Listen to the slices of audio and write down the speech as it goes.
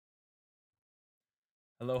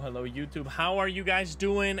Hello, hello, YouTube. How are you guys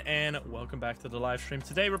doing? And welcome back to the live stream.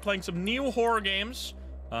 Today, we're playing some new horror games.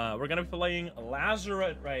 We're going to be playing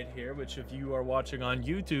Lazarus right here, which if you are watching on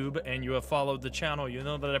YouTube and you have followed the channel, you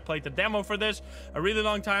know that I played the demo for this a really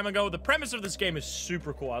long time ago. The premise of this game is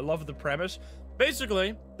super cool. I love the premise.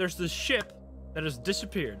 Basically, there's this ship that has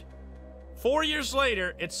disappeared. 4 years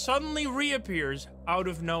later, it suddenly reappears out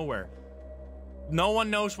of nowhere. No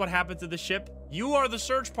one knows what happened to the ship. You are the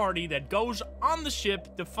search party that goes on the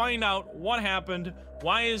ship to find out what happened.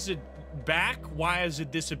 Why is it back? Why has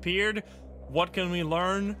it disappeared? What can we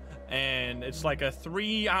learn? And it's like a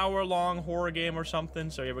 3-hour-long horror game or something.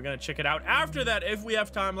 So yeah, we're gonna check it out. After that, if we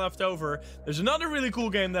have time left over, there's another really cool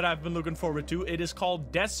game that I've been looking forward to. It is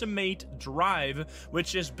called Decimate Drive,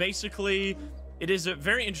 which is basically, it is a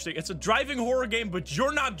very interesting. It's a driving horror game, but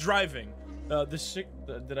you're not driving.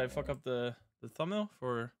 Did I fuck up the thumbnail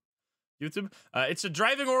for YouTube? It's a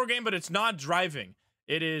driving horror game, but it's not driving.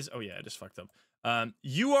 It is, oh yeah, I just fucked up.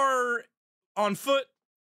 You are on foot,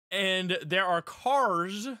 and there are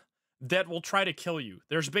cars that will try to kill you.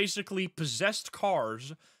 There's basically possessed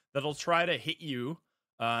cars that'll try to hit you,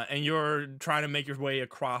 and you're trying to make your way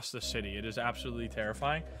across the city. It is absolutely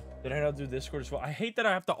terrifying. Did I not do Discord as well? I hate that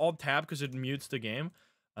I have to alt-tab because it mutes the game.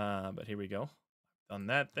 But here we go. Done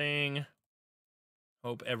that thing.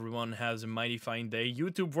 Hope everyone has a mighty fine day.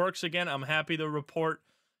 YouTube works again. I'm happy to report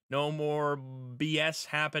no more BS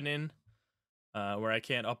happening where I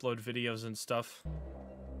can't upload videos and stuff,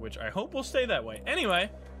 which I hope will stay that way. Anyway,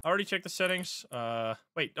 I already checked the settings.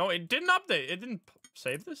 Wait, no, it didn't update. It didn't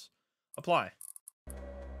save this. Apply.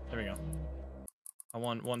 There we go. I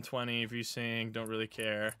want 120 VSync. Don't really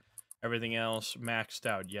care. Everything else maxed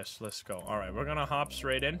out. Yes, let's go. All right, we're gonna hop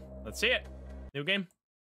straight in. Let's see it. New game.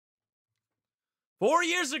 4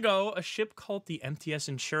 years ago, a ship called the MTS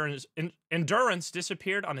Endurance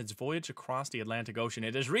disappeared on its voyage across the Atlantic Ocean.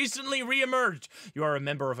 It has recently re-emerged. You are a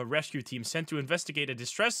member of a rescue team sent to investigate a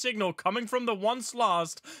distress signal coming from the once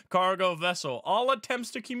lost cargo vessel. All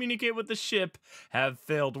attempts to communicate with the ship have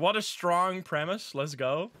failed. What a strong premise. Let's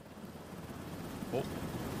go. Oh.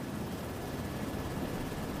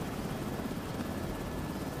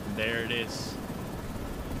 There it is.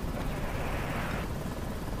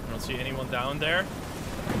 I don't see anyone down there.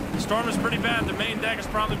 The storm is pretty bad. The main deck has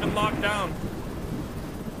probably been locked down.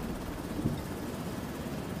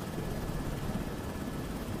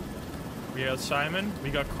 We got Simon. We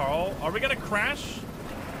got Carl. Are we gonna crash?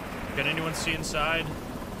 Can anyone see inside?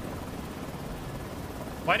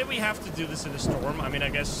 Why did we have to do this in a storm? I mean, I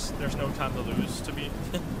guess there's no time to lose to be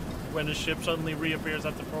when the ship suddenly reappears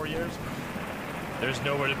after 4 years. There's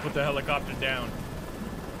nowhere to put the helicopter down.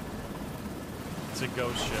 It's a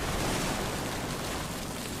ghost ship.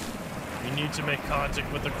 We need to make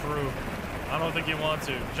contact with the crew. I don't think you want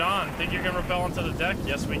to. John, think you can rappel onto the deck?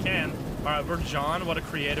 Yes, we can. All right, we're John. What a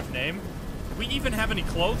creative name. Do we even have any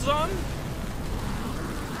clothes on?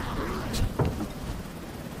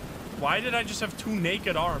 Why did I just have 2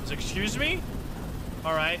 naked arms? Excuse me?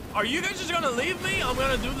 All right. Are you guys just gonna leave me? I'm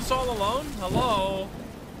gonna do this all alone? Hello?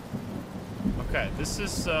 Okay, this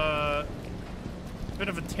is a bit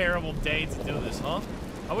of a terrible day to do this, huh?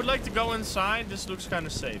 I would like to go inside. This looks kind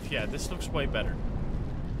of safe. Yeah, this looks way better.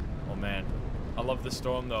 Oh, man. I love the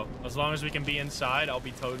storm, though. As long as we can be inside, I'll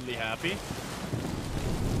be totally happy.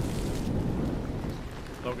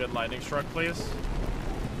 Don't get lightning struck, please.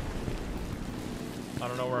 I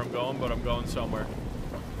don't know where I'm going, but I'm going somewhere.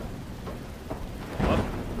 Oh,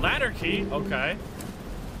 ladder key. Okay.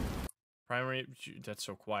 Primary. That's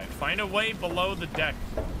so quiet. Find a way below the deck.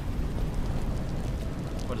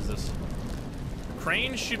 What is this?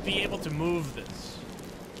 Crane should be able to move this.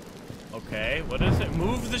 Okay, what is it?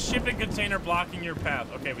 Move the shipping container blocking your path.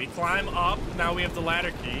 Okay, we climb up. Now we have the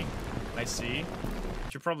ladder key. I see.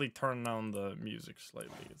 Should probably turn down the music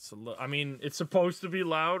slightly. It's I mean, it's supposed to be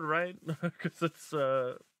loud, right? Because it's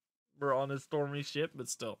we're on a stormy ship, but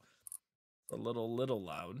still, it's a little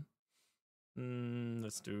loud.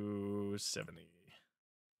 Let's do 70.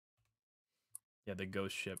 Yeah, the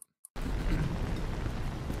ghost ship.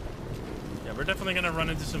 Yeah, we're definitely gonna run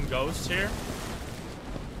into some ghosts here.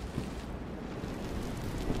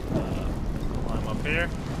 Climb up here.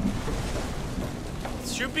 It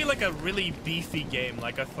should be like a really beefy game,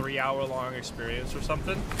 like a 3-hour-long experience or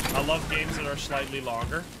something. I love games that are slightly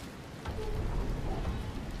longer.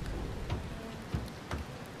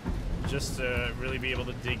 Just to really be able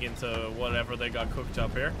to dig into whatever they got cooked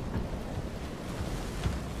up here.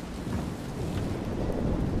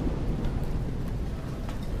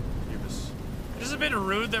 It is a bit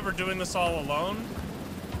rude that we're doing this all alone.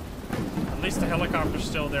 At least the helicopter's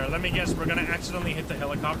still there. Let me guess, we're gonna accidentally hit the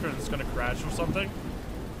helicopter and it's gonna crash or something.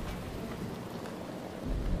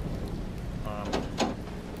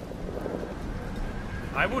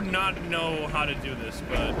 I would not know how to do this,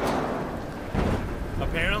 but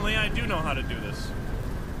apparently I do know how to do this.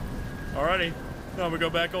 Alrighty. Now we go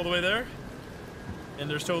back all the way there. And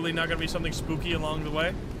there's totally not gonna be something spooky along the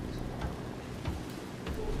way.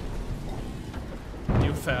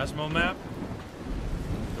 New Phasmo map.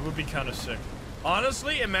 It would be kind of sick.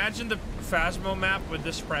 Honestly, imagine the Phasmo map with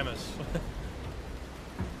this premise.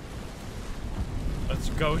 Let's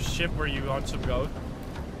ghost ship where you want some ghost.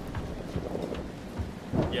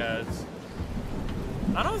 Yeah, it's...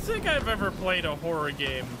 I don't think I've ever played a horror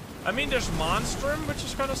game. I mean, there's Monstrum, which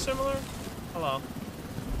is kind of similar. Hello.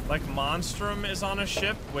 Like, Monstrum is on a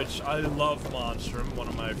ship, which I love Monstrum, one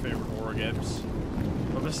of my favorite horror games.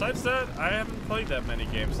 But besides that, I haven't played that many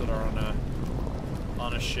games that are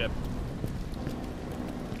on a ship.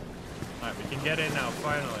 Alright, we can get in now,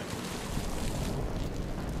 finally.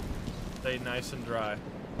 Stay nice and dry.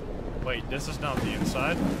 Wait, this is not the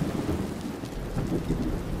inside?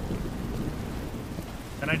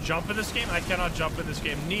 Can I jump in this game? I cannot jump in this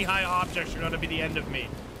game. Knee-high objects are going to be the end of me.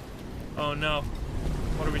 Oh, no.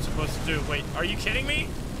 What are we supposed to do? Wait, are you kidding me?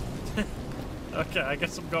 Okay, I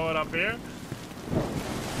guess I'm going up here.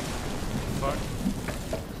 Fuck.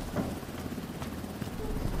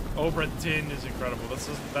 Obra Dinn is incredible.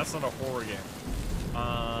 That's not a horror game.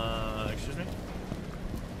 Excuse me?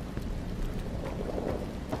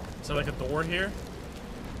 Is there like a door here?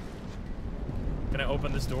 Can I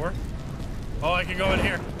open this door? Oh, I can go in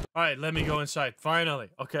here. All right, let me go inside. Finally.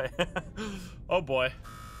 Okay. Oh, boy.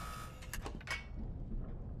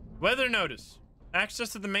 Weather notice. Access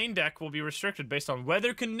to the main deck will be restricted based on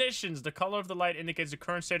weather conditions. The color of the light indicates the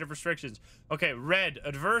current state of restrictions. Okay, red.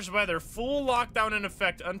 Adverse weather. Full lockdown in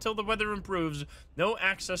effect until the weather improves. No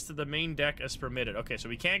access to the main deck is permitted. Okay, so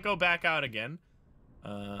we can't go back out again.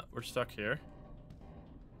 We're stuck here.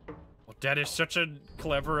 Well, that is such a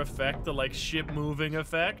clever effect. The, like, ship moving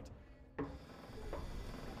effect.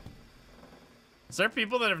 Is there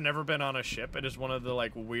people that have never been on a ship? It is one of the,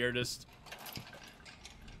 like, weirdest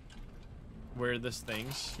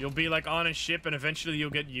things. You'll be like on a ship and eventually you'll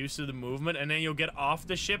get used to the movement and then you'll get off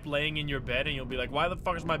the ship laying in your bed and you'll be like, why the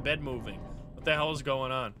fuck is my bed moving? What the hell is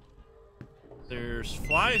going on? There's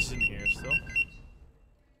flies in here still.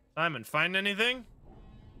 Simon, find anything?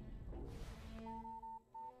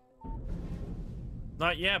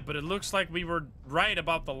 Not yet, but it looks like we were right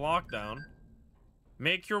about the lockdown.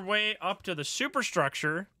 Make your way up to the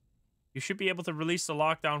superstructure. You should be able to release the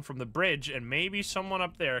lockdown from the bridge, and maybe someone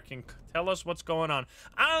up there can tell us what's going on.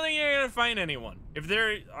 I don't think you're gonna find anyone. If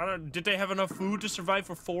they're, did they have enough food to survive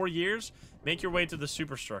for 4 years? Make your way to the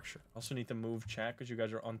superstructure. Also need to move chat because you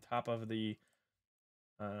guys are on top of the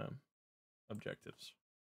objectives.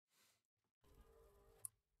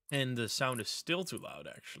 And the sound is still too loud,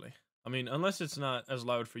 actually. I mean, unless it's not as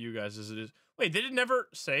loud for you guys as it is. Wait, did it never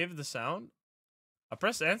save the sound? I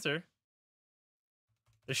pressed enter.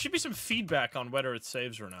 There should be some feedback on whether it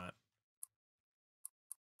saves or not.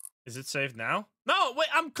 Is it saved now? No, wait,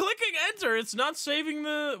 I'm clicking enter. It's not saving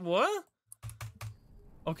the... What?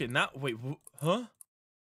 Okay, now... Wait, huh?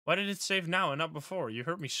 Why did it save now and not before? You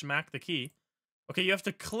heard me smack the key. Okay, you have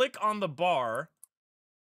to click on the bar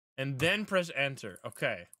and then press enter.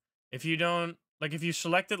 Okay. If you don't... Like, if you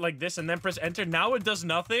select it like this and then press enter, now it does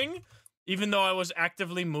nothing, even though I was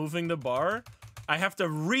actively moving the bar. I have to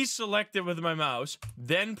reselect it with my mouse,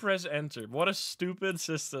 then press enter. What a stupid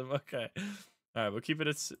system. Okay. All right, we'll keep it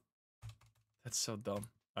at... That's so dumb.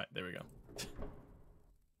 All right, there we go.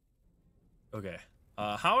 Okay.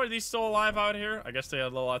 How are these still alive out here? I guess they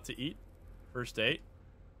had a lot to eat. First date.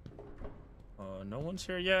 No one's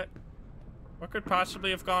here yet. What could possibly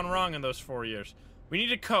have gone wrong in those 4 years? We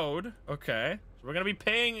need a code. Okay. So we're going to be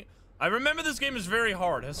paying... I remember this game is very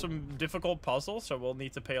hard. It has some difficult puzzles, so we'll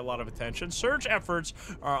need to pay a lot of attention. Search efforts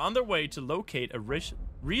are on their way to locate a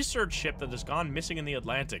research ship that has gone missing in the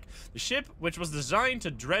Atlantic. The ship, which was designed to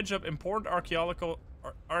dredge up important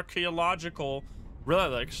archaeological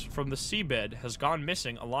relics from the seabed, has gone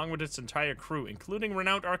missing along with its entire crew, including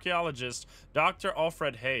renowned archaeologist Dr.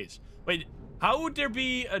 Alfred Hayes. Wait, how would there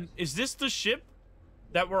be an... Is this the ship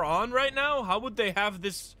that we're on right now? How would they have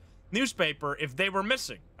this newspaper if they were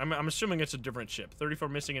missing? I'm assuming it's a different ship. 34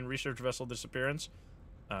 missing in research vessel disappearance.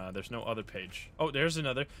 There's no other page. Oh, there's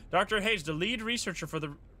another. Dr. Hayes, the lead researcher for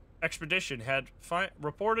the expedition, had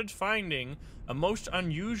reported finding a most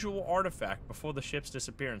unusual artifact before the ship's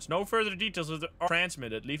disappearance. No further details are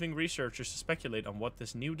transmitted, leaving researchers to speculate on what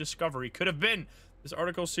this new discovery could have been. This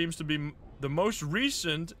article seems to be the most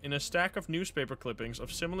recent in a stack of newspaper clippings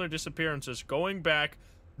of similar disappearances going back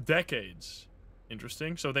decades.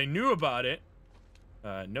 Interesting. So they knew about it.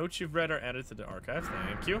 Notes you've read are added to the archive.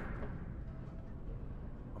 Thank you.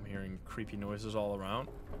 hearing creepy noises all around.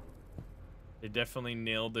 They definitely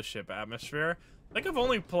nailed the ship atmosphere. I think I've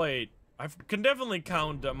only played... I can definitely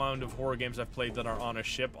count the amount of horror games I've played that are on a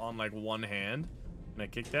ship on, like, one hand. Can I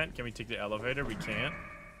kick that? Can we take the elevator? We can't.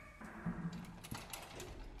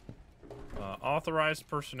 Authorized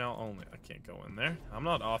personnel only. I can't go in there. I'm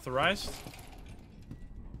not authorized.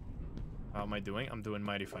 How am I doing? I'm doing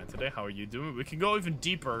mighty fine today. How are you doing? We can go even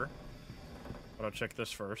deeper. But I'll check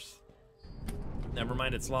this first. Never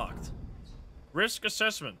mind, it's locked. Risk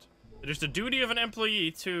assessment. It is the duty of an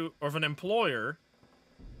employee to... or of an employer...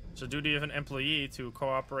 It's the duty of an employee to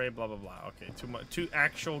cooperate, blah, blah, blah. Okay, too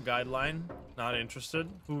actual guideline. Not interested.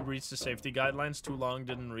 Who reads the safety guidelines? Too long,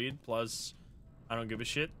 didn't read. Plus, I don't give a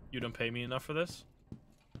shit. You don't pay me enough for this.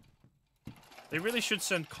 They really should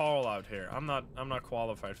send Carl out here. I'm not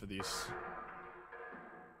qualified for these.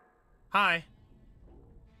 Hi.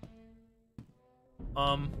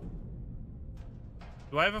 Do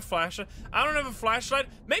I have a flashlight? I don't have a flashlight.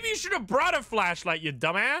 Maybe you should have brought a flashlight, you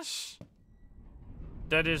dumbass.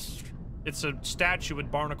 That is, it's a statue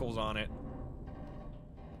with barnacles on it.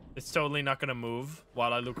 It's totally not gonna move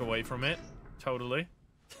while I look away from it. Totally.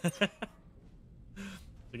 They're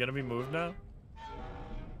gonna be moved now?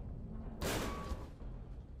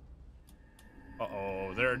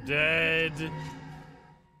 Uh-oh, they're dead.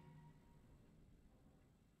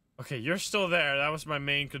 Okay, you're still there. That was my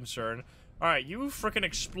main concern. Alright, you freaking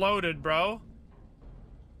exploded, bro.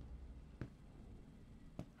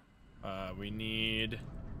 We need...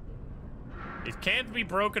 It can't be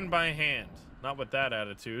broken by hand. Not with that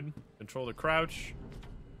attitude. Control the crouch.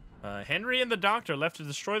 Henry and the doctor left to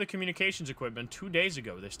destroy the communications equipment 2 days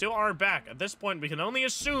ago. They still aren't back. At this point, we can only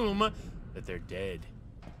assume that they're dead.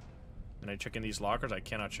 Can I check in these lockers? I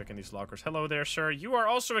cannot check in these lockers. Hello there, sir. You are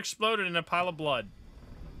also exploded in a pile of blood.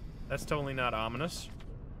 That's totally not ominous.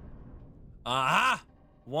 Aha!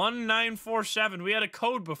 1947. We had a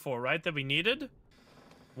code before, right? That we needed?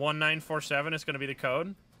 1947 is going to be the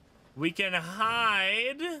code. We can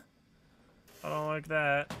hide. I don't like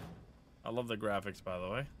that. I love the graphics, by the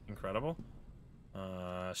way. Incredible.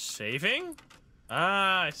 Saving?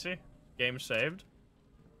 Ah, I see. Game saved.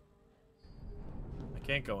 I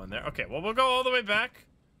can't go in there. Okay, well, we'll go all the way back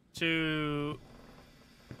to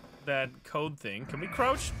that code thing. Can we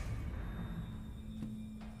crouch?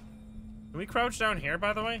 Can we crouch down here,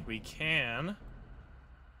 by the way? We can.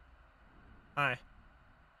 Hi.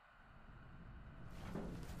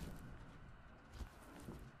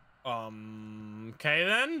 Okay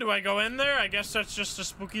then, do I go in there? I guess that's just a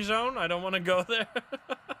spooky zone. I don't want to go there.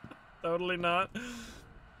 Totally not.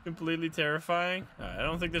 Completely terrifying. I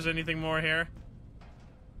don't think there's anything more here.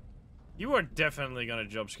 You are definitely gonna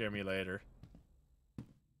jump scare me later.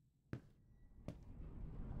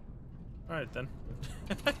 Alright then.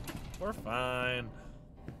 We're fine.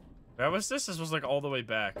 Where was this? This was like all the way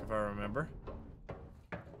back, if I remember.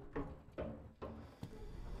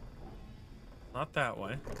 Not that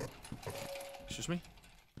way. Excuse me.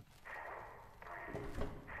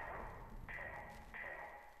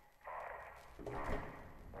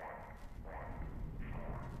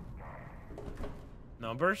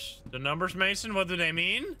 Numbers? The numbers, Mason? What do they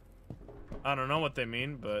mean? I don't know what they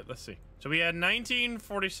mean, but let's see. So we had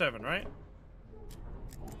 1947, right?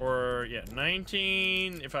 Or, yeah,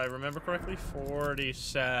 19, if I remember correctly,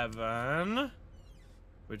 47.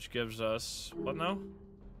 Which gives us, what now?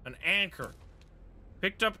 An anchor.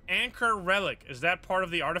 Picked up anchor relic. Is that part of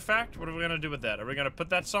the artifact? What are we gonna do with that? Are we gonna put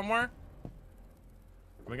that somewhere?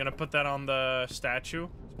 Are we gonna put that on the statue?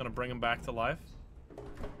 It's gonna bring him back to life.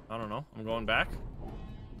 I don't know. I'm going back.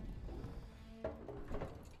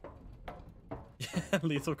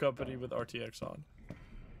 Lethal Company with RTX on.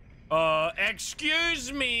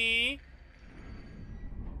 Excuse me.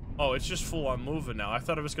 Oh, it's just full on moving now. I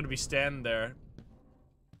thought it was gonna be standing there.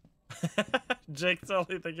 Jake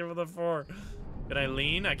Tully, thank you for the 4. Can I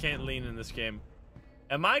lean? I can't lean in this game.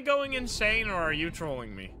 Am I going insane or are you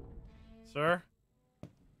trolling me? Sir?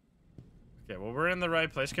 Okay, well, we're in the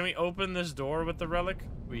right place. Can we open this door with the relic?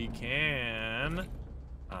 We can.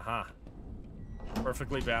 Aha.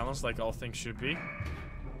 Perfectly balanced, like all things should be.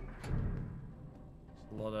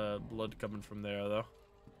 There's a lot of blood coming from there, though.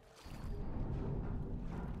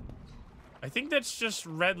 I think that's just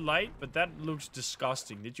red light, but that looks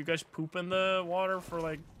disgusting. Did you guys poop in the water for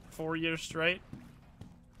like 4 years straight?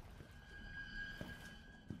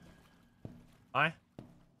 Hi?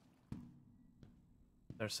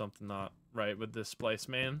 There's something not right with this place,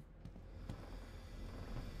 man.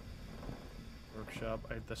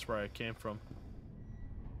 Workshop. That's where I came from.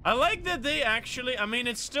 I like that they actually... I mean,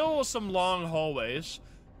 it's still some long hallways,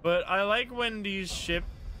 but I like when these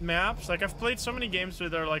maps. Like, I've played so many games where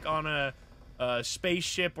they're like on a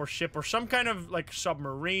spaceship or ship or some kind of like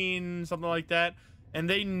submarine, something like that, and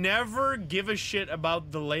they never give a shit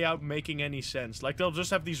about the layout making any sense. Like, they'll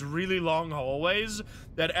just have these really long hallways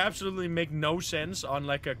that absolutely make no sense on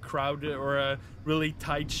like a crowded or a really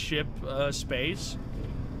tight ship space.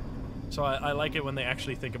 So I like it when they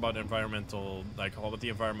actually think about environmental, like what the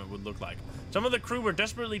environment would look like. Some of the crew were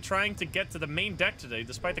desperately trying to get to the main deck today,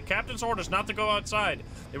 despite the captain's orders not to go outside.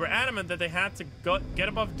 They were adamant that they had to get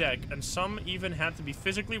above deck, and some even had to be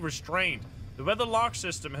physically restrained. The weather lock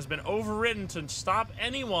system has been overridden to stop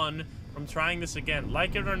anyone from trying this again.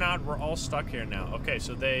 Like it or not, we're all stuck here now. Okay,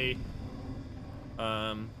 so they're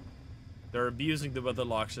abusing the weather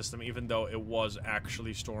lock system, even though it was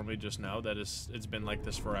actually stormy just now. It's been like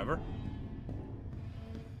this forever.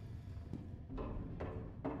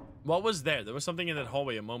 What was there? There was something in that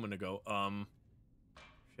hallway a moment ago.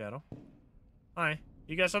 Shadow? Hi.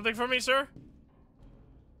 You got something for me, sir?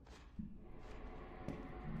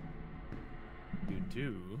 You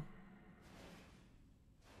do?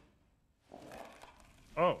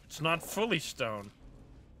 Oh, it's not fully stone.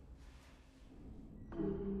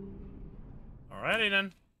 Alrighty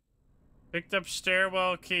then. Picked up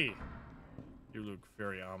stairwell key. You look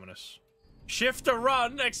very ominous. Shift to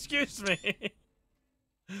run, excuse me.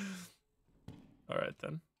 Alright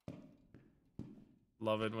then.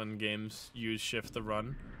 Love it when games use shift to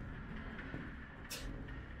run.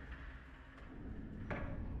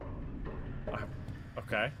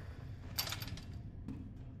 Okay.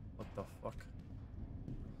 What the fuck?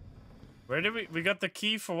 Where did we got the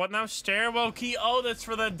key for what now? Stairwell key? Oh, that's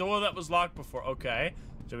for that door that was locked before. Okay.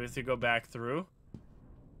 So we have to go back through.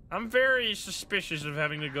 I'm very suspicious of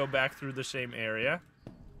having to go back through the same area.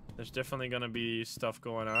 There's definitely gonna be stuff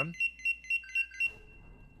going on.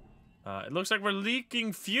 It looks like we're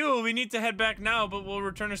leaking fuel. We need to head back now, but we'll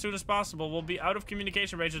return as soon as possible. We'll be out of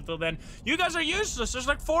communication range until then. You guys are useless. There's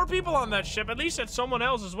like 4 people on that ship. At least it's someone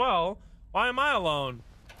else as well. Why am I alone?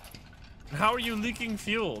 How are you leaking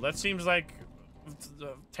fuel? That seems like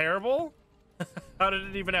terrible. How did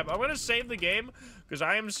it even happen? I'm gonna save the game because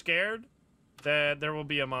I am scared that there will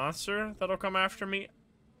be a monster that'll come after me.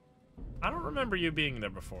 I don't remember you being there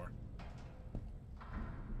before.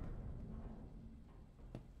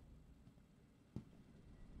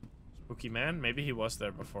 Spooky man? Maybe he was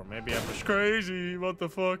there before. Maybe I'm just crazy. What the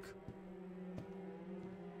fuck?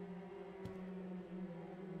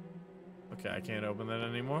 Okay, I can't open that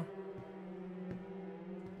anymore.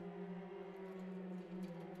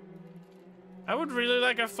 I would really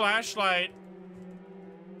like a flashlight.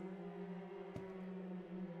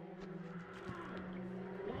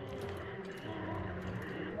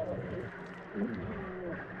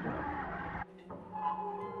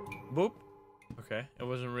 Boop. Okay, it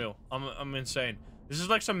wasn't real. I'm insane. This is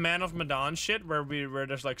like some Man of Medan shit where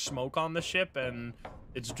there's like smoke on the ship and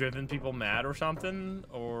it's driven people mad or something,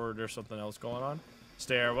 or there's something else going on.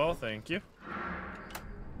 Stairwell, thank you.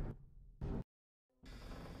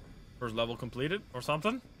 First level completed or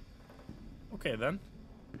something. Okay then.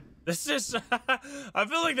 This is I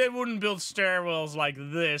feel like they wouldn't build stairwells like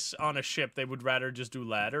this on a ship. They would rather just do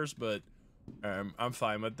ladders, but I'm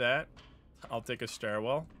fine with that. I'll take a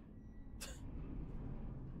stairwell.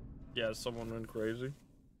 Yeah, someone went crazy.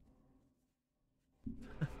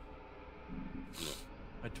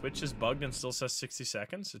 My Twitch is bugged and still says 60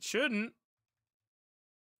 seconds. It shouldn't.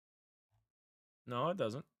 No, it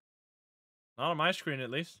doesn't. Not on my screen, at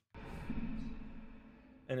least.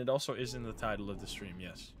 And it also is in the title of the stream,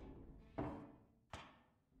 yes.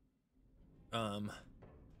 I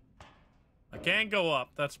can't go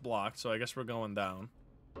up. That's blocked, so I guess we're going down.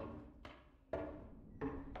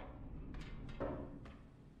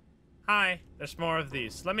 Hi, there's more of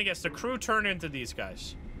these. Let me guess, the crew turned into these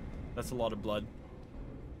guys. That's a lot of blood.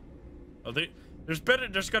 Oh,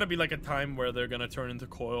 there's gotta be like a time where they're gonna turn into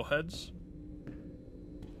coil heads.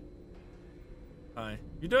 Hi.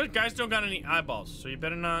 You guys don't got any eyeballs, so you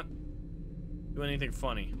better not do anything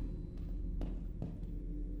funny.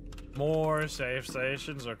 More safe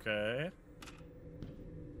stations, okay.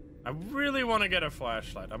 I really want to get a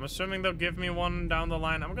flashlight. I'm assuming they'll give me one down the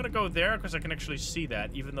line. I'm gonna go there because I can actually see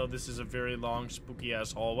that, even though this is a very long,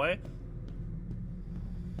 spooky-ass hallway.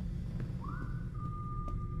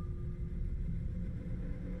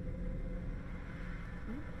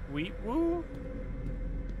 Wee woo.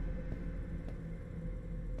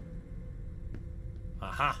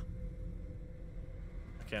 Aha.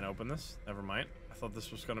 I can't open this. Never mind. I thought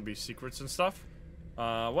this was gonna be secrets and stuff.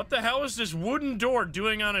 What the hell is this wooden door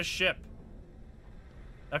doing on a ship?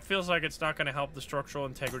 That feels like it's not gonna help the structural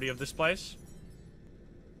integrity of this place.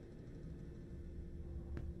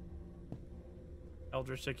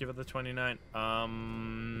 Eldritch, thank you for the 29.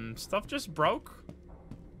 Stuff just broke.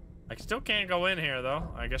 I still can't go in here,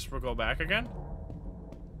 though. I guess we'll go back again.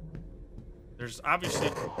 There's obviously...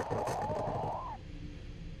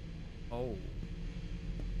 Oh.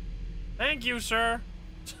 Thank you, sir.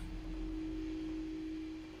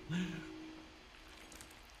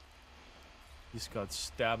 He's got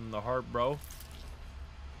stabbed in the heart, bro.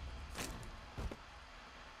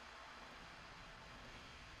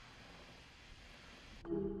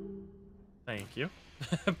 Thank you.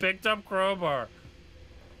 Picked up crowbar.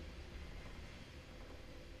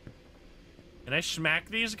 Can I smack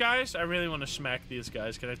these guys? I really want to smack these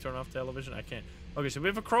guys. Can I turn off television? I can't. Okay, so we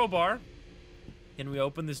have a crowbar. Can we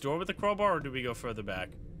open this door with a crowbar, or do we go further back?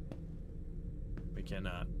 We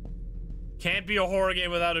cannot. Can't be a horror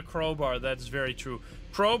game without a crowbar. That's very true.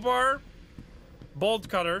 Crowbar, bolt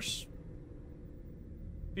cutters.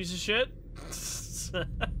 Piece of shit.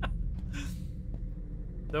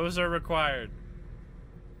 Those are required.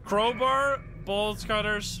 Crowbar, bolt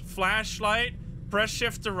cutters, flashlight, press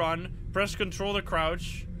shift to run, press control to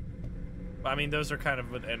crouch. I mean, those are kind of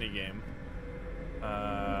with any game.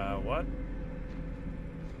 What?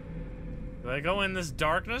 Do I go in this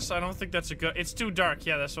darkness? I don't think that's a good... It's too dark.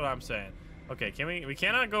 Yeah, that's what I'm saying. Okay, can we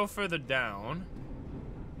cannot go further down.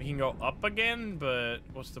 We can go up again, but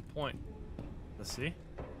what's the point? Let's see.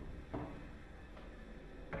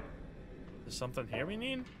 There's something here we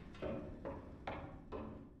need?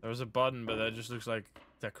 There was a button, but that just looks like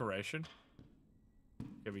decoration.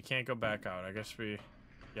 Okay, we can't go back out. I guess we...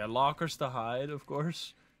 Yeah, lockers to hide, of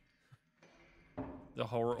course. The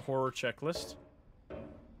horror checklist.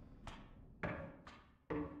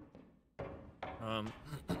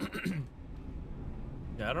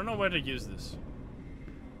 Yeah, I don't know where to use this.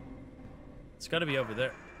 It's gotta be over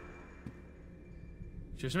there.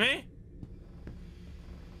 Excuse me?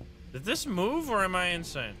 Did this move, or am I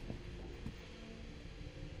insane?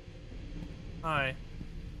 Hi.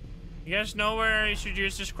 You guys know where you should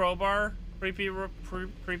use this crowbar?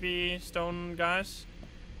 Creepy stone guys?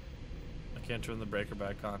 I can't turn the breaker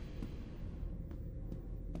back on.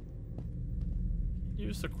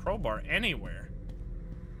 Use the crowbar anywhere.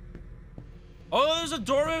 Oh, there's a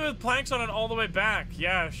doorway with planks on it all the way back.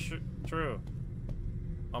 Yeah, true.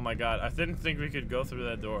 Oh my god, I didn't think we could go through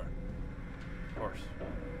that door. Of course.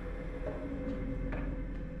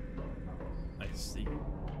 I see.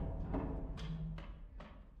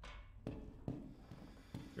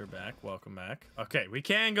 You're back. Welcome back. Okay, we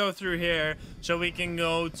can go through here, so we can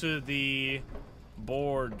go to the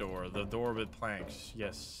board door, the door with planks.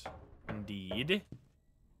 Yes, indeed.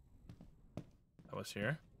 That was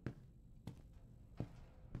here.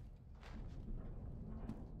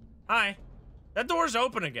 Hi. That door's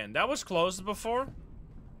open again. That was closed before.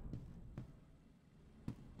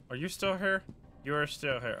 Are you still here? You are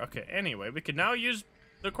still here. Okay, anyway, we can now use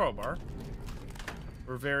the crowbar.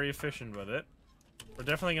 We're very efficient with it. We're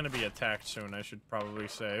definitely going to be attacked soon. I should probably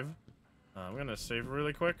save. I'm going to save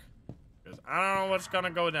really quick. Because I don't know what's going to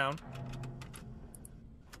go down.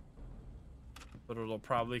 But it'll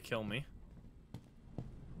probably kill me.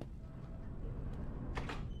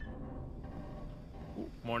 Ooh,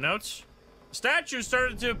 more notes. Statues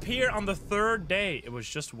started to appear on the third day. It was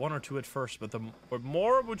just one or two at first, but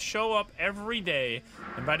more would show up every day,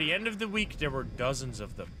 and by the end of the week, there were dozens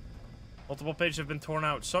of them. Multiple pages have been torn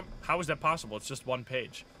out. How is that possible? It's just one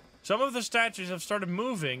page. Some of the statues have started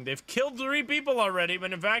moving. They've killed 3 people already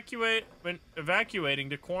when evacuating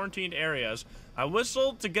the quarantined areas. I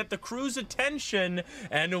whistled to get the crew's attention,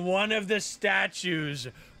 and one of the statues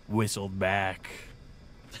whistled back.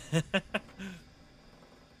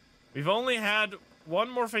 We've only had one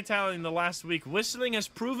more fatality in the last week. Whistling has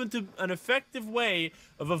proven to an effective way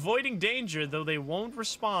of avoiding danger, though they won't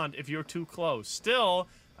respond if you're too close. Still,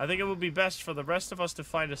 I think it would be best for the rest of us to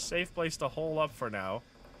find a safe place to hole up for now.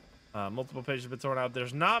 Multiple pages have been torn out.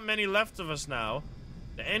 There's not many left of us now.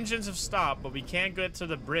 The engines have stopped, but we can't get to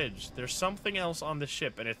the bridge. There's something else on the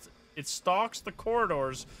ship, and it stalks the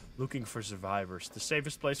corridors looking for survivors. The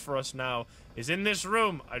safest place for us now is in this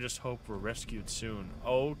room. I just hope we're rescued soon.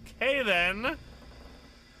 Okay, then.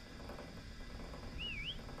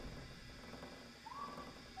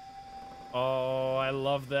 Oh, I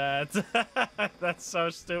love that. That's so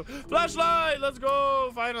stupid. Flashlight! Let's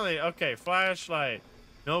go! Finally. Okay, flashlight.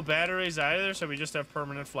 No batteries either, so we just have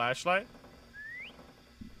permanent flashlight.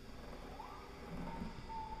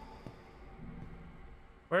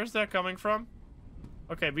 Where's that coming from?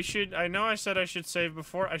 Okay, we should... I know I said I should save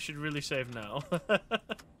before. I should really save now.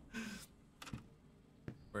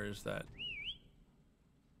 Where is that?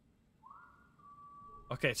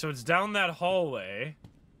 Okay, so it's down that hallway.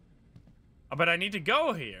 But I need to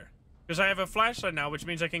go here. Because I have a flashlight now, which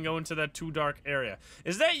means I can go into that too dark area.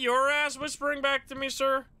 Is that your ass whispering back to me,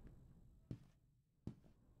 sir?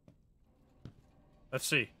 Let's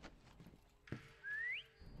see.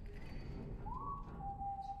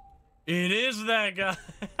 It is that guy.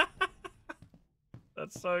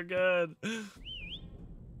 That's so good.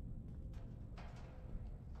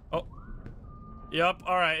 Oh. Yup,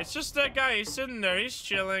 alright. It's just that guy. He's sitting there. He's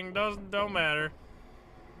chilling. Don't matter.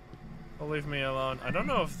 Don't leave me alone. I don't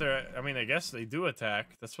know if they're... I mean, I guess they do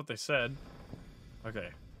attack. That's what they said. Okay.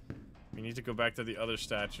 We need to go back to the other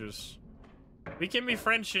statues. We can be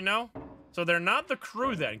friends, you know? So they're not the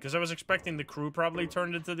crew then, because I was expecting the crew probably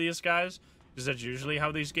turned into these guys. Because that's usually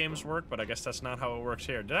how these games work, but I guess that's not how it works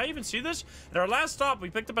here. Did I even see this? At our last stop, we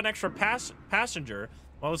picked up an extra passenger.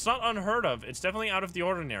 While it's not unheard of, it's definitely out of the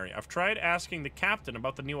ordinary. I've tried asking the captain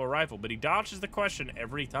about the new arrival, but he dodges the question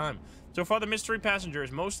every time. So far, the mystery passenger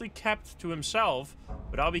is mostly kept to himself,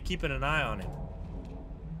 but I'll be keeping an eye on him.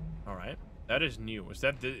 Alright, that is new. Was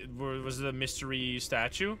that was the mystery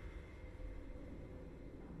statue?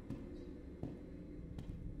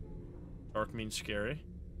 Dark means scary.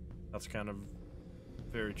 That's kind of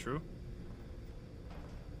very true.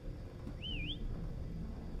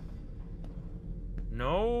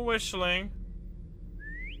 No whistling.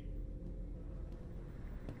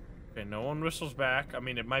 Okay, no one whistles back. I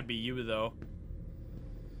mean, it might be you, though.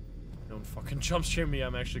 Don't fucking jump scare me.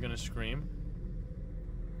 I'm actually gonna scream.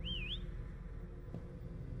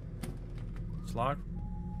 It's locked.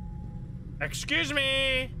 Excuse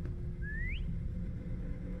me!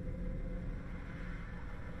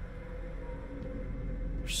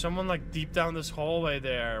 There's someone, like, deep down this hallway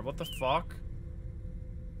there. What the fuck?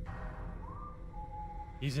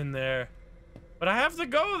 He's in there. But I have to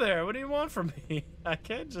go there. What do you want from me? I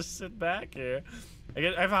can't just sit back here. I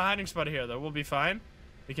have a hiding spot here, though. We'll be fine.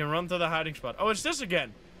 We can run to the hiding spot. Oh, it's this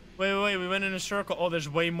again. Wait, wait, wait. We went in a circle. Oh, there's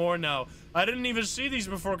way more now. I didn't even see these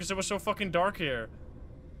before because it was so fucking dark here.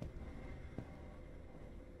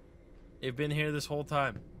 They've been here this whole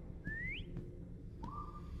time.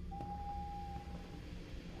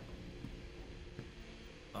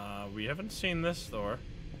 We haven't seen this door.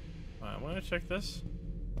 I want to check this.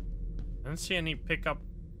 I didn't see any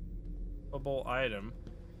pick-up-able item.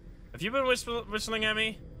 Have you been whistling at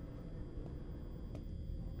me?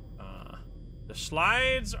 The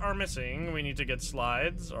slides are missing. We need to get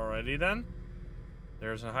slides already then.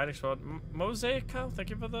 There's a hiding spot. Mosaic Cow, thank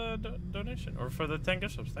you for the donation. Or for the 10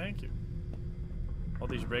 gift subs, thank you. All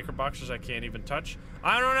these breaker boxes I can't even touch.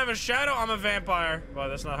 I don't have a shadow, I'm a vampire. Well,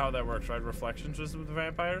 that's not how that works, right? Reflections with the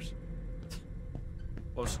vampires?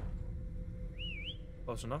 Close.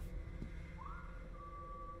 Close enough.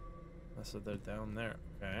 So they're down there.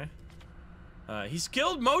 Okay. He's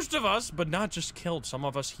killed most of us, but not just killed. Some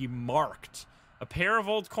of us he marked. A pair of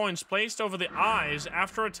old coins placed over the eyes.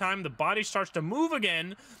 After a time, the body starts to move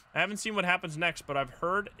again. I haven't seen what happens next, but I've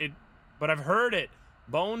heard it.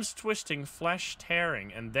 Bones twisting, flesh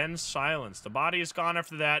tearing, and then silence. The body is gone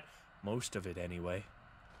after that. Most of it, anyway.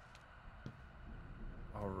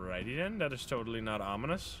 Alrighty then. That is totally not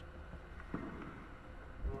ominous.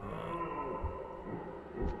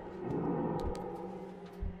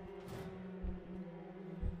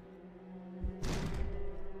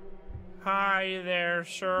 Hi there,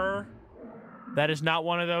 sir. That is not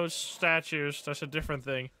one of those statues. That's a different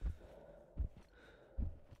thing.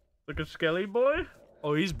 Look at Skelly boy.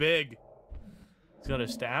 Oh, he's big. He's got a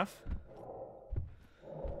staff.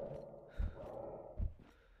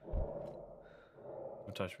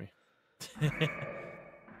 Don't touch me.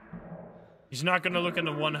 He's not gonna look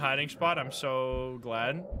into one hiding spot. I'm so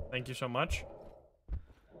glad. Thank you so much.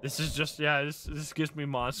 This is just, yeah, this gives me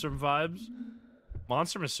Monster vibes.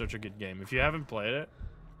 Monster is such a good game. If you haven't played it,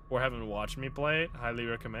 or haven't watched me play it, highly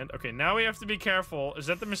recommend. Okay, now we have to be careful. Is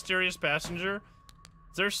that the mysterious passenger?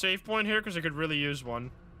 Is there a save point here? Because I could really use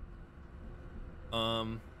one.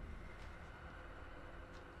 Alrighty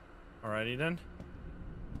then.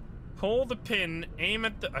 Pull the pin, aim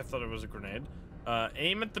at the... I thought it was a grenade.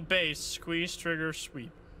 Aim at the base, squeeze, trigger,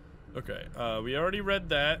 sweep. Okay, we already read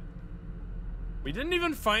that. We didn't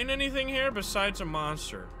even find anything here besides a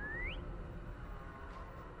monster.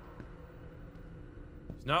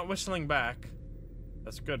 He's not whistling back.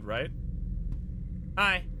 That's good, right?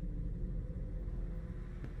 Hi.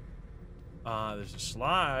 There's a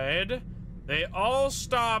slide. They all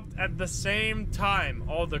stopped at the same time.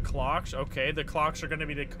 All the clocks. Okay, the clocks are gonna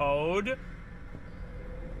be the code.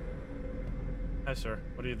 Hi, sir.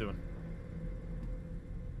 What are you doing?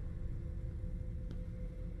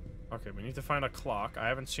 Okay, we need to find a clock. I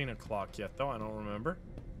haven't seen a clock yet, though. I don't remember.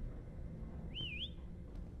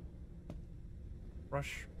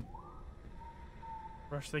 Rush.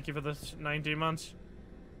 Rush, thank you for the 19 months.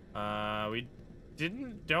 We I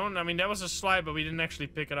mean, that was a slide, but we didn't actually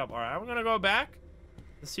pick it up. All right, I'm gonna go back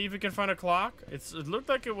to see if we can find a clock. It looked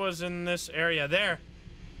like it was in this area there.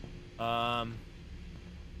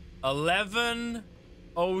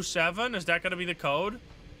 11:07, is that gonna be the code?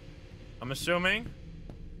 I'm assuming.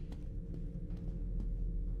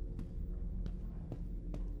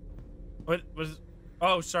 What was,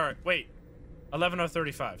 oh, sorry, wait.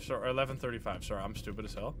 11:35, sorry, 11:35, sorry, I'm stupid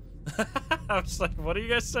as hell. I was like, what are you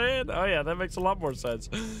guys saying? Oh yeah, that makes a lot more sense.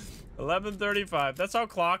 11:35, that's how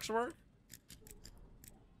clocks work?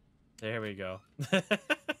 There we go.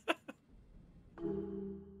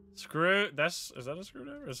 Is that a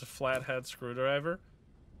screwdriver? It's a flathead screwdriver.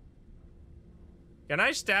 Can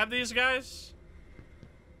I stab these guys?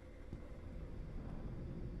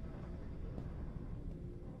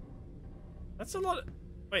 That's a lot of...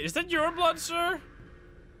 Wait, is that your blood, sir?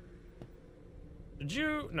 Did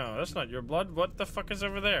you... No, that's not your blood. What the fuck is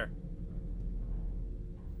over there?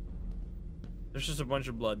 There's just a bunch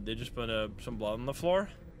of blood. They just put some blood on the floor.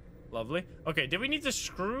 Lovely. Okay, did we need to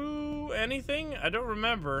screw anything? I don't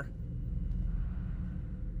remember.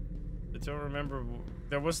 I don't remember.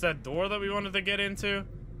 There was that door that we wanted to get into.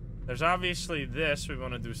 There's obviously this we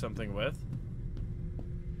want to do something with.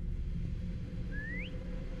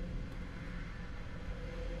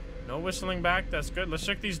 No whistling back. That's good. Let's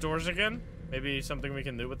check these doors again. Maybe something we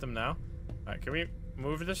can do with them now. Alright, can we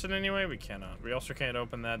move this in any way? We cannot. We also can't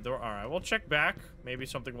open that door. Alright, we'll check back. Maybe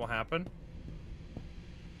something will happen.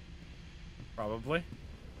 Probably.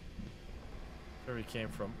 Where he came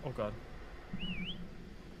from. Oh god.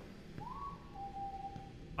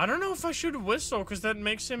 I don't know if I should whistle, because that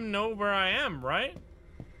makes him know where I am, right?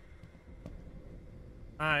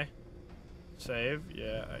 Hi. Save.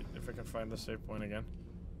 Yeah, if I can find the save point again.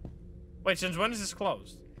 Wait, since when is this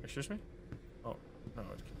closed? Excuse me? Oh, no,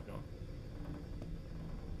 it keeps going.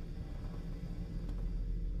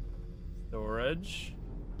 Storage.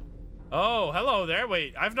 Oh, hello there.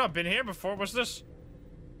 Wait, I've not been here before. What's this?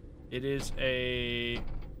 It is a...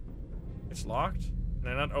 It's locked.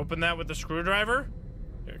 Can I not open that with the screwdriver?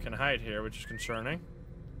 Here, I can hide here, which is concerning.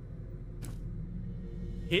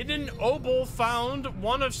 Hidden obol found.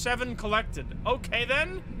 1 of 7 collected. Okay,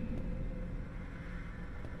 then.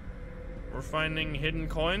 We're finding hidden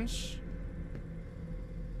coins.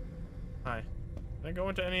 Hi. Can I go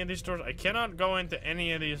into any of these doors? I cannot go into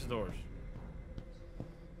any of these doors.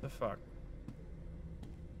 The fuck?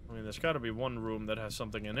 I mean, there's got to be one room that has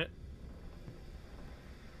something in it.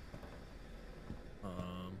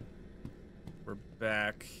 We're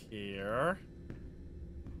back here.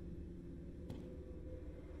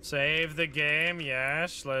 Save the game.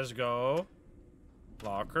 Yes, let's go.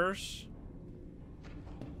 Lockers.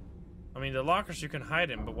 I mean, the lockers you can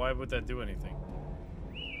hide in, but why would that do anything?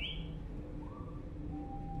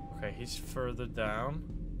 Okay, he's further down.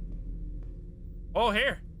 Oh,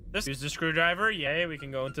 here. Use the screwdriver. Yay, we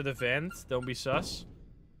can go into the vent. Don't be sus.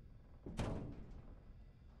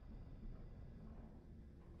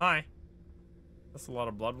 Hi. That's a lot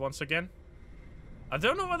of blood once again. I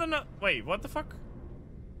don't know whether or not... Wait, what the fuck?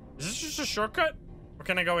 Is this just a shortcut? Or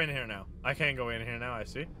can I go in here now? I can't go in here now, I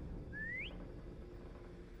see.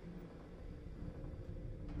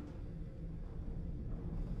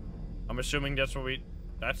 I'm assuming that's what we...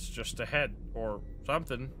 That's just a head or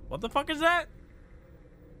something. What the fuck is that?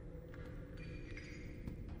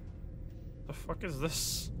 The fuck is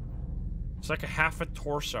this? It's like a half a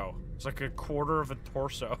torso. It's like a quarter of a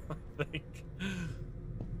torso, I think.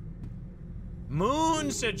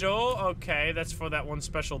 Moon sigil. Okay, that's for that one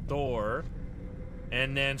special door.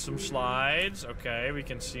 And then some slides. Okay, we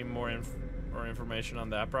can see more information on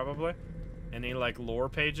that probably. Any like lore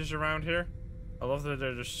pages around here? I love that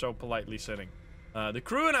they're just so politely sitting. The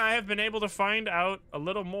crew and I have been able to find out a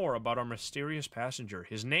little more about our mysterious passenger.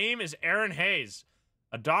 His name is Aaron Hayes,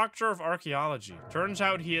 a doctor of archaeology. Turns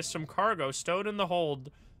out he has some cargo stowed in the hold,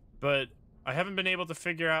 but I haven't been able to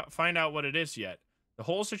find out what it is yet. The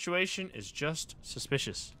whole situation is just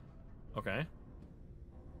suspicious. Okay.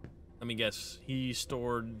 Let me guess. He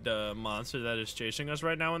stored the monster that is chasing us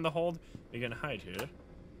right now in the hold. We're gonna hide here.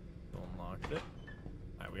 Unlocked it.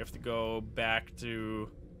 Alright, we have to go back to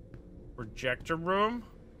projector room.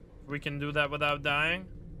 We can do that without dying.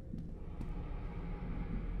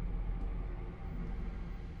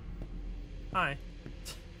 Hi.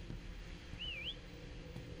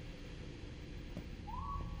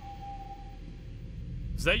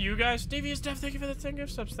 Is that you guys? Devious Death, thank you for the 10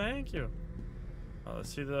 gift subs. Thank you.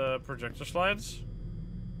 Let's see the projector slides.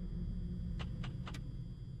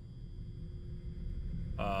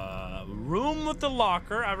 room with the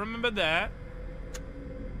locker. I remember that.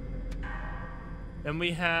 And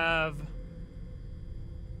we have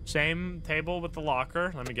same table with the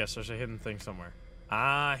locker. Let me guess, there's a hidden thing somewhere.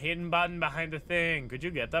 Ah, hidden button behind the thing. Could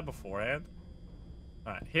you get that beforehand?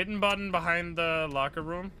 All right, hidden button behind the locker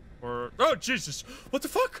room. Or, oh, Jesus. What the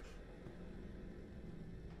fuck?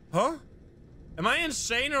 Huh? Am I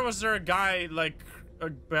insane, or was there a guy, like,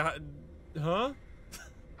 huh?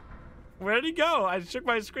 Where'd he go? I shook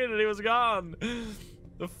my screen and he was gone.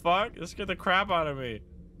 The fuck? This scared the crap out of me.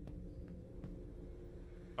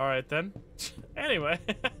 All right, then. Anyway,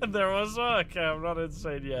 there was one. Okay, I'm not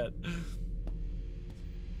insane yet.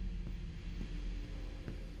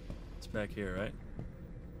 It's back here, right?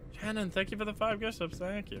 Shannon, thank you for the 5 gift subs.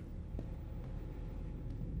 Thank you.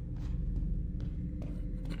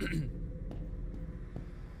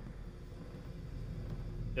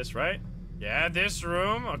 This, right? Yeah, this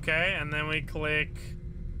room. Okay, and then we click.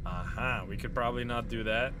 We could probably not do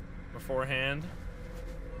that beforehand.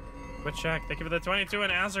 But check. Thank you for the 22,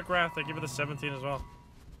 and Azercraft, thank you for the 17 as well.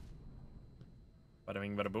 Bada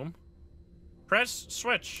bing, bada boom. Press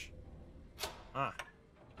switch.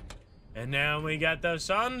 And now we got the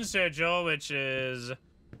sun sigil, which is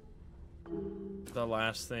the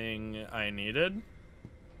last thing I needed.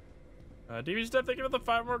 DV Steph, thank you for the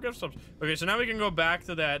 5 more gift subs. Okay, so now we can go back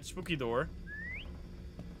to that spooky door.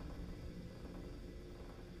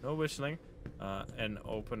 No whistling. And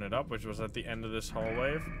open it up, which was at the end of this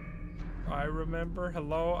hallway. I remember.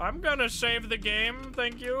 Hello. I'm gonna save the game.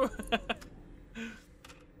 Thank you. I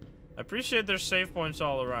appreciate there's save points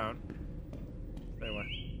all around.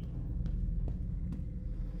 Anyway.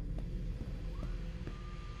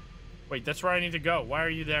 Wait, that's where I need to go. Why are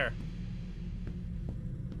you there?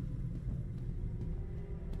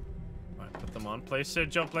 Alright, put them on. Play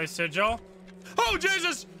sigil, play sigil. Oh,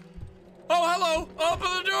 Jesus! Oh, hello!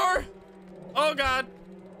 Open the door! Oh, God.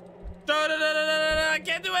 I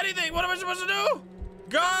can't do anything. What am I supposed to do?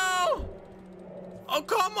 Go! Oh,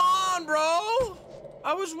 come on, bro.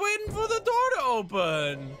 I was waiting for the door to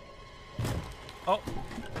open. Oh,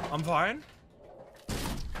 I'm fine.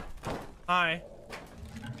 Hi.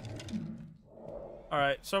 All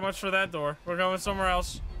right, so much for that door. We're going somewhere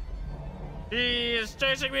else. He is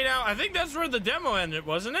chasing me now. I think that's where the demo ended,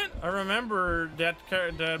 wasn't it? I remember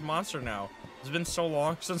that monster now. It's been so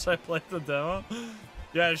long since I played the demo.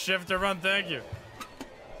 Yeah, shift to run, thank you.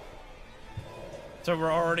 So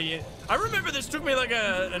we're already in. I remember this took me like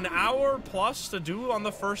an hour plus to do on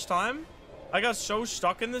the first time. I got so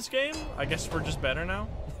stuck in this game. I guess we're just better now.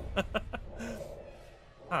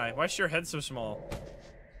 Hi, why is your head so small?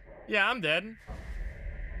 Yeah, I'm dead.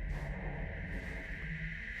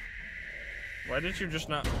 Why did you just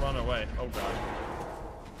not run away? Oh, God.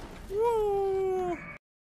 Woo!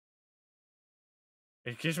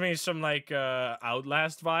 It gives me some, like,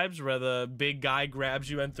 Outlast vibes where the big guy grabs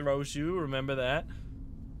you and throws you. Remember that?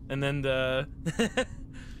 And then the...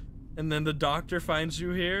 and then the doctor finds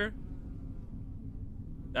you here.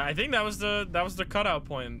 I think that was the cutout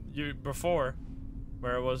point before.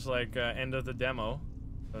 Where it was, like, end of the demo.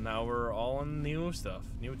 So now we're all on new stuff.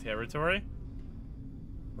 New territory.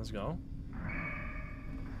 Let's go.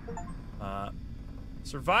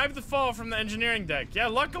 Survived the fall from the engineering deck. Yeah,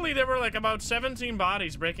 luckily there were like about 17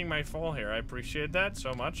 bodies breaking my fall here. I appreciate that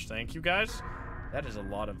so much. Thank you, guys. That is a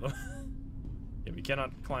lot of them. Yeah, we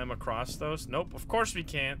cannot climb across those. Nope, of course we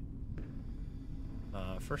can't.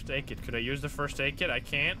 First aid kit. Could I use the first aid kit? I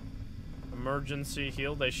can't. Emergency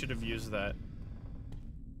heal. They should have used that.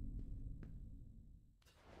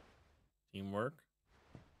 Teamwork.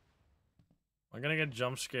 I'm gonna get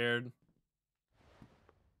jump scared.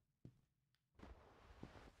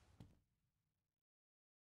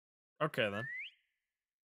 Okay, then.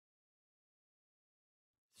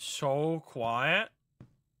 So quiet.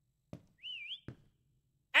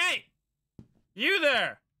 Hey! You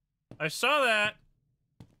there! I saw that.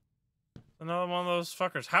 Another one of those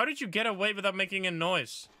fuckers. How did you get away without making a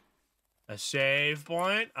noise? A save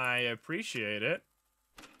point? I appreciate it.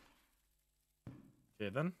 Okay,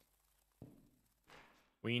 then.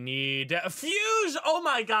 We need a fuse! Oh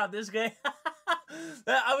my God, this game.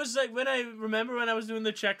 I was like, when I was doing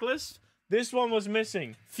the checklist, this one was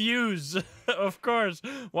missing. Fuse, of course.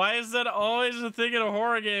 Why is that always a thing in a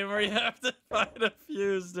horror game where you have to find a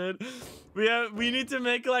fuse, dude? We need to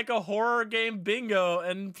make like a horror game bingo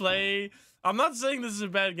and play. I'm not saying this is a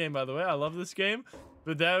bad game, by the way. I love this game,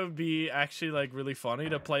 but that would be actually like really funny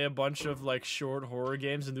to play a bunch of like short horror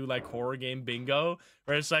games and do like horror game bingo,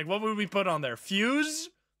 where it's like, what would we put on there? Fuse,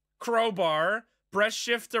 crowbar, press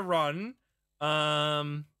shift to run.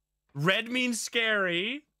 Red means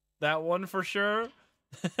scary. That one for sure.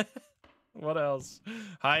 What else?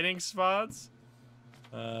 Hiding spots.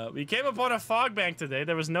 We came upon a fog bank today.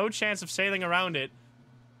 There was no chance of sailing around it.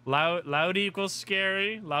 Loud equals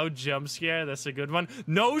scary. Loud jump scare. That's a good one.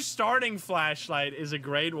 No starting flashlight is a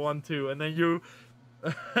great one too. And then you,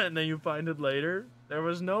 and then you find it later. There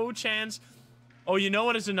was no chance. Oh, you know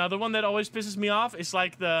what is another one that always pisses me off? It's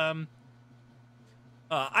like the.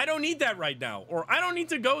 I don't need that right now, or I don't need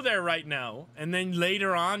to go there right now. And then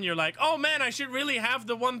later on, you're like, oh man, I should really have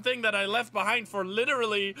the one thing that I left behind for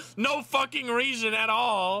literally no fucking reason at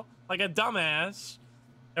all. Like a dumbass.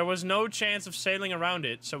 There was no chance of sailing around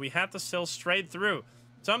it, so we had to sail straight through.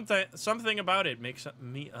 Something about it makes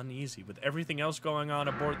me uneasy. With everything else going on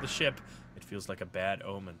aboard the ship, it feels like a bad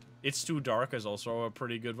omen. It's Too Dark is also a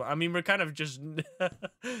pretty good one. I mean, we're kind of just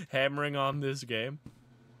hammering on this game.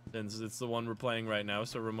 Since it's the one we're playing right now,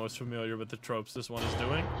 so we're most familiar with the tropes this one is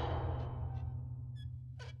doing.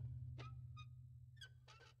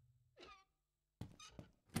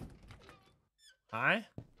 Hi?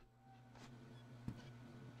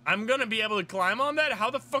 I'm gonna be able to climb on that? How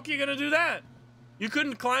the fuck are you gonna do that? You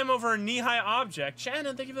couldn't climb over a knee-high object.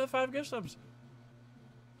 Shannon, thank you for the 5 gift subs.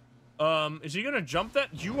 Is he gonna jump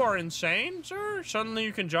that? You are insane, sir? Suddenly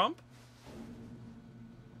you can jump?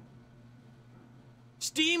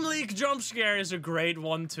 Steam Leak jump scare is a great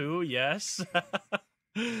one too, yes.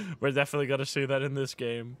 We're definitely gonna see that in this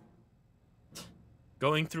game.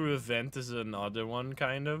 Going through a vent is another one,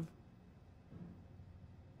 kind of.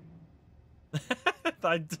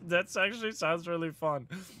 That's actually sounds really fun.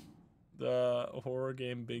 The horror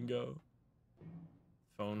game bingo.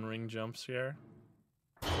 Phone ring jump scare.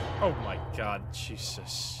 Oh my god,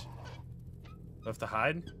 Jesus. Do I have to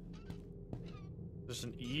hide? There's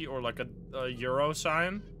an E or like a euro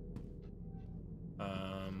sign.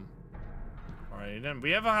 Alright, then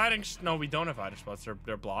we have a hiding. No, we don't have hiding spots.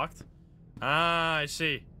 They're blocked. Ah, I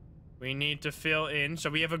see. We need to fill in. So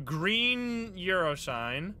we have a green euro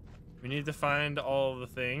sign. We need to find all the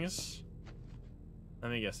things.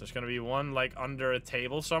 Let me guess. There's gonna be one like under a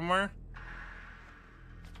table somewhere.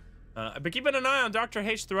 I've been keeping an eye on Dr.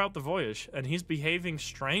 H throughout the voyage, and he's behaving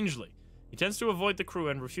strangely. He tends to avoid the crew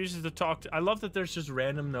and refuses to talk to— I love that there's just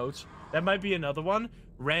random notes. That might be another one.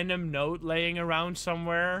 Random note laying around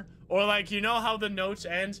somewhere. Or like, you know how the notes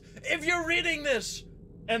end? If you're reading this!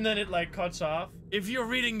 And then it like cuts off. If you're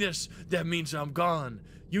reading this, that means I'm gone.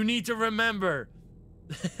 You need to remember.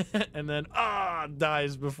 And then,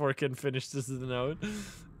 dies before it can finish this is the note.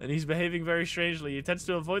 And he's behaving very strangely. He tends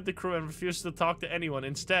to avoid the crew and refuses to talk to anyone.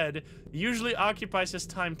 Instead, he usually occupies his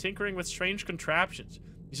time tinkering with strange contraptions.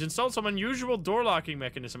 He's installed some unusual door locking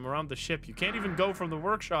mechanism around the ship. You can't even go from the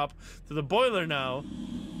workshop to the boiler now.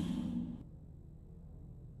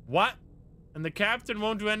 What? And the captain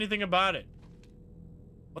won't do anything about it.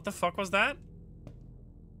 What the fuck was that?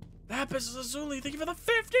 Lapis Lazuli, thank you for the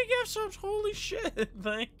 50 gift subs. Holy shit.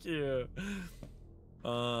 Thank you.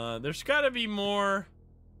 There's gotta be more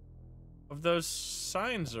of those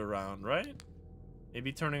signs around, right?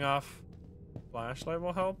 Maybe turning off flashlight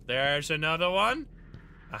will help. There's another one.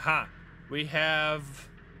 Aha. We have...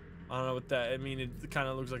 I don't know what that... I mean, it kind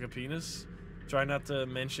of looks like a penis. Try not to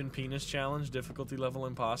mention penis challenge. Difficulty level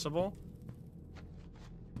impossible.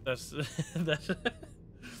 That's...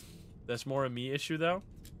 that's more a me issue, though.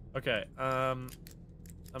 Okay, I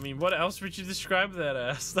mean, what else would you describe that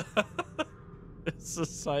as? It's a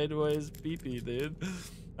sideways pee-pee, dude.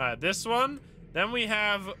 Alright, this one. Then we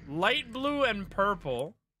have light blue and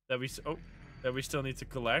purple that we still need to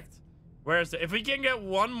collect. Where is it? If we can get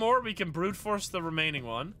one more, we can brute force the remaining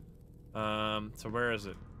one. So where is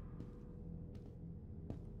it?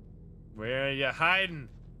 Where are you hiding?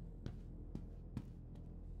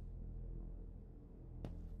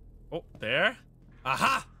 Oh, there.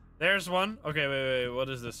 Aha! There's one. Okay, wait. What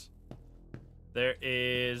is this? There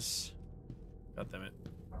is... God damn it.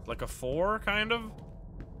 Like a 4, kind of?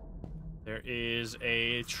 There is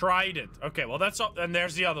a trident. Okay, well, that's all. And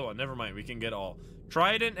there's the other one. Never mind. We can get all.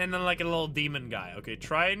 Trident and then like a little demon guy. Okay,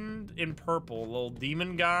 trident in purple. Little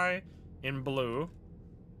demon guy in blue.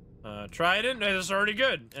 Trident is already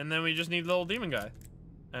good. And then we just need little demon guy.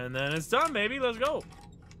 And then it's done, baby. Let's go.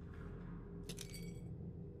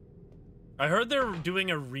 I heard they're doing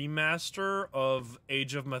a remaster of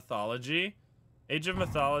Age of Mythology. Age of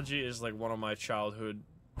Mythology is like one of my childhood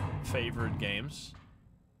favorite games.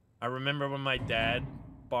 I remember when my dad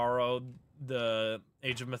borrowed the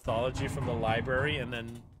Age of Mythology from the library and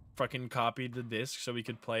then fucking copied the disc so we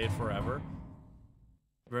could play it forever.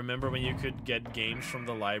 Remember when you could get games from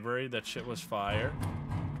the library? That shit was fire.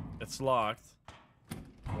 It's locked.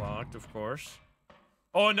 Locked, of course.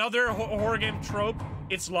 Oh, another horror game trope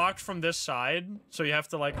it's locked from this side, so you have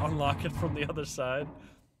to like unlock it from the other side.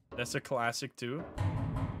 That's a classic too.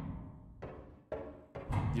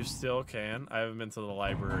 You still can. I haven't been to the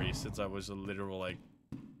library since I was a literal like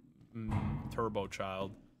turbo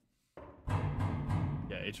child.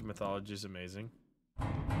 Yeah, Age of Mythology is amazing.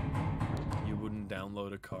 You wouldn't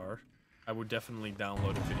download a car. I would definitely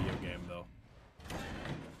download a video game though.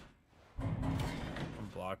 From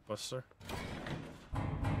Blockbuster.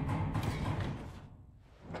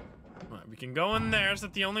 Alright, we can go in there. Is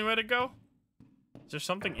that the only way to go? Is there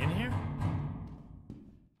something in here?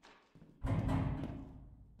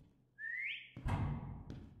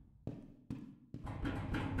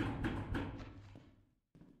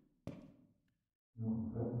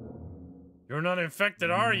 You're not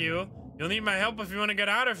infected, are you? You'll need my help if you want to get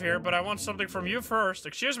out of here, but I want something from you first.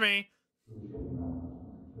 Excuse me.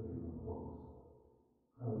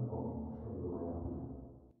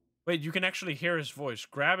 Wait, you can actually hear his voice.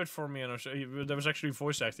 Grab it for me, and I'll show you. There was actually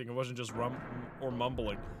voice acting. It wasn't just or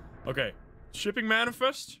mumbling. Okay. Shipping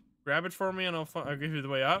manifest. Grab it for me, and I'll give you the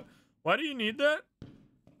way out. Why do you need that?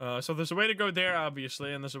 So there's a way to go there,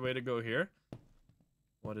 obviously, and there's a way to go here.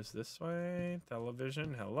 What is this way?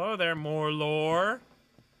 Television. Hello there, more lore.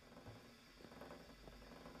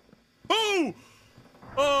 Oh!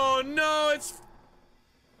 Oh no,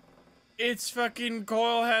 it's fucking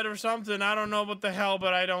Coilhead or something. I don't know what the hell,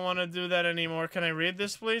 but I don't want to do that anymore. Can I read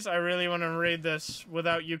this, please? I really want to read this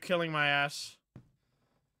without you killing my ass.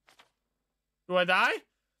 Do I die?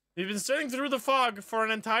 We've been sitting through the fog for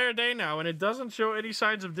an entire day now, and it doesn't show any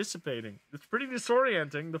signs of dissipating. It's pretty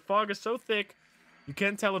disorienting. The fog is so thick, you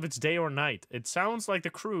can't tell if it's day or night. It sounds like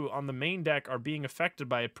the crew on the main deck are being affected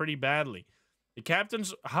by it pretty badly. The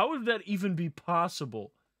captain's... How would that even be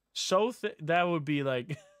possible? So thick... That would be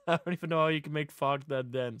like... I don't even know how you can make fog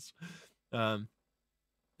that dense. The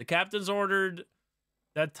captain's ordered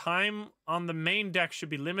that time on the main deck should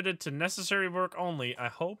be limited to necessary work only. I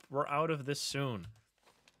hope we're out of this soon.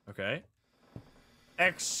 Okay.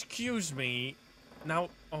 Excuse me. Now...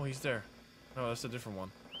 Oh, he's there. No, that's a different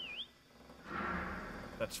one.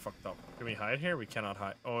 That's fucked up. Can we hide here? We cannot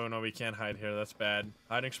hide. Oh, no, we can't hide here. That's bad.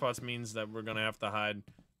 Hiding spots means that we're gonna have to hide.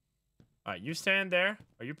 Alright, you stand there.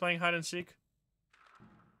 Are you playing hide and seek?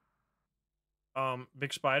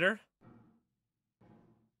 Big spider?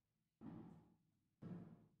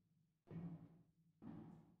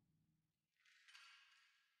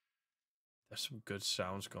 There's some good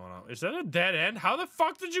sounds going on. Is that a dead end? How the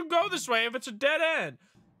fuck did you go this way if it's a dead end?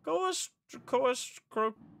 Coas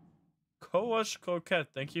Coquette,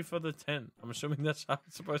 thank you for the 10. I'm assuming that's how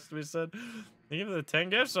it's supposed to be said. Thank you for the 10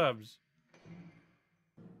 gift subs.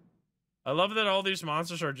 I love that all these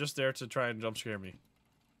monsters are just there to try and jump scare me.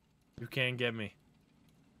 You can't get me.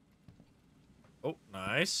 Oh,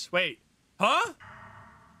 nice. Wait. Huh?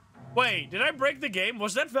 Wait, did I break the game?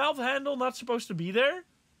 Was that valve handle not supposed to be there?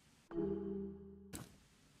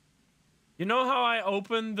 You know how I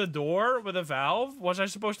opened the door with a valve? Was I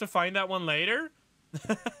supposed to find that one later?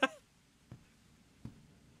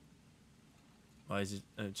 Why is it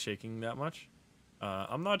shaking that much?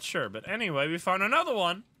 I'm not sure, but anyway, we found another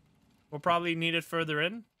one. We'll probably need it further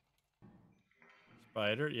in.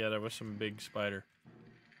 Spider? Yeah, there was some big spider.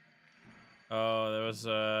 Oh, there was,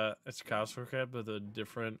 it's Castle Cat, but a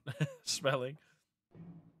different spelling.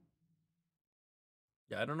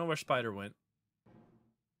 Yeah, I don't know where spider went.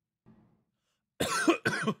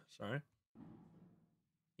 Sorry.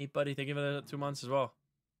 Hey, buddy, thank you for the 2 months as well.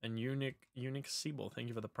 And Unique Siebel, thank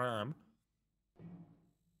you for the prime.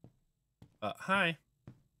 Hi.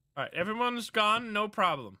 Alright, everyone's gone, no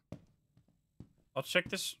problem. I'll check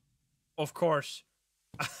this. Of course.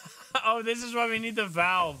 Oh, this is why we need the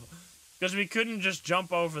valve. Because we couldn't just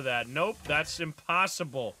jump over that. Nope, that's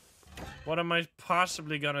impossible. What am I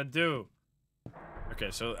possibly gonna do?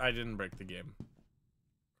 Okay, so I didn't break the game.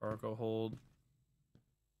 Cargo hold.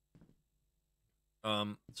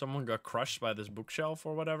 Someone got crushed by this bookshelf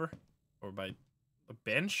or whatever. Or by a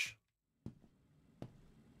bench.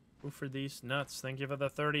 Who for these nuts? Thank you for the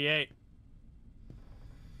 38.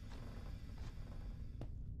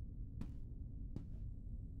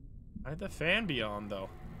 Why'd the fan be on, though?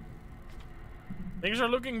 Things are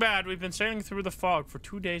looking bad. We've been sailing through the fog for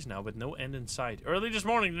 2 days now with no end in sight. Early this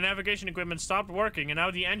morning, the navigation equipment stopped working, and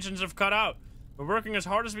now the engines have cut out. We're working as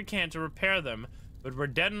hard as we can to repair them, but we're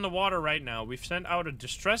dead in the water right now. We've sent out a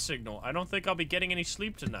distress signal. I don't think I'll be getting any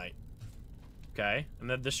sleep tonight. Okay, and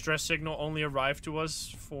the distress signal only arrived to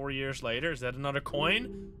us 4 years later. Is that another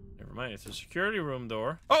coin? Never mind, it's a security room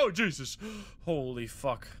door. Oh, Jesus! Holy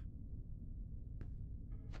fuck.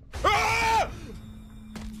 Ah!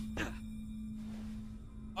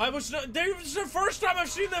 I was not. This is the first time I've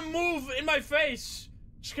seen them move in my face.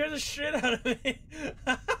 Scared the shit out of me.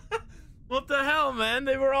 What the hell, man?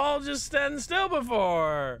 They were all just standing still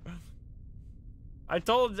before. I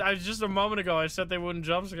just a moment ago, I said they wouldn't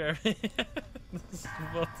jump scare me.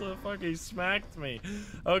 What the fuck? He smacked me.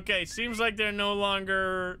 Okay, seems like they're no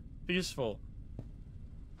longer peaceful.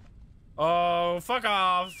 Oh, fuck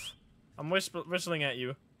off. I'm whistling at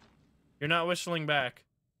you. You're not whistling back.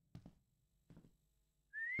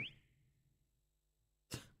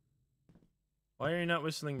 Why are you not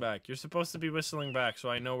whistling back? You're supposed to be whistling back so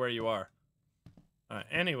I know where you are. Alright,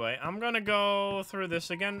 anyway, I'm gonna go through this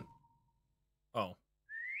again. Oh.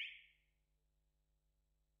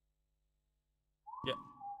 Yeah.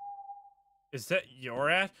 Is that your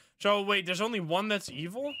ass? So, wait, there's only one that's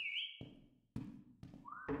evil?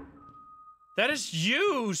 That is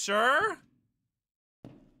you, sir!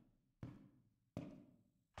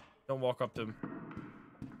 Don't walk up to him.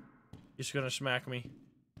 He's gonna smack me.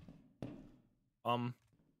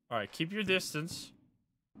 Alright, keep your distance.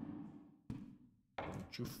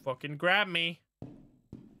 Don't you fucking grab me.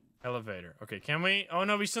 Elevator. Okay, can we? Oh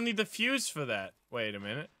no, we still need the fuse for that. Wait a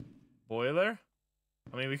minute. Boiler?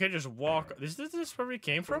 I mean, we could just walk. Is this where we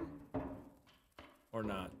came from? Or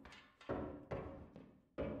not?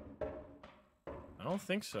 I don't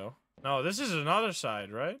think so. No, this is another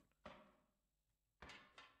side, right?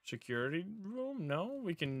 Security room? No,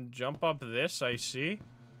 we can jump up this, I see.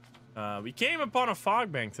 We came upon a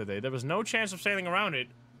fog bank today. There was no chance of sailing around it,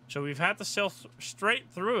 so we've had to sail straight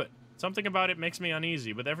through it. Something about it makes me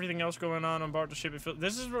uneasy. With everything else going on board the ship,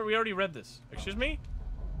 this is where we already read this. Excuse me?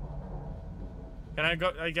 Can I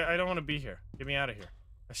go? I don't want to be here. Get me out of here.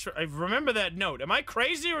 I remember that note. Am I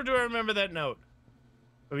crazy or do I remember that note?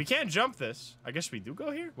 But we can't jump this. I guess we do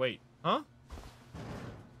go here? Wait. Huh?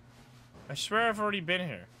 I swear I've already been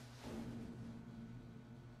here.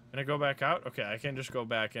 Can I go back out? Okay, I can just go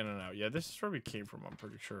back in and out. Yeah, this is where we came from, I'm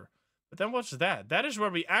pretty sure. But then what's that? That is where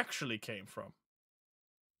we actually came from.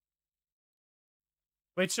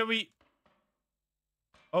 Wait, so we...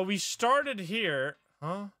 Oh, we started here.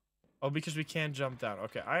 Huh? Oh, because we can't jump down.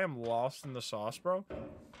 Okay, I am lost in the sauce, bro.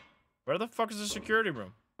 Where the fuck is the security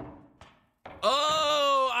room?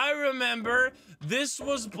 Oh, I remember. This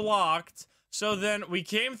was blocked. So then we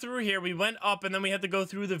came through here, we went up, and then we had to go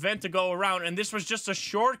through the vent to go around, and this was just a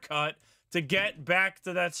shortcut to get back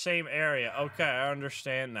to that same area. Okay, I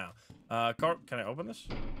understand now. Can I open this?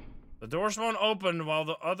 The doors won't open while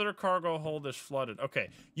the other cargo hold is flooded. Okay,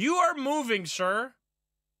 you are moving, sir.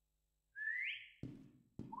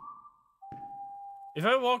 If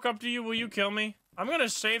I walk up to you, will you kill me? I'm gonna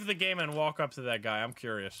save the game and walk up to that guy. I'm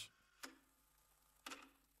curious.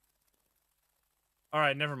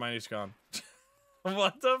 Alright, never mind, he's gone.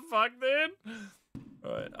 What the fuck, dude?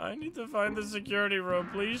 Alright, I need to find the security room.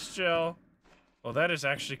 Please chill. Oh, that is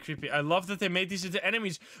actually creepy. I love that they made these into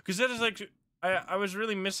enemies. Because that is like... I was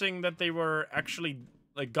really missing that they were actually,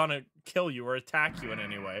 like, gonna kill you or attack you in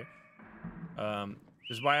any way.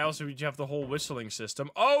 Because why else would you have the whole whistling system?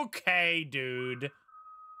 Okay, dude.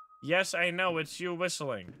 Yes, I know, it's you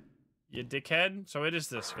whistling. You dickhead? So it is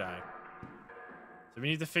this guy. So we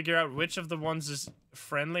need to figure out which of the ones is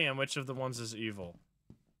friendly and which of the ones is evil.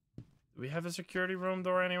 Do we have a security room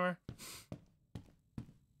door anywhere?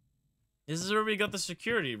 This is where we got the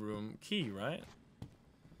security room key, right?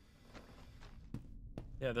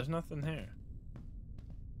 Yeah, there's nothing here.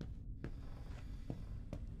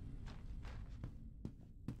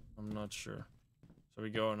 I'm not sure. So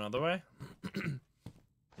we go another way?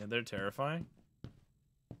 Yeah, they're terrifying.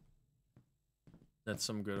 That's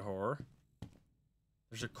some good horror.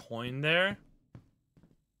 There's a coin there.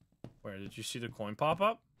 Where, did you see the coin pop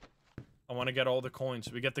up? I want to get all the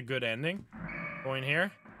coins. We get the good ending. Coin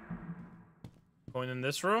here. Coin in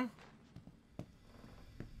this room.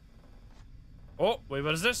 Oh, wait,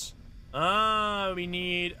 what is this? We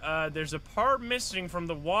need, there's a part missing from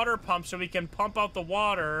the water pump so we can pump out the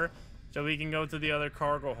water so we can go to the other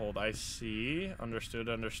cargo hold. I see. Understood,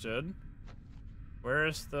 understood. Where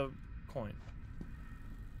is the coin?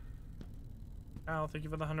 Al, thank you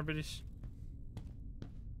for the 100 biddies.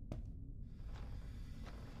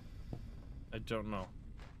 I don't know.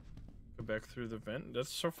 Go back through the vent.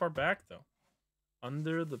 That's so far back, though.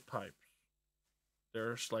 Under the pipes.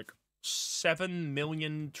 There's like 7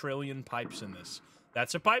 million trillion pipes in this.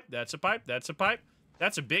 That's a pipe. That's a pipe. That's a pipe.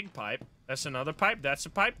 That's a big pipe. That's another pipe. That's a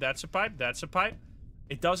pipe. That's a pipe. That's a pipe.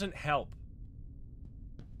 It doesn't help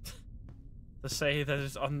to say that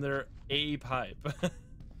it's under a pipe.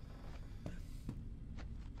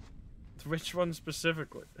 Which one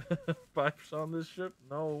specifically? Pipes on this ship?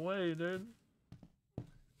 No way, dude.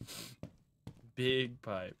 big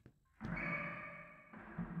pipe.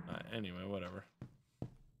 Anyway, whatever.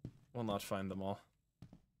 We'll not find them all.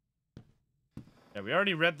 Yeah, we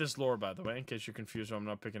already read this lore, by the way, in case you're confused why I'm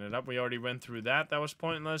not picking it up. We already went through that. That was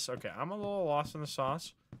pointless. Okay, I'm a little lost in the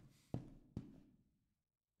sauce.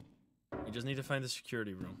 You just need to find the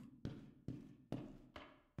security room.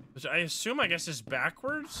 Which I assume, I guess, is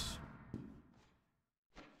backwards?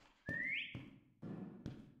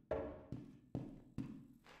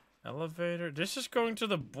 Elevator. This is going to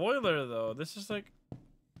the boiler, though. This is like...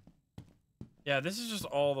 Yeah, this is just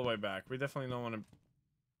all the way back. We definitely don't want to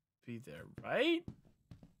be there, right?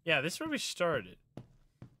 Yeah, this is where we started.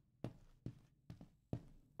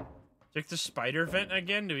 Check the spider vent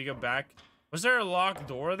again. Do we go back? Was there a locked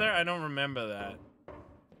door there? I don't remember that.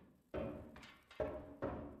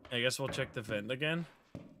 I guess we'll check the vent again.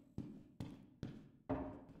 I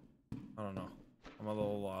don't know. I'm a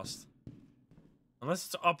little lost. Unless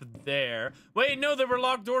it's up there. Wait, no, there were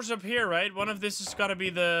locked doors up here, right? One of this has got to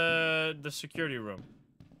be the security room.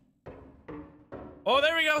 Oh,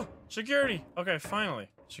 there we go. Security. Okay, finally.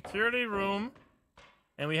 Security room.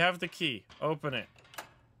 And we have the key. Open it.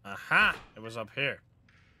 Aha! It was up here.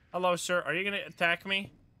 Hello, sir. Are you going to attack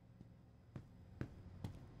me?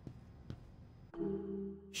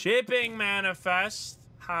 Shipping manifest.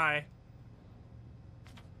 Hi.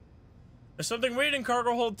 There's something weird in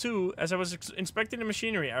cargo hold 2. As I was inspecting the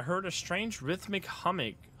machinery, I heard a strange rhythmic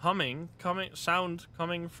sound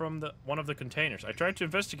coming from one of the containers. I tried to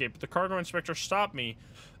investigate, but the cargo inspector stopped me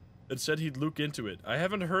and said he'd look into it. I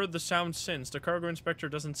haven't heard the sound since. The cargo inspector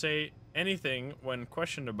doesn't say anything when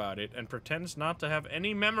questioned about it and pretends not to have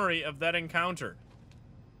any memory of that encounter.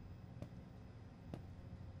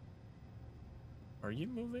 Are you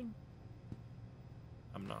moving?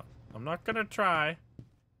 I'm not. I'm not gonna try.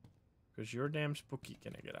 Because you're damn spooky.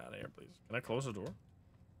 Can I get out of here, please? Can I close the door?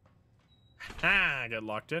 Ah, I got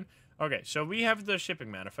locked in. Okay, so we have the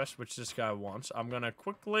shipping manifest, which this guy wants. I'm gonna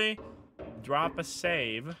quickly drop a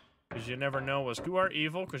save. Because you never know. You are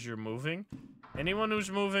evil because you're moving. Anyone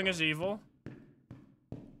who's moving is evil.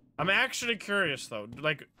 I'm actually curious, though.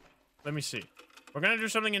 Like, let me see. We're gonna do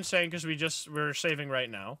something insane because we're saving right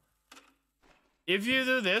now. If you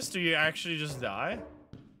do this, do you actually just die?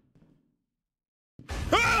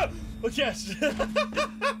 Ah! Oh, yes!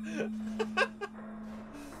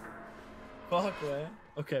 Fuck, man.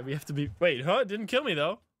 Okay, we have to be... Wait, huh? It didn't kill me,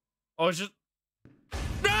 though. Oh, it's just...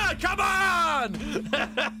 Ah, come on!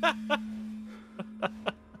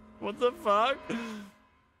 What the fuck?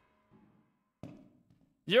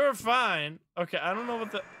 You're fine. Okay, I don't know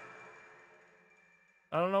what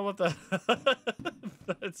the...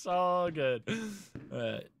 It's all good.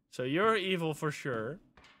 Alright, so you're evil for sure.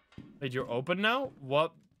 Wait, you're open now?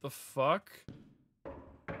 What the fuck?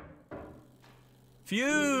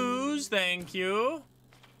 Fuse, thank you.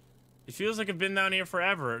 It feels like I've been down here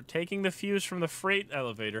forever. Taking the fuse from the freight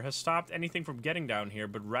elevator has stopped anything from getting down here,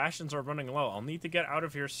 but rations are running low. I'll need to get out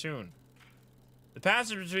of here soon. The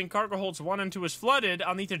passage between cargo holds 1 and 2 is flooded.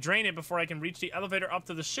 I'll need to drain it before I can reach the elevator up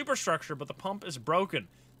to the superstructure, but the pump is broken.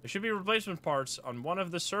 There should be replacement parts on one of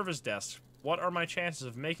the service desks. What are my chances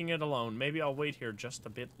of making it alone? Maybe I'll wait here just a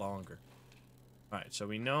bit longer. Alright, so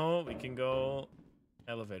we know we can go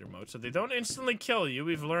elevator mode. So they don't instantly kill you.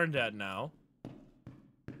 We've learned that now.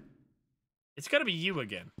 It's gotta be you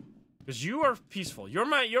again. Because you are peaceful. You're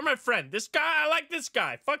my friend. This guy, I like this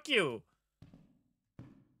guy. Fuck you.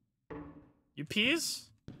 You peas?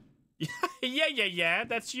 Yeah.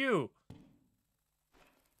 That's you.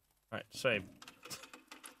 Alright, save.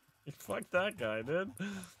 Fuck that guy, dude.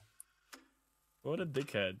 What a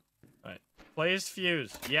dickhead. Alright. Place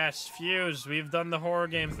fuse. Yes, fuse. We've done the horror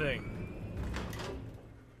game thing.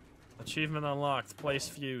 Achievement unlocked. Place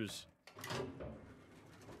fuse.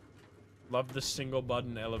 Love the single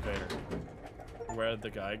button elevator. Where did the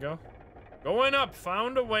guy go? Going up.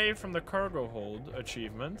 Found a way from the cargo hold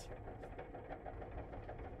achievement.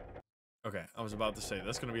 Okay, I was about to say,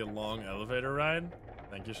 that's gonna be a long elevator ride.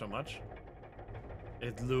 Thank you so much.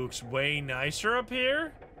 It looks way nicer up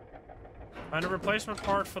here. Find a replacement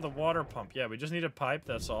part for the water pump. Yeah, we just need a pipe,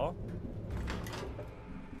 that's all.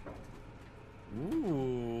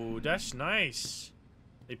 Ooh, that's nice.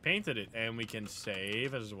 They painted it, and we can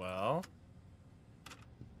save as well.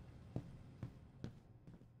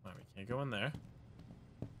 Alright, we can't go in there.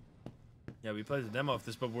 Yeah, we played the demo of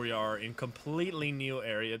this, but we are in completely new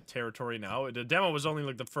area territory now. The demo was only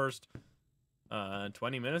like the first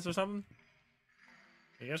 20 minutes or something.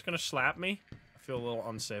 Are you guys gonna slap me? I feel a little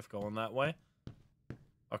unsafe going that way.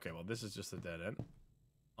 Okay, well, this is just a dead end.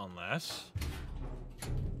 Unless...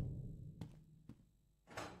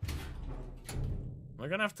 We're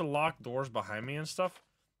gonna have to lock doors behind me and stuff.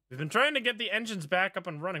 We've been trying to get the engines back up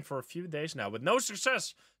and running for a few days now, with no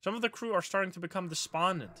success. Some of the crew are starting to become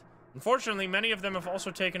despondent. Unfortunately, many of them have also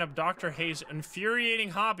taken up Dr. Hayes' infuriating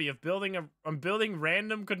hobby of building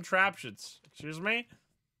random contraptions. Excuse me?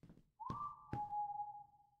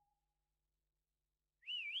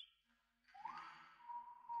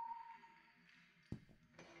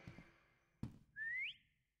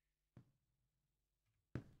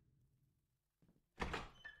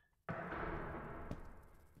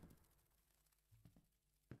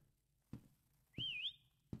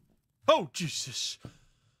 Oh, Jesus.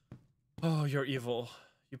 Oh, you're evil.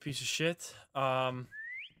 You piece of shit. Are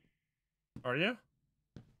you?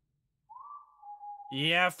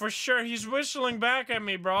 Yeah, for sure. He's whistling back at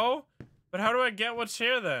me, bro. But how do I get what's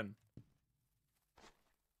here, then?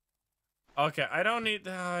 Okay, I don't need...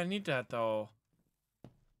 I need that, though.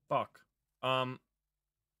 Fuck.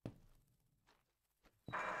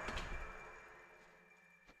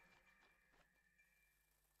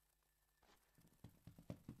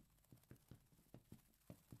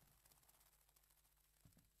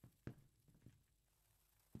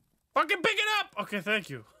 Fucking pick it up! Okay, thank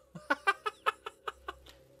you.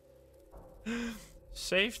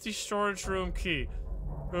 Safety storage room key.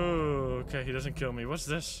 Oh, okay, he doesn't kill me. What's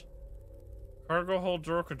this? Cargo hold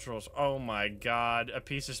door controls. Oh my god, a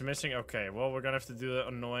piece is missing. Okay, well, we're gonna have to do the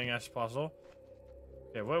annoying ass puzzle.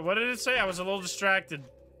 Okay, what did it say? I was a little distracted.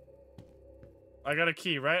 I got a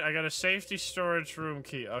key, right? I got a safety storage room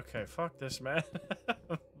key. Okay, fuck this, man.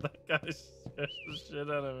 That guy scares the shit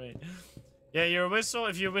out of me. Yeah, your whistle,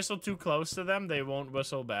 if you whistle too close to them, they won't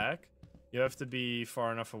whistle back. You have to be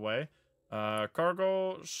far enough away.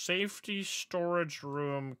 Cargo safety storage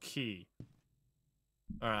room key.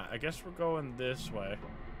 Alright, I guess we're going this way.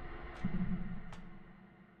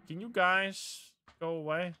 Can you guys go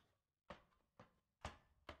away?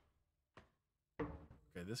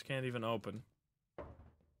 Okay, this can't even open. I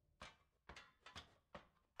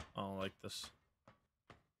don't like this.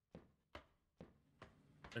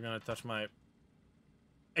 They're gonna touch my...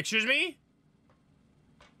 Excuse me?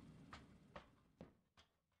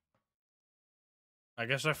 I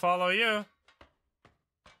guess I follow you.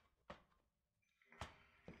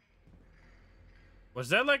 Was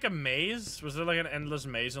that like a maze? Was there like an endless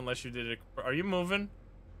maze unless you did it? Are you moving?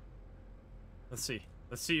 Let's see.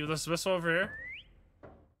 Let's see. Let's whistle over here.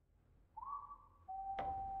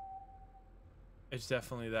 It's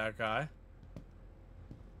definitely that guy.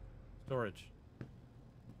 Storage.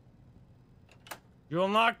 You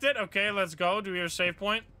unlocked it? Okay, let's go. Do we have a save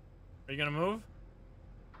point? Are you gonna move?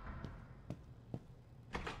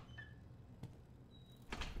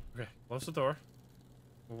 Okay, close the door.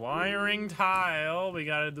 Wiring tile. We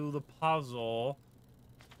gotta do the puzzle.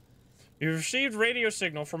 We received radio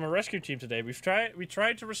signal from a rescue team today. We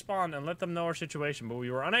tried to respond and let them know our situation, but we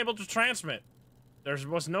were unable to transmit. There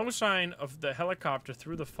was no sign of the helicopter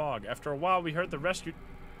through the fog. After a while, we heard the rescue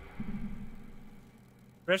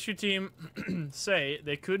team say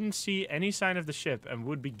they couldn't see any sign of the ship and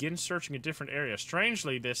would begin searching a different area.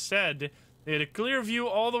 Strangely, they said they had a clear view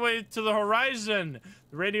all the way to the horizon.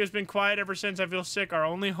 The radio's been quiet ever since. I feel sick. Our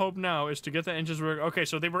only hope now is to get the engines working. Okay,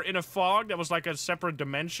 so they were in a fog that was like a separate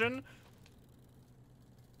dimension.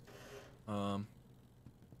 I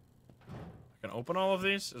can open all of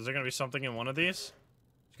these. Is there gonna be something in one of these?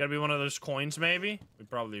 It's gotta be one of those coins, maybe? We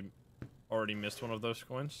probably already missed one of those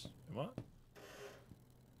coins. What?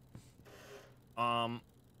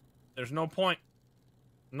 There's no point.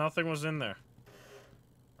 Nothing was in there.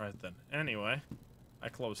 Right then. Anyway, I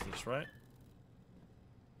closed this, right?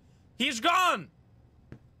 He's gone!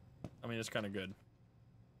 I mean, it's kind of good.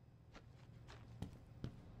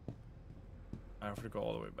 I have to go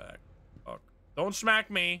all the way back. Fuck. Don't smack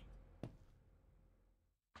me.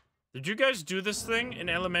 Did you guys do this thing in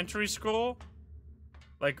elementary school?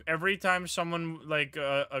 Like, every time someone, like,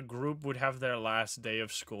 a group would have their last day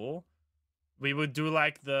of school, we would do,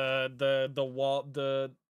 like, what do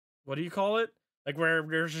you call it? Like, where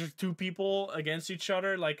there's just two people against each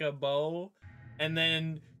other, like a bow. And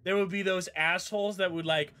then there would be those assholes that would,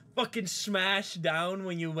 like, fucking smash down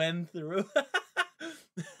when you went through.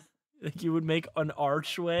 Like, you would make an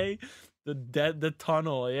archway. The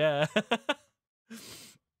tunnel, yeah.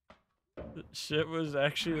 Shit was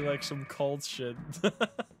actually, like, some cult shit.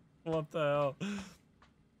 What the hell?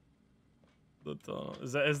 The tunnel.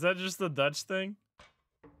 Is that just the Dutch thing?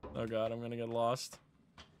 Oh god, I'm gonna get lost.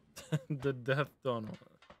 The death tunnel.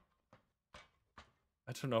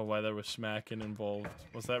 I don't know why there was smacking involved.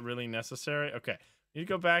 Was that really necessary? Okay. You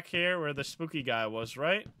go back here where the spooky guy was,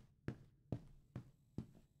 right?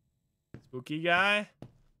 Spooky guy?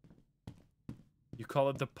 You call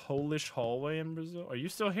it the Polish hallway in Brazil? Are you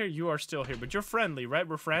still here? You are still here, but you're friendly, right?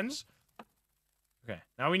 We're friends? Okay,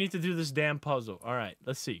 now we need to do this damn puzzle. All right,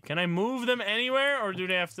 let's see. Can I move them anywhere, or do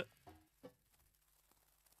they have to...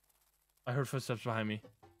 I heard footsteps behind me.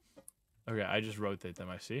 Okay, I just rotate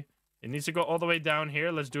them, I see. It needs to go all the way down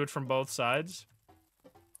here. Let's do it from both sides.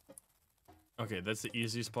 Okay, that's the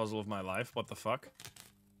easiest puzzle of my life. What the fuck?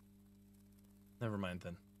 Never mind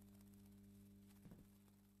then.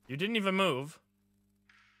 You didn't even move.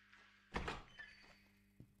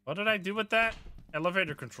 What did I do with that?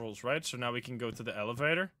 Elevator controls, right? So now we can go to the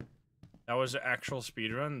elevator. That was the actual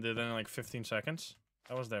speedrun. Did it in like 15 seconds.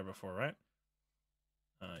 That was there before, right?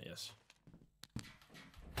 Yes.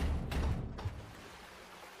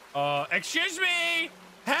 Excuse me!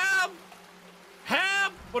 Help!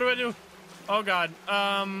 Help! What do I do? Oh god.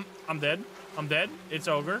 I'm dead. I'm dead. It's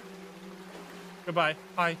ogre. Goodbye.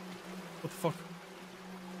 Hi. What the fuck?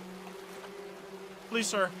 Please,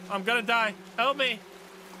 sir. I'm gonna die. Help me!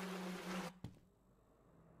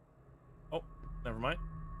 Oh, never mind.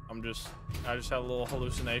 I just had a little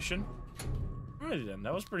hallucination. Alrighty then.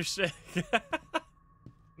 That was pretty sick.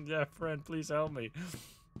 Yeah, friend, please help me.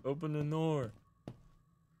 Open the door.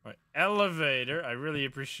 Alright, elevator. I really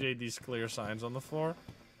appreciate these clear signs on the floor.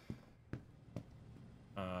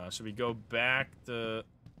 So we go back to...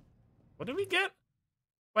 What did we get?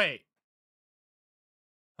 Wait.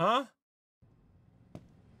 Huh?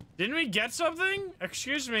 Didn't we get something?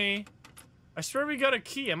 Excuse me. I swear we got a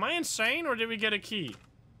key. Am I insane, or did we get a key?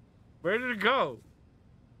 Where did it go?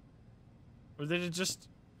 Or did it just...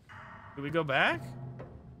 Did we go back?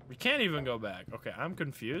 We can't even go back. Okay, I'm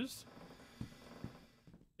confused.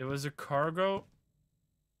 It was a cargo...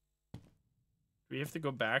 Do we have to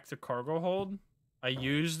go back to cargo hold? I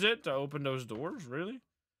used it to open those doors? Really?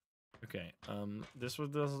 Okay, this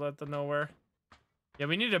was just let them know where... Yeah,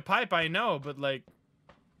 we need a pipe, I know, but like...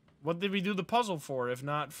 What did we do the puzzle for, if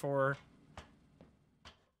not for...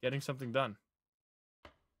 getting something done?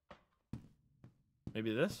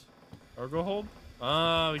 Maybe this? Cargo hold?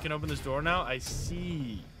 Oh, we can open this door now? I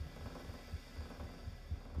see.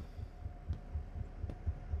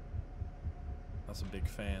 That's a big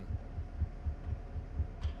fan.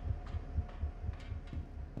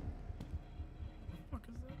 What the fuck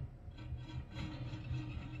is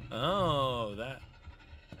that? Oh, that.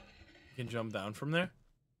 You can jump down from there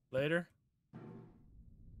later.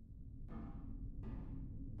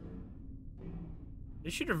 They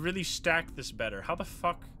should have really stacked this better. How the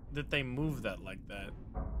fuck did they move that like that?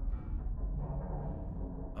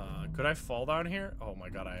 Could I fall down here? Oh my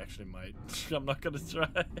god, I actually might. I'm not gonna try.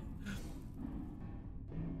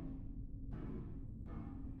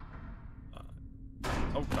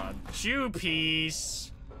 Oh god. Shoe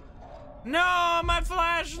piece! No, my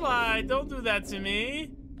flashlight! Don't do that to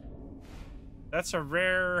me! That's a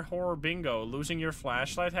rare horror bingo. Losing your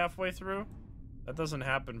flashlight halfway through? That doesn't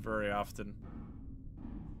happen very often.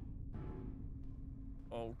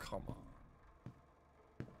 Oh, come on.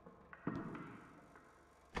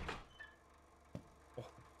 Oh,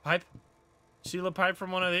 pipe? Seal a pipe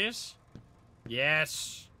from one of these?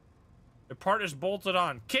 Yes! The part is bolted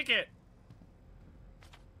on. Kick it!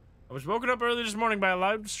 I was woken up early this morning by a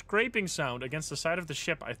loud scraping sound against the side of the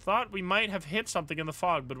ship. I thought we might have hit something in the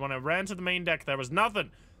fog, but when I ran to the main deck, there was nothing.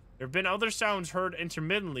 There have been other sounds heard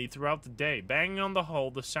intermittently throughout the day. Banging on the hull,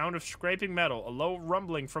 the sound of scraping metal, a low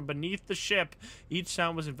rumbling from beneath the ship. Each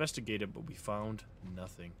sound was investigated, but we found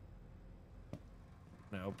nothing.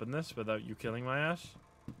 Can I open this without you killing my ass?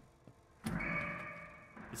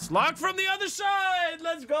 It's locked from the other side!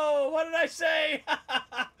 Let's go! What did I say?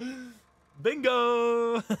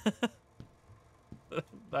 Bingo!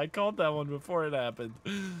 I called that one before it happened.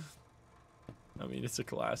 I mean, it's a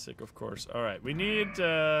classic, of course. All right, we need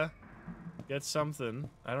to get something.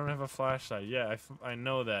 I don't have a flashlight. Yeah, I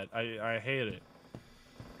know that. I hate it.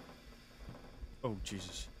 Oh,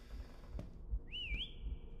 Jesus.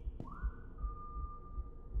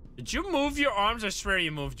 Did you move your arms? I swear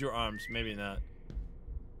you moved your arms. Maybe not.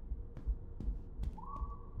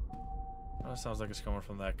 Oh, that sounds like it's coming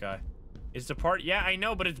from that guy. Is the part? Yeah, I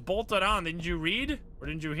know, but it's bolted on. Didn't you read? Or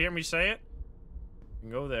didn't you hear me say it? You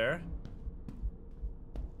can go there.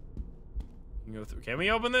 You can go through. Can we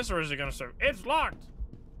open this, or is it gonna start? It's locked!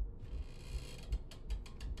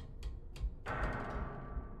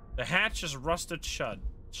 The hatch is rusted shut.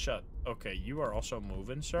 Okay, you are also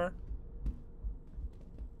moving, sir.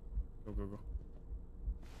 Go, go, go.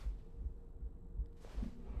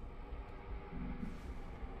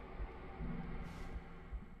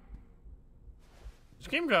 This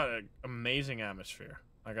game got an amazing atmosphere.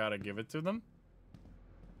 I gotta give it to them.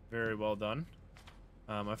 Very well done.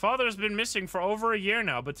 My father has been missing for over a year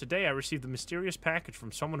now, but today I received a mysterious package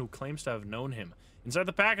from someone who claims to have known him. Inside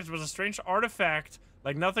the package was a strange artifact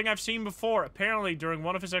like nothing I've seen before. Apparently, during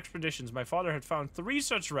one of his expeditions, my father had found 3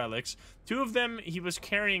 such relics. 2 of them he was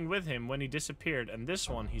carrying with him when he disappeared, and this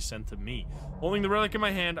one he sent to me. Holding the relic in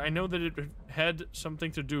my hand, I know that it had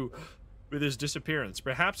something to do with his disappearance.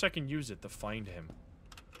 Perhaps I can use it to find him.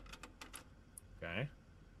 Okay.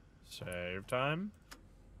 Save time.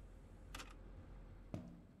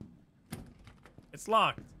 It's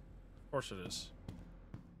locked. Of course it is.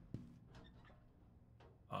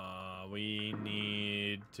 We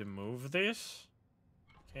need to move this.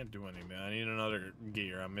 Can't do anything. I need another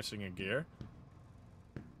gear. I'm missing a gear.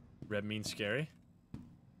 Red means scary.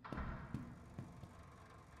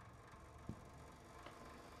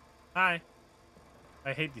 Hi.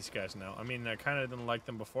 I hate these guys now. I mean, I kind of didn't like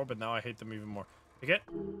them before, but now I hate them even more. Take it.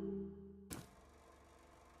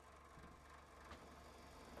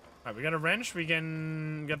 Alright, we got a wrench. We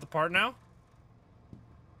can get the part now.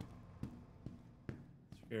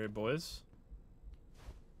 Scary boys.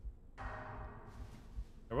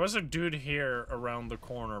 There was a dude here around the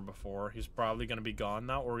corner before. He's probably gonna be gone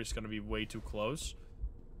now, or he's gonna be way too close.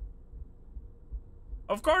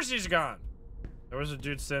 Of course he's gone! There was a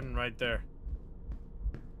dude sitting right there.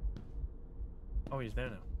 Oh, he's there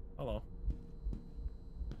now. Hello.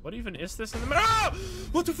 What even is this in the middle? Ah!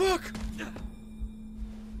 What the fuck?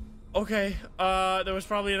 Okay, there was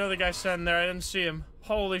probably another guy sitting there. I didn't see him.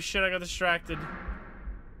 Holy shit, I got distracted.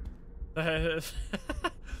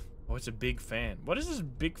 Oh, it's a big fan. What is this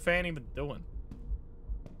big fan even doing?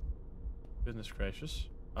 Goodness gracious.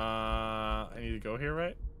 I need to go here,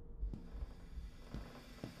 right?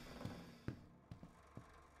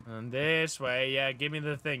 And this way, yeah, give me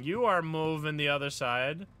the thing. You are moving the other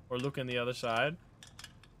side, or looking the other side.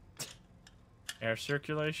 Air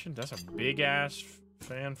circulation, that's a big ass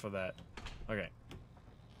fan for that. Okay.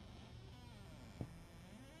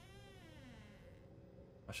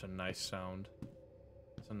 That's a nice sound.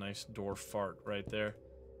 It's a nice door fart right there.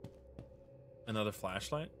 Another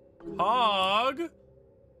flashlight. Hog!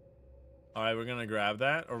 Alright, we're gonna grab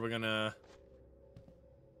that, or we're gonna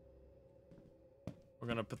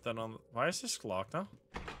put that on. Why is this locked now?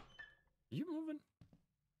 Are you moving?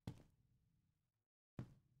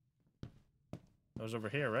 That was over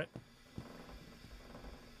here, right?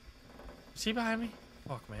 Is he behind me?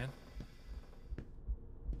 Fuck, man.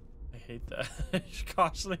 I hate that. Just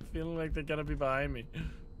constantly feeling like they're gonna be behind me.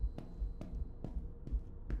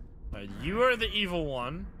 You are the evil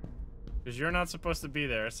one. Because you're not supposed to be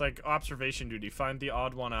there. It's like observation duty. Find the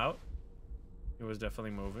odd one out. He was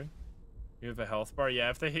definitely moving. You have a health bar. Yeah,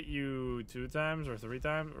 if they hit you 2 times or 3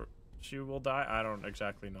 times, or she will die. I don't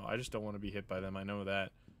exactly know. I just don't want to be hit by them. I know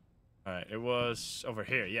that. Alright, it was over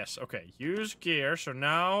here. Yes, okay. Use gear. So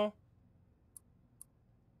now...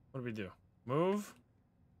 what do we do? Move?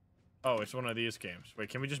 Oh, it's one of these games. Wait,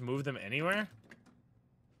 can we just move them anywhere?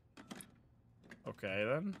 Okay,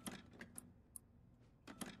 then.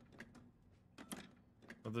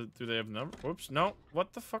 Do they have number? Whoops, no.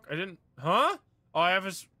 What the fuck? I didn't... huh? Oh, I have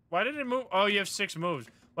a... why did it move? Oh, you have 6 moves.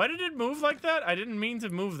 Why did it move like that? I didn't mean to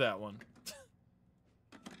move that one.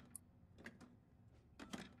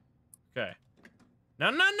 Okay. No,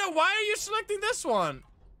 why are you selecting this one?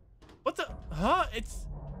 What the... huh? It's...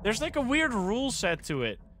 there's like a weird rule set to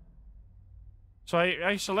it. So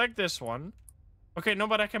I select this one. Okay, no,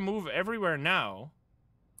 but I can move everywhere now.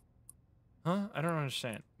 Huh? I don't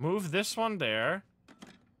understand. Move this one there.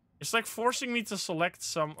 It's like forcing me to select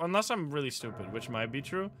some... unless I'm really stupid, which might be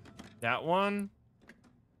true. That one.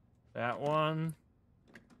 That one.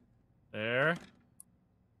 There.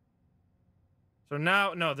 So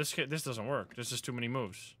now... no, this doesn't work. This is too many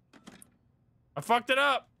moves. I fucked it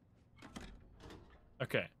up!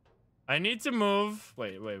 Okay. I need to move...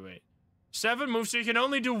 wait. 7 moves, so you can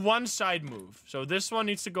only do 1 side move. So this one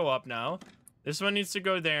needs to go up now. This one needs to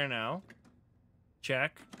go there now.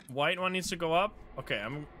 Check. White one needs to go up. Okay,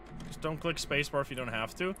 just don't click spacebar if you don't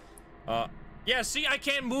have to. Yeah, see, I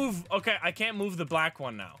can't move. Okay, I can't move the black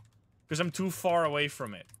one now. Because I'm too far away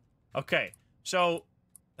from it. Okay, so...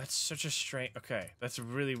 that's such a strange... okay, that's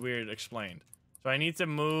really weird explained. So I need to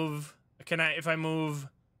move... can I... if I move...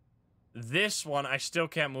 this one, I still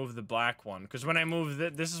can't move the black one. Because when I move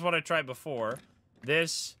this is what I tried before.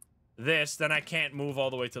 This, then I can't move all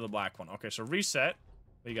the way to the black one. Okay, so reset.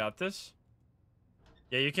 We got this.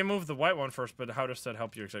 Yeah, you can move the white one first, but how does that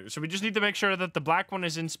help you exactly? So we just need to make sure that the black one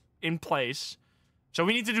is in place. So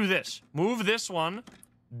we need to do this. Move this one,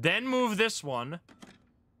 then move this one.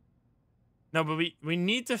 No, but we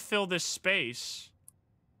need to fill this space.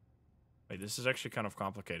 Wait, this is actually kind of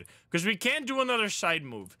complicated. Because we can't do another side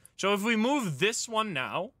move. So if we move this one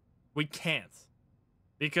now, we can't.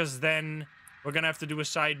 Because then we're going to have to do a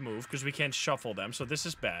side move because we can't shuffle them. So this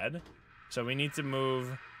is bad. So we need to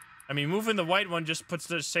move... I mean, moving the white one just puts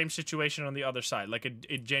the same situation on the other side. Like,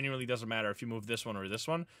 it genuinely doesn't matter if you move this one or this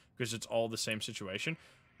one. Because it's all the same situation.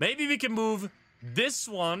 Maybe we can move this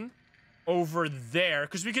one over there.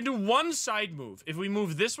 Because we can do one side move. If we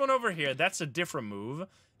move this one over here, that's a different move.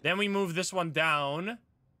 Then we move this one down.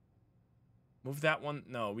 Move that one.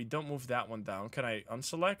 No, we don't move that one down. Can I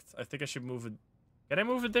unselect? I think I should move it. Can I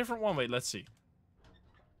move a different one? Wait, let's see.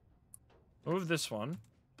 Move this one.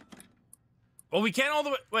 Oh, we can't all the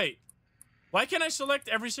way. Wait. Why can't I select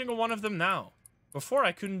every single one of them now? Before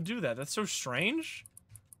I couldn't do that. That's so strange.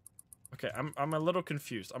 Okay, I'm a little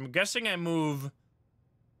confused. I'm guessing I move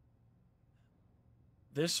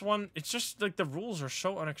this one. It's just like the rules are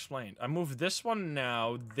so unexplained. I move this one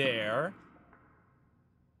now there.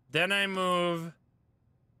 Then I move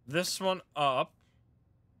this one up.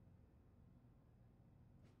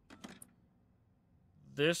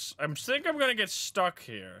 I think I'm gonna get stuck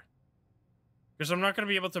here. Because I'm not gonna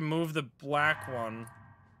be able to move the black one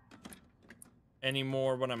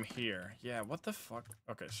anymore when I'm here. Yeah, what the fuck?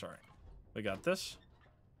 Okay, sorry. We got this.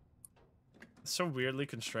 It's so weirdly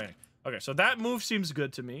constraining. Okay, so that move seems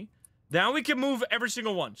good to me. Now we can move every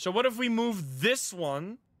single one. So what if we move this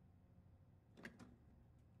one?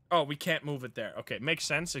 Oh, we can't move it there. Okay, makes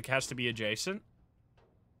sense. It has to be adjacent.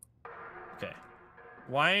 Okay.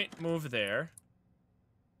 White move there.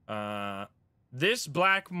 This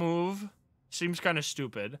black move seems kind of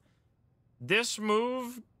stupid. This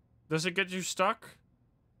move, does it get you stuck?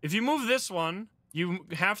 If you move this one, you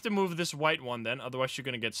have to move this white one then, otherwise you're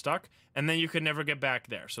gonna get stuck, and then you can never get back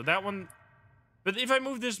there. So that one... But if I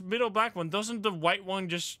move this middle black one, doesn't the white one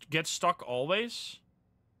just get stuck always?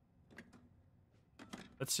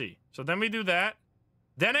 Let's see. So then we do that.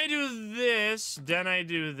 Then I do this. Then I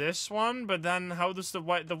do this one. But then how does the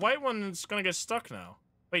white one is gonna get stuck now?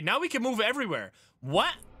 Wait, now we can move everywhere.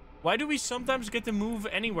 What? Why do we sometimes get to move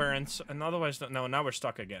anywhere and otherwise no, now we're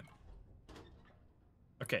stuck again.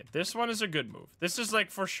 Okay, this one is a good move. This is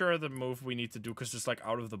like for sure the move we need to do because it's like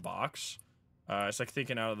out of the box. It's like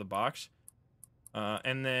thinking out of the box.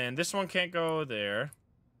 And then this one can't go there.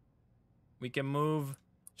 We can move.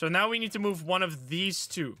 So now we need to move one of these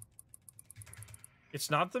two.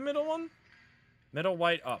 It's not the middle one? Middle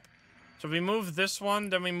white up. So we move this one,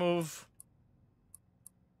 then we move...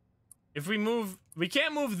 If we move... We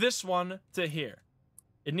can't move this one to here.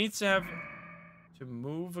 It needs to have... To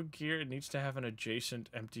move a gear, it needs to have an adjacent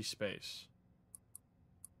empty space.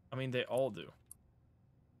 I mean, they all do.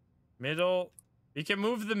 Middle... We can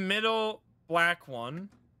move the middle black one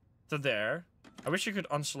to there. I wish you could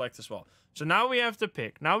unselect as well. So now we have to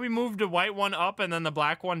pick. Now we move the white one up and then the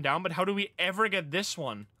black one down, but how do we ever get this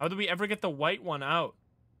one? How do we ever get the white one out?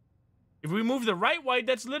 If we move the right white,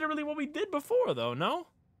 that's literally what we did before, though, no?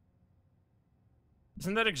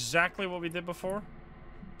 Isn't that exactly what we did before?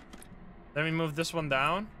 Then we move this one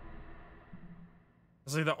down.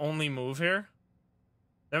 It's like the only move here.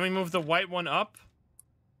 Then we move the white one up.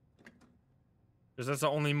 Because that's the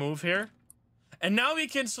only move here. And now we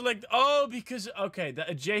can select... Oh, because... Okay, the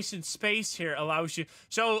adjacent space here allows you...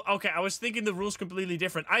 So, okay, I was thinking the rule's completely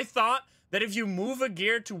different. I thought that if you move a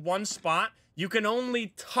gear to one spot, you can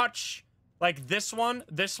only touch, like, this one,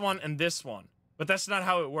 and this one. But that's not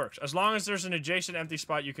how it works. As long as there's an adjacent empty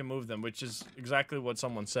spot, you can move them, which is exactly what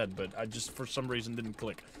someone said, but I just, for some reason, didn't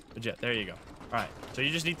click. But yeah, there you go. Alright, so you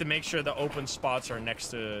just need to make sure the open spots are next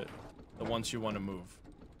to the ones you want to move.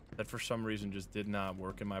 That for some reason just did not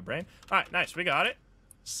work in my brain. Alright, nice, we got it.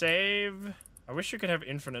 Save. I wish you could have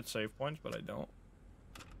infinite save points, but I don't.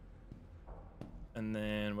 And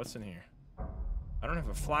then, what's in here? I don't have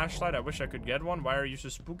a flashlight. I wish I could get one. Why are you so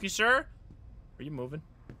spooky, sir? Are you moving?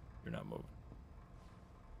 You're not moving.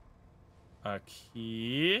 A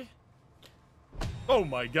key. Oh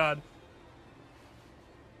my god.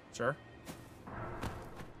 Sure.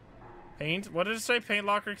 Paint. What did it say? Paint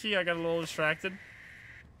locker key? I got a little distracted.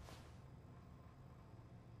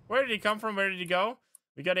 Where did he come from? Where did he go?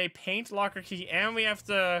 We got a paint locker key and we have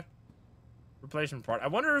to... Replacement part. I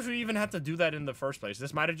wonder if we even had to do that in the first place.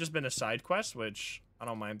 This might have just been a side quest, which I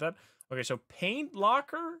don't mind that. Okay, so paint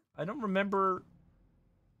locker? I don't remember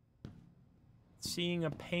seeing a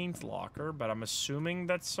paint locker, but I'm assuming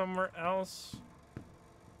that's somewhere else.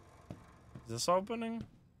 Is this opening?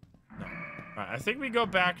 No. Alright, I think we go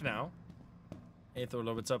back now. Hey,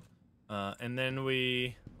 Thorlo, what's up? And then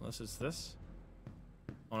we... Unless it's this.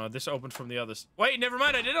 Oh no, this opened from the other... Wait, never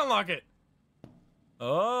mind, I did unlock it!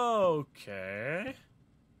 Okay.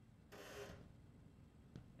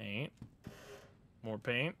 Paint. More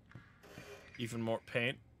paint. Even more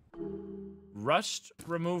paint. Rust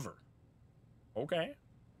remover. Okay.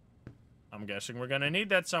 I'm guessing we're gonna need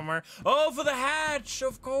that somewhere. Oh, for the hatch,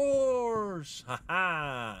 of course!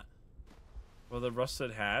 Haha! For the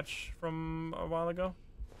rusted hatch from a while ago.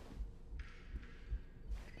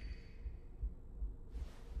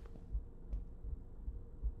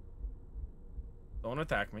 Don't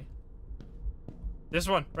attack me. This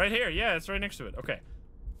one, right here. Yeah, it's right next to it. Okay.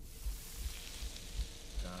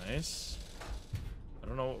 Nice. I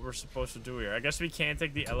don't know what we're supposed to do here. I guess we can't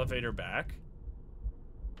take the elevator back.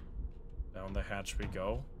 Down the hatch we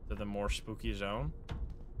go to the more spooky zone.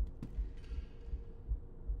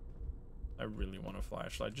 I really want a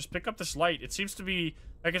flashlight. Just pick up this light. It seems to be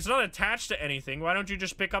like it's not attached to anything. Why don't you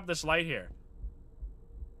just pick up this light here?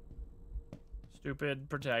 Stupid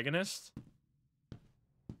protagonist.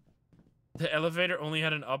 The elevator only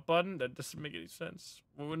had an up button? That doesn't make any sense.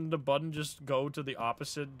 Wouldn't the button just go to the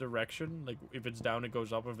opposite direction? Like, if it's down, it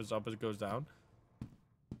goes up. If it's up, it goes down.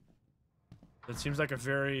 That seems like a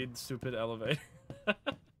very stupid elevator.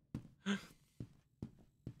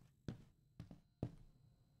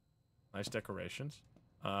 Nice decorations.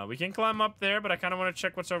 We can climb up there, but I kind of want to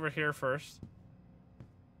check what's over here first.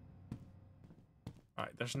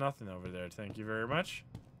 Alright, there's nothing over there. Thank you very much.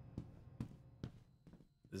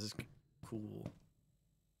 This is cool.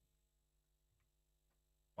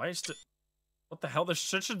 Why is the... What the hell? There's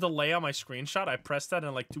such a delay on my screenshot. I pressed that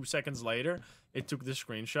and like 2 seconds later, it took the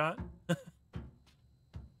screenshot.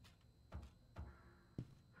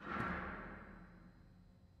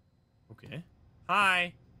 Okay.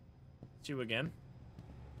 Hi. It's you again.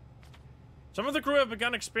 Some of the crew have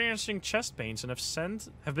begun experiencing chest pains and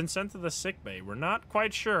have been sent to the sick bay. We're not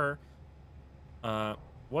quite sure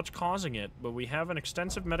what's causing it, but we have an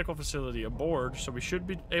extensive medical facility aboard, so we should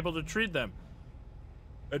be able to treat them.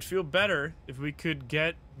 I'd feel better if we could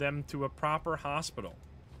get them to a proper hospital.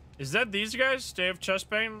 Is that these guys? They have chest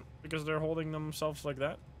pain because they're holding themselves like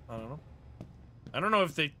that? I don't know. I don't know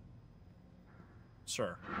if they...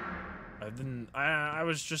 Sir. I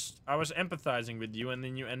was empathizing with you, and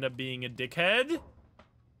then you end up being a dickhead?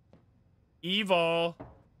 Evil.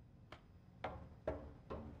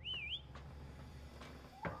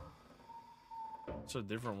 It's a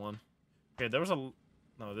different one. Okay, there was a...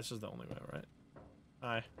 No, this is the only way, right?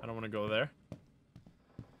 Hi, I don't want to go there.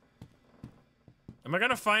 Am I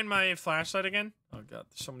gonna find my flashlight again? Oh god,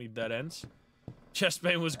 there's so many dead ends. Chest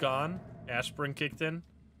pain was gone. Aspirin kicked in.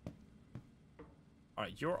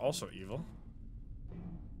 Alright, you're also evil.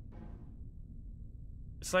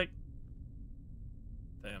 It's like...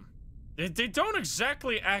 Damn. They don't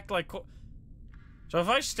exactly act like... So if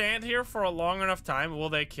I stand here for a long enough time, will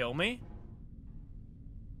they kill me?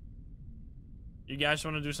 You guys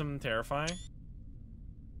want to do something terrifying?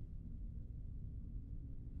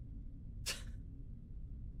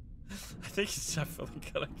 I think it's definitely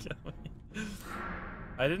gonna kill me.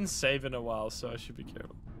 I didn't save in a while, so I should be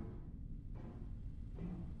careful.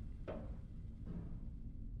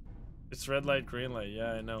 It's red light, green light.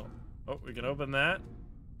 Yeah, I know. Oh, we can open that.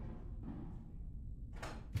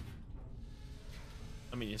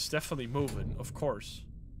 I mean, it's definitely moving, of course.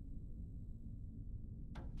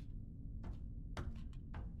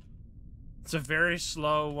 It's a very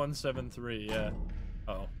slow 173, yeah.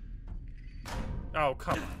 Uh-oh. Oh,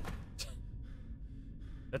 come on.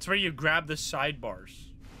 That's where you grab the sidebars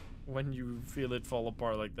when you feel it fall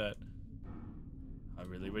apart like that. I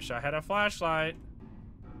really wish I had a flashlight.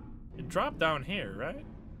 It dropped down here, right?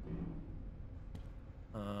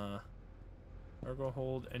 Cargo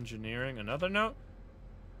hold engineering. Another note.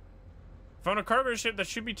 Found a cargo ship that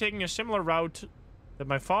should be taking a similar route that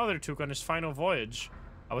my father took on his final voyage.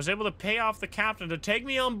 I was able to pay off the captain to take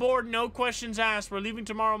me on board, no questions asked. We're leaving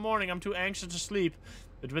tomorrow morning. I'm too anxious to sleep.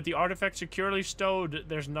 But with the artifact securely stowed,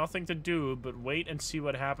 there's nothing to do but wait and see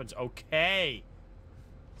what happens. Okay.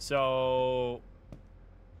 So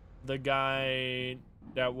the guy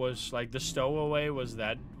that was like the stowaway was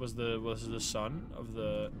the son of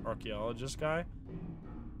the archaeologist guy.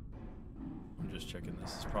 I'm just checking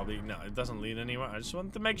this. It's probably no, it doesn't lead anywhere. I just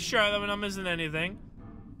wanted to make sure that we're not missing anything.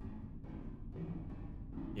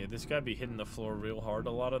 Yeah, this guy be hitting the floor real hard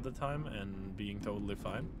a lot of the time and being totally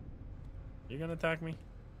fine. You're gonna attack me?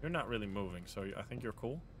 You're not really moving, so I think you're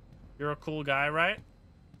cool. You're a cool guy, right?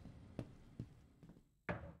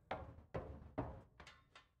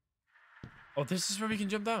 Oh, this is where we can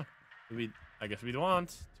jump down. I guess we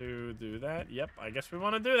want to do that. Yep, I guess we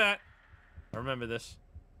want to do that. I remember this.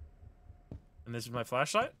 And this is my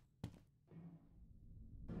flashlight?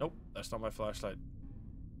 Nope, that's not my flashlight.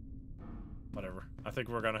 Whatever. I think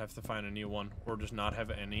we're gonna have to find a new one, or just not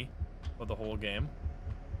have any for the whole game.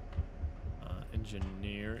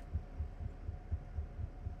 Engineer.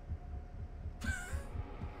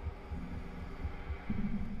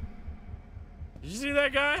 Did you see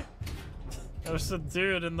that guy? That was the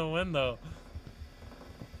dude in the window.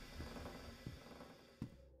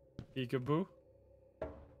 Peekaboo.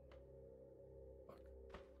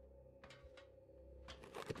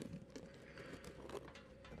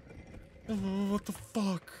 Oh, what the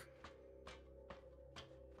fuck?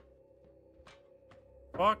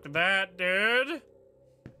 Fuck that, dude.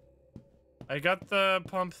 I got the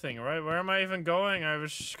pump thing, right? Where am I even going? I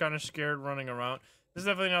was kind of scared running around. This is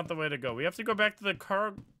definitely not the way to go. We have to go back to the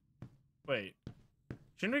car. Wait.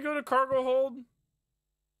 Shouldn't we go to cargo hold?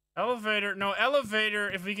 Elevator. No, elevator.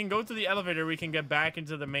 If we can go to the elevator, we can get back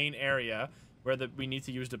into the main area where we need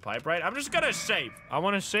to use the pipe, right? I'm just gonna save. I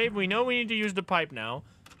want to save. We know we need to use the pipe now.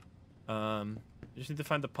 Just need to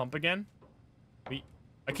find the pump again.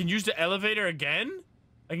 I can use the elevator again?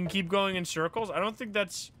 I can keep going in circles? I don't think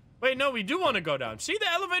that's... Wait, no, we do want to go down. See, the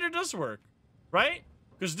elevator does work, right?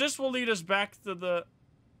 Because this will lead us back to the...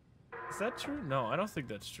 Is that true? No, I don't think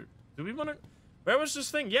that's true. Do we want to... Where was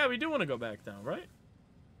this thing? Yeah, we do want to go back down, right?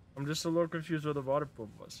 I'm just a little confused where the water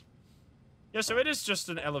pump was. Yeah, so it is just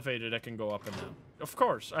an elevator that can go up and down. Of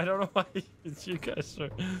course. I don't know why you guys are...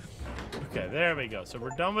 Okay, there we go. So we're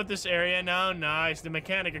done with this area now. Nice. The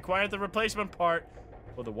mechanic acquired the replacement part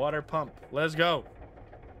for the water pump. Let's go.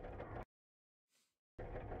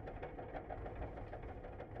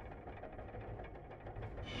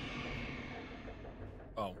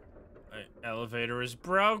 Oh. Elevator is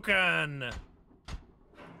broken.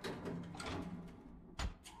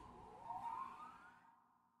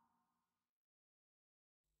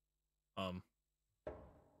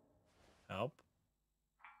 Help.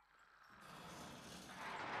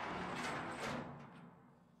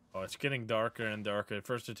 Oh, it's getting darker and darker.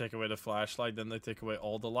 First they take away the flashlight, then they take away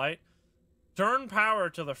all the light. Turn power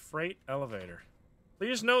to the freight elevator.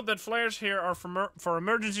 Please note that flares here are for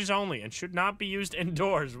emergencies only and should not be used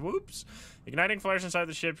indoors. Whoops. Igniting flares inside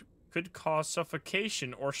the ship could cause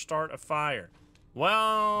suffocation or start a fire.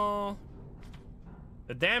 Well...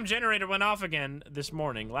 The damn generator went off again this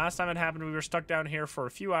morning. Last time it happened, we were stuck down here for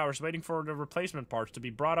a few hours waiting for the replacement parts to be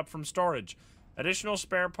brought up from storage. Additional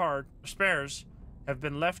spares have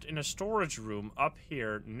been left in a storage room up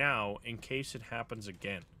here now in case it happens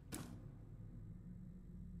again.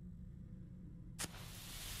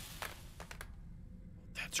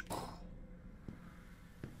 That's cool.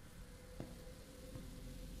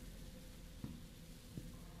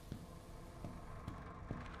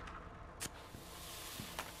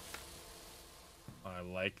 I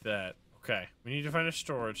like that. Okay, we need to find a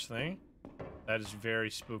storage thing. That is very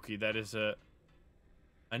spooky. That is a...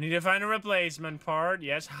 I need to find a replacement part.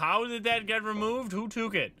 Yes, how did that get removed? Who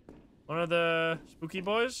took it? One of the spooky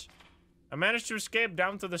boys? I managed to escape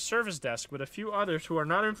down to the service desk with a few others who are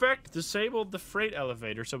not infected. Disabled the freight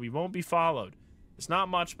elevator so we won't be followed. It's not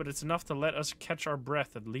much, but it's enough to let us catch our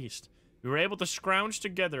breath at least. We were able to scrounge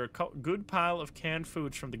together a good pile of canned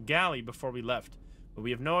foods from the galley before we left. But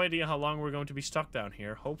we have no idea how long we're going to be stuck down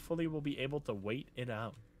here. Hopefully we'll be able to wait it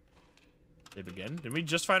out. Save again? Did we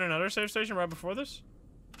just find another save station right before this?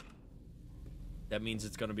 That means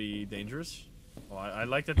it's going to be dangerous. Well, I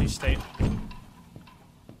like that these stay...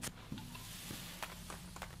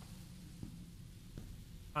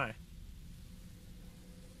 Hi.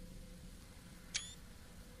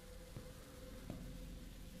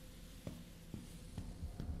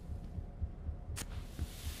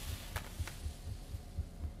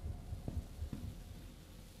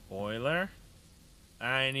 Boiler.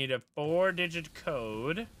 I need a 4-digit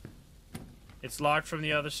code. It's locked from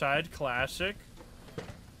the other side. Classic. I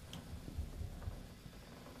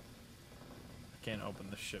can't open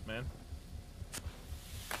this shit, man.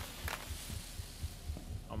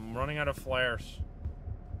 I'm running out of flares.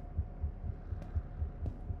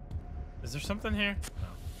 Is there something here? No.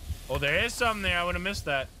 Oh, there is something there. I would have missed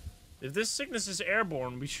that. If this sickness is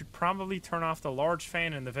airborne, we should probably turn off the large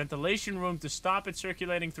fan in the ventilation room to stop it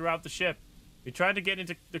circulating throughout the ship. We tried to get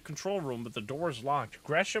into the control room, but the door is locked.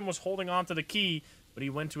 Gresham was holding on to the key, but he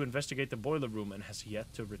went to investigate the boiler room and has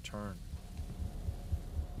yet to return.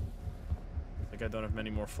 I think I don't have many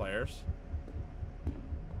more flares.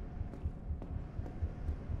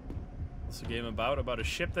 What's the game about? About a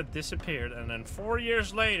ship that disappeared, and then 4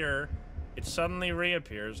 years later, it suddenly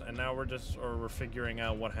reappears, and now we're figuring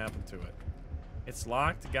out what happened to it. It's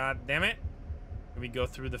locked. God damn it! Can we go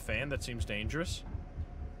through the fan? That seems dangerous.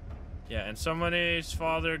 Yeah, and somebody's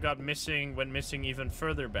father went missing even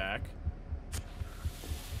further back.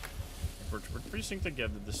 Birchwood Precinct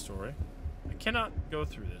again to the story. I cannot go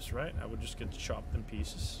through this, right? I would just get chopped in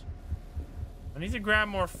pieces. I need to grab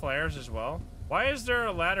more flares as well. Why is there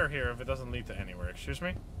a ladder here if it doesn't lead to anywhere? Excuse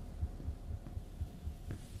me?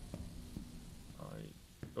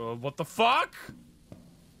 What the fuck?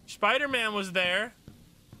 Spider-Man was there.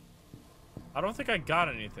 I don't think I got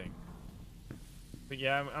anything. But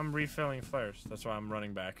yeah, I'm refilling flares. That's why I'm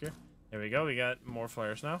running back here. There we go. We got more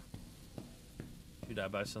flares now. You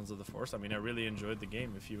died by Sons of the Forest. I mean, I really enjoyed the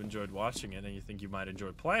game. If you enjoyed watching it and you think you might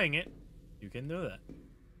enjoy playing it, you can do that.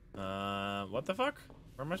 What the fuck?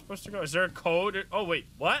 Where am I supposed to go? Is there a code? Oh, wait.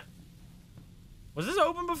 What? Was this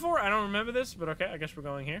open before? I don't remember this, but okay. I guess we're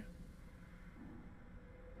going here.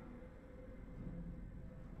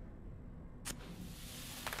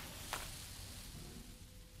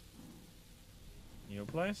 New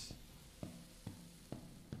place.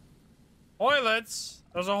 Toilets.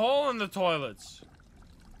 There's a hole in the toilets.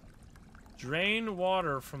 Drain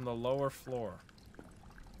water from the lower floor.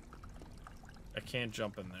 I can't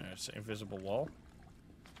jump in there. It's an invisible wall.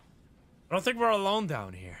 I don't think we're alone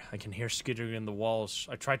down here. I can hear skittering in the walls.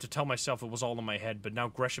 I tried to tell myself it was all in my head, but now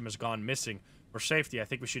Gresham has gone missing. For safety, I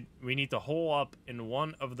think we need to hole up in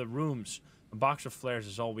one of the rooms. A box of flares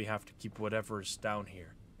is all we have to keep whatever is down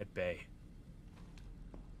here at bay.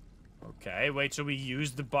 Okay, wait, so we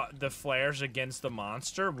use the flares against the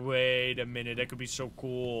monster? Wait a minute, that could be so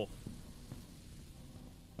cool.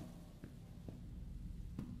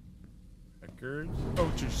 Records.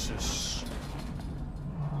 Oh, Jesus.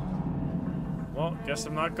 Well, guess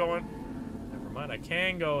I'm not going. Never mind, I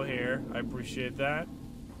can go here. I appreciate that.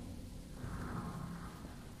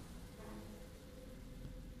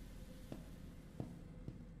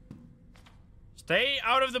 Stay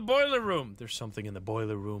out of the boiler room. There's something in the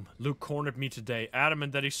boiler room. Luke cornered me today,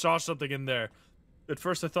 adamant that he saw something in there. At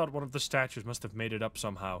first I thought one of the statues must have made it up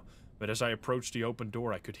somehow, but as I approached the open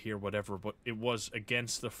door I could hear whatever it was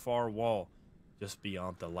against the far wall, just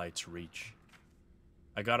beyond the light's reach.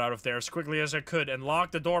 I got out of there as quickly as I could and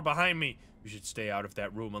locked the door behind me. We should stay out of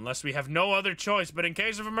that room unless we have no other choice, but in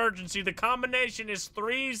case of emergency, the combination is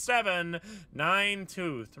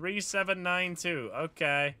 3792. 3792,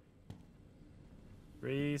 okay.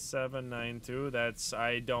 3792, that's,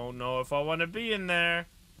 I don't know if I want to be in there.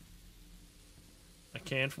 I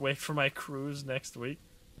can't wait for my cruise next week.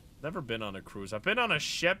 Never been on a cruise. I've been on a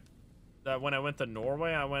ship that when I went to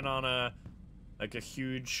Norway, I went on a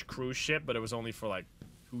huge cruise ship, but it was only for like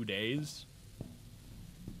 2 days.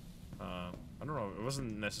 I don't know, it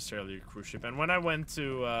wasn't necessarily a cruise ship. And when I went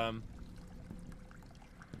to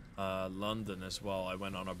London as well, I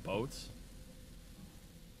went on a boat.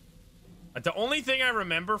 The only thing I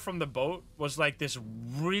remember from the boat was like this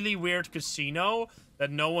really weird casino that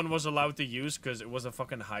no one was allowed to use because it was a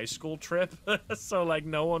fucking high school trip. So like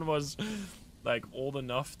no one was like old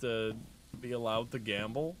enough to be allowed to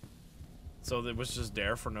gamble. So it was just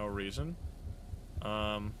there for no reason.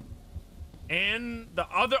 And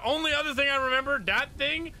the only other thing I remember, that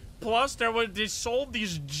thing, plus they sold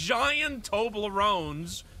these giant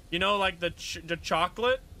Toblerones, you know, like the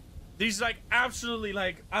chocolate. These, like, absolutely,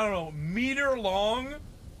 like, I don't know, meter long,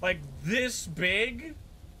 like, this big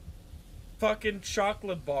fucking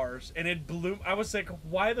chocolate bars. And it blew, I was like,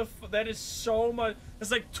 why the that is so much, that's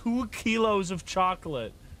like 2 kilos of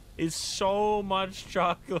chocolate. It's so much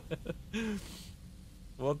chocolate.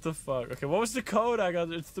 What the fuck? Okay, what was the code I got?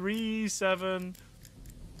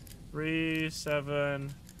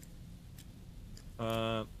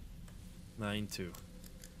 3792.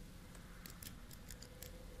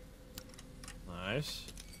 Nice.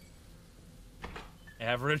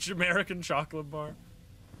 Average American chocolate bar.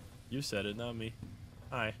 You said it, not me.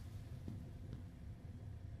 Hi.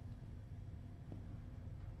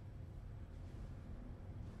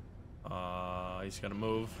 He's gonna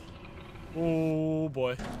move. Oh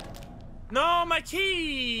boy. No, my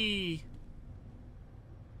key!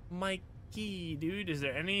 My key, dude. Is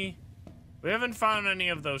there any... We haven't found any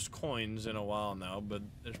of those coins in a while now, but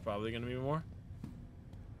there's probably gonna be more.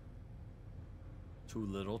 Too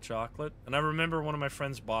little chocolate. And I remember one of my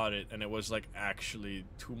friends bought it and it was like actually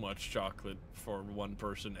too much chocolate for one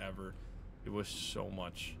person ever. It was so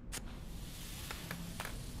much.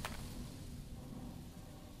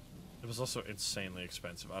 It was also insanely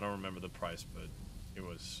expensive. I don't remember the price, but it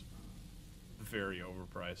was very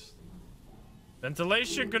overpriced.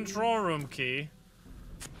 Ventilation control room key.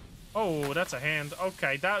 Oh, that's a hand.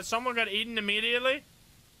 Okay, someone got eaten immediately?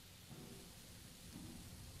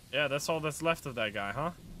 Yeah, that's all that's left of that guy,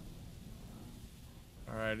 huh?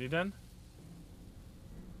 Alrighty then.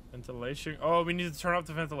 Ventilation. Oh, we need to turn off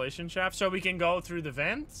the ventilation shaft so we can go through the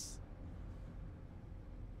vents?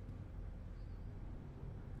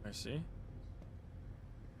 I see.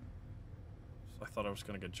 I thought I was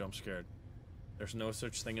gonna get jump scared. There's no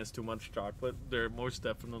such thing as too much chocolate. There most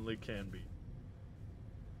definitely can be.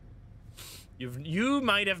 You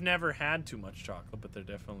might have never had too much chocolate, but there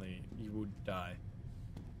definitely you would die.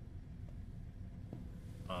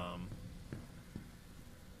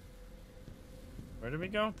 Where did we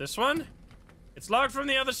go? This one? It's locked from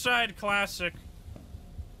the other side. Classic.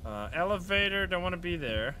 Elevator. Don't want to be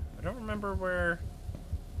there. I don't remember where.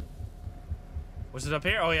 Was it up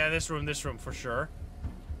here? Oh yeah, this room for sure.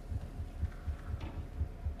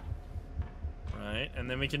 Right, and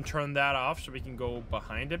then we can turn that off so we can go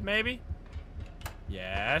behind it, maybe?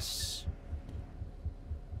 Yes.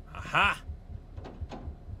 Aha!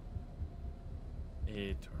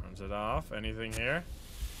 It turns it off. Anything here?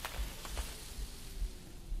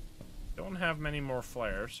 Don't have many more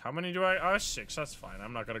flares. How many do I? Oh, 6. That's fine.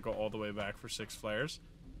 I'm not gonna go all the way back for 6 flares.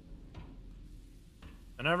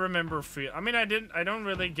 And I remember I mean, I don't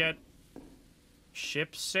really get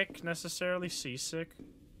ship sick necessarily, seasick.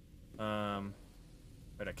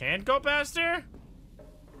 But I can't go past there?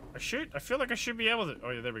 I feel like I should be able to.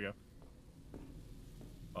 Oh yeah, there we go.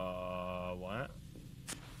 What?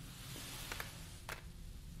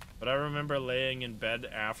 But I remember laying in bed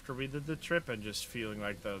after we did the trip and just feeling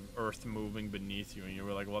like the earth moving beneath you, and you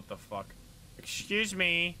were like, what the fuck? Excuse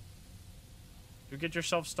me. You get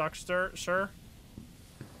yourself stuck, sir?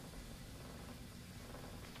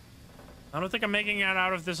 I don't think I'm making it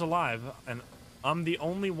out of this alive, and I'm the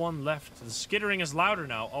only one left. The skittering is louder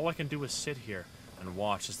now. All I can do is sit here and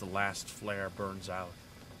watch as the last flare burns out.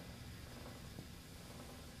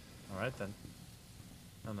 Alright then.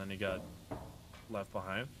 And then he got left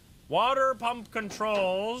behind. Water pump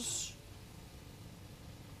controls.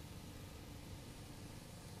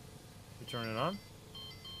 You turn it on.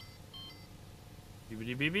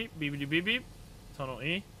 Beepity beep beep, beepity beep beep. Tunnel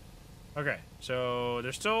E. Okay, so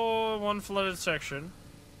there's still one flooded section.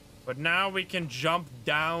 But now we can jump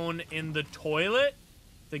down in the toilet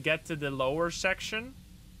to get to the lower section,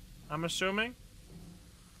 I'm assuming.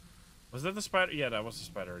 Was that the spider? Yeah, that was the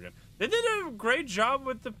spider again. They did a great job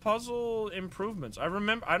with the puzzle improvements. I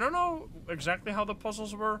don't know exactly how the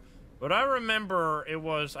puzzles were, but I remember it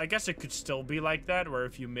was, I guess it could still be like that, where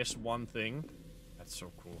if you miss one thing, that's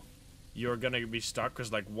so cool. You're gonna be stuck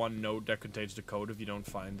because like one node that contains the code, if you don't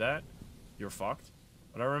find that, you're fucked.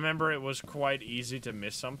 But I remember it was quite easy to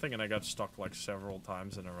miss something, and I got stuck like several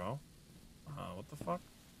times in a row. What the fuck?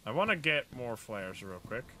 I want to get more flares real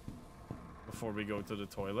quick before we go to the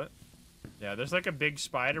toilet. Yeah, there's like a big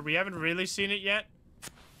spider. We haven't really seen it yet.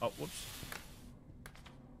 Oh, whoops.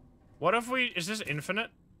 What if we... Is this infinite?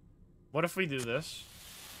 What if we do this?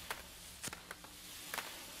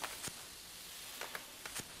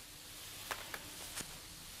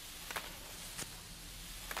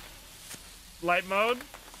 Light mode.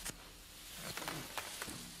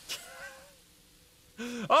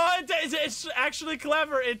 Oh, it's actually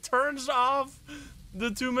clever. It turns off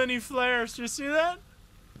the too many flares. You see that?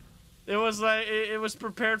 It was like, it was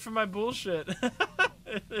prepared for my bullshit.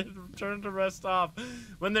 It turned the rest off.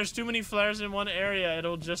 When there's too many flares in one area,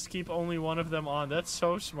 it'll just keep only one of them on. That's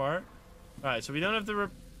so smart. Alright, so we don't have the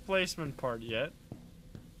replacement part yet.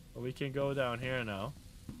 But we can go down here now.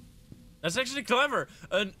 That's actually clever.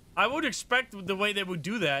 And I would expect the way they would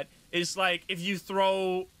do that is like if you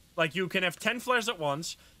throw, like you can have 10 flares at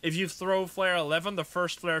once. If you throw flare 11, the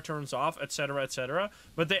first flare turns off, etc., etc.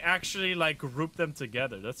 But they actually like group them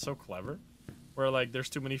together. That's so clever. Where like there's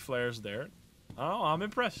too many flares there. Oh, I'm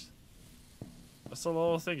impressed. That's the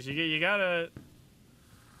little things you gotta.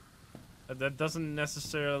 That doesn't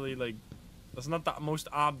necessarily like. That's not the most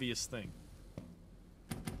obvious thing.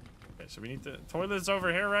 Okay, so we need to. Toilet's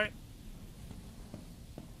over here, right?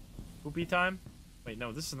 Poopy time? Wait,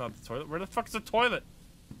 no, this is not the toilet. Where the fuck's the toilet?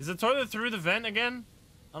 Is the toilet through the vent again?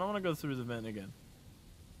 I don't want to go through the vent again.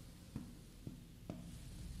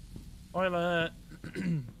 Toilet.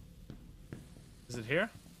 Is it here?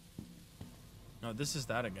 No, this is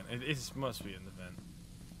that again. It must be in the vent.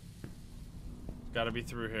 It's gotta be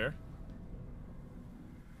through here.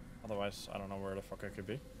 Otherwise, I don't know where the fuck I could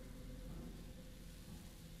be.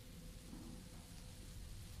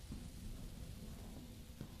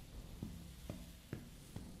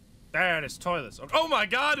 There it is, toilets. Oh my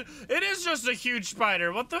god! It is just a huge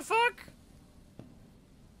spider. What the fuck?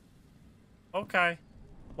 Okay.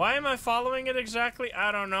 Why am I following it exactly?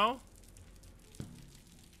 I don't know.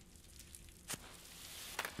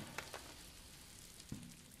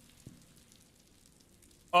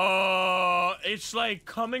 It's like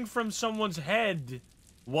coming from someone's head.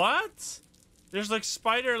 What? There's like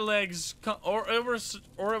spider legs, or it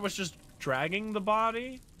was just dragging the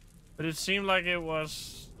body. But it seemed like it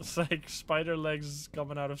was it's like spider legs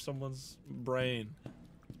coming out of someone's brain.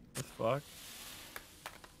 The fuck?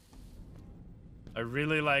 I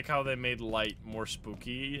really like how they made light more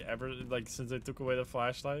spooky like since they took away the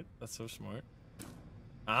flashlight. That's so smart.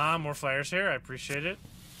 Ah, more flares here. I appreciate it.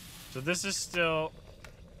 So this is still...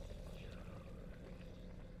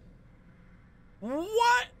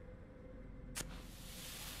 What?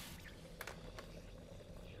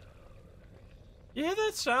 You hear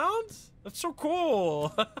that sound? That's so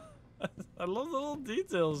cool. I love the little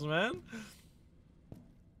details, man.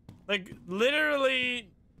 Like, literally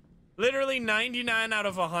 99 out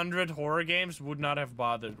of 100 horror games would not have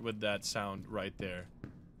bothered with that sound right there.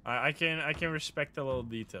 I can respect the little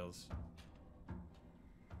details.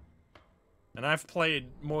 And I've played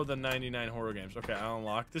more than 99 horror games. Okay, I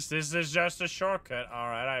unlocked this. This is just a shortcut.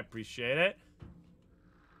 Alright, I appreciate it.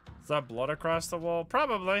 Is that blood across the wall?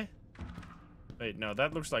 Probably. Wait, no,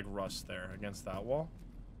 that looks like rust there against that wall.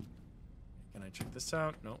 Can I check this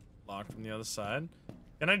out? No, locked from the other side.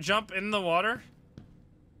 Can I jump in the water?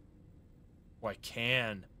 Oh, I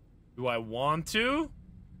can. Do I want to?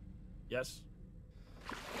 Yes.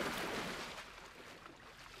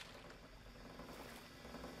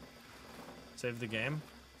 Save the game.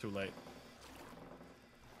 Too late.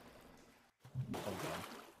 Oh god.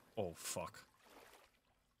 Oh fuck.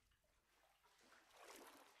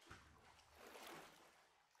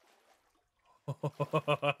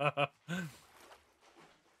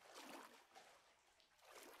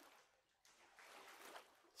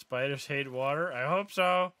 Spiders hate water? I hope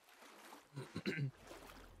so.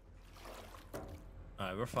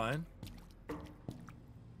 Alright, we're fine.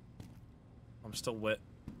 I'm still wet.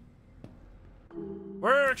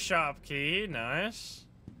 Workshop key, nice.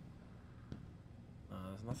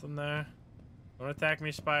 There's nothing there. Don't attack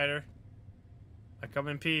me, spider. I come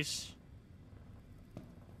in peace.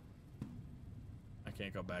 I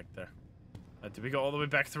can't go back there. Did we go all the way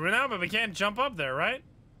back through now? But we can't jump up there, right?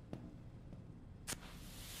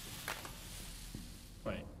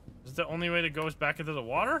 Wait. Is the only way to go is back into the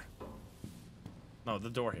water? No, the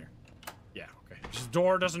door here. Yeah, okay. This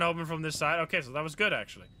door doesn't open from this side. Okay, so that was good,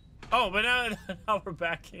 actually. Oh, but now we're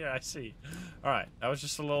back here. I see. Alright, that was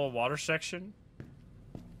just a little water section.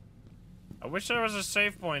 I wish there was a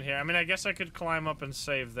save point here. I mean, I guess I could climb up and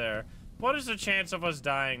save there. What is the chance of us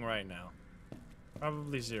dying right now?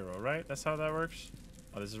 Probably 0, right? That's how that works?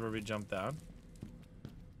 Oh, this is where we jump down.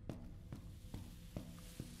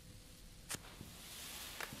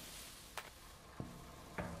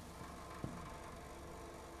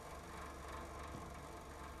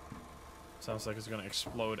 Sounds like it's gonna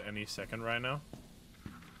explode any second right now.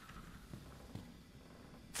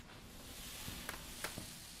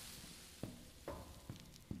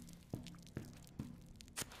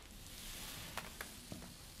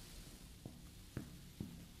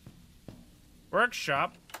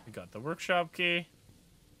 Workshop. We got the workshop key.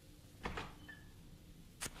 I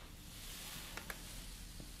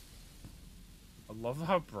love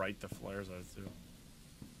how bright the flares are too.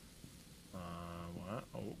 What?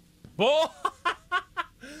 Oh. Bull!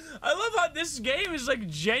 I love how this game is like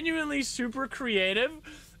genuinely super creative.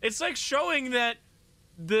 It's like showing that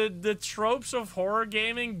the tropes of horror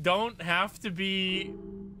gaming don't have to be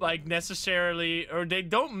like necessarily, or they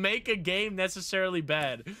don't make a game necessarily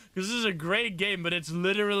bad. Because this is a great game, but it's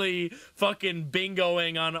literally fucking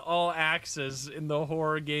bingoing on all axes in the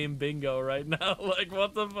horror game bingo right now. Like,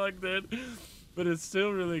 what the fuck, dude? But it's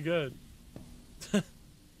still really good.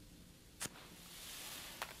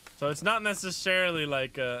 So it's not necessarily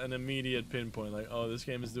like an immediate pinpoint, like, oh, this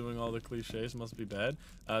game is doing all the cliches, must be bad.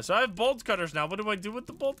 So I have bolt cutters now. What do I do with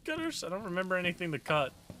the bolt cutters? I don't remember anything to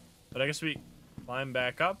cut. But I guess we climb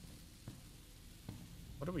back up.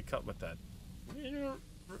 What do we cut with that?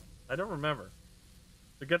 I don't remember.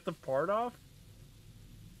 To get the part off?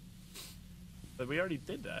 But we already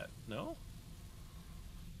did that, no?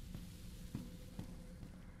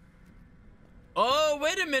 Oh,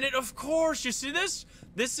 wait a minute, of course, you see this?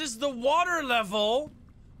 This is the water level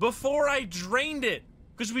before I drained it.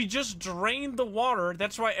 Because we just drained the water,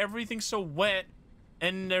 that's why everything's so wet.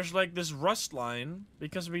 And there's like this rust line,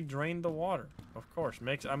 because we drained the water. Of course,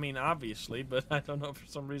 I mean, obviously, but I don't know, for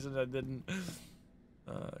some reason that didn't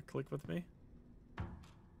click with me.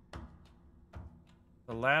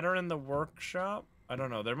 The ladder in the workshop? I don't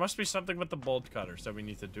know, there must be something with the bolt cutters that we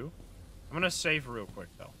need to do. I'm gonna save real quick,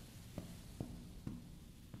 though.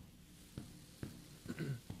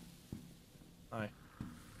 Hi.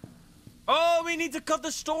 Oh, we need to cut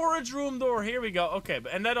the storage room door. Here we go. Okay,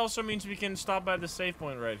 and that also means we can stop by the save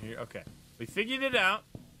point right here. Okay, we figured it out.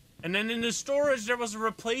 And then in the storage, there was a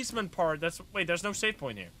replacement part. Wait, there's no save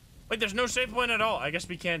point here. Wait, there's no save point at all. I guess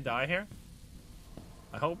we can't die here.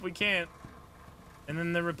 I hope we can't. And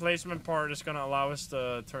then the replacement part is gonna allow us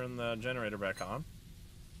to turn the generator back on.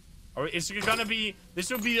 Or is it gonna be... This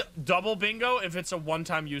will be double bingo if it's a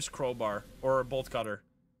one-time use crowbar or a bolt cutter.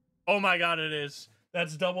 Oh my god, it is.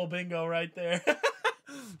 That's double bingo right there.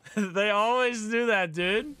 They always do that,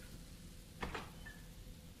 dude.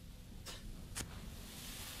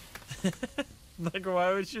 Like,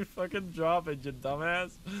 why would you fucking drop it, you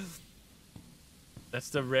dumbass? That's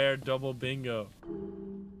the rare double bingo.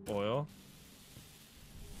 Oil.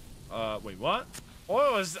 Wait, what?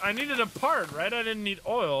 Oil is... I needed a part, right? I didn't need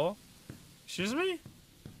oil. Excuse me?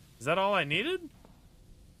 Is that all I needed?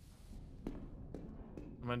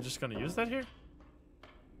 Am I just gonna use that here?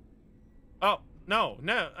 Oh, no.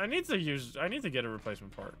 I need to get a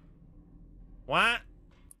replacement part. What?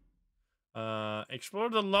 Explore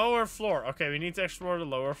the lower floor. Okay, we need to explore the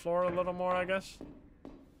lower floor a little more, I guess.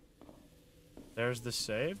 There's the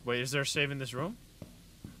save. Wait, is there a save in this room?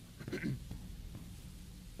 I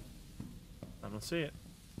don't see it.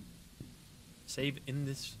 Save in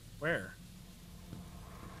this... Where?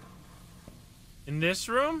 In this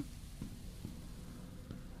room?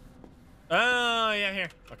 Oh, yeah, here.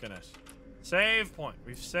 Okay, nice. Save point.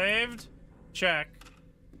 We've saved. Check.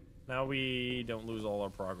 Now we don't lose all our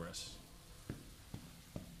progress.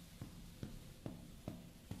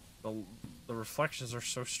 The reflections are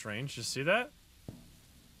so strange. You see that?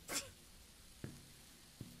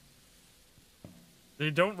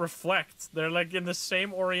 They don't reflect. They're like in the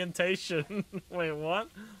same orientation. Wait, what?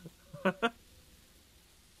 That's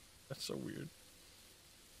so weird.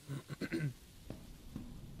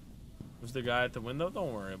 Who's the guy at the window?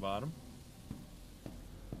 Don't worry about him.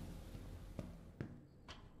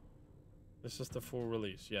 This is the full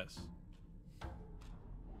release, yes.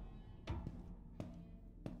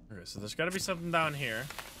 Okay, so there's gotta be something down here.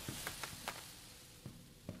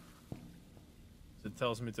 It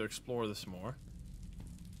tells me to explore this more.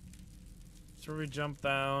 So we jump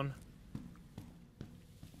down.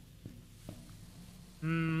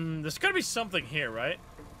 There's gotta be something here, right?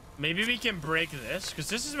 Maybe we can break this, because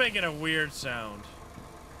this is making a weird sound.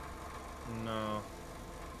 No.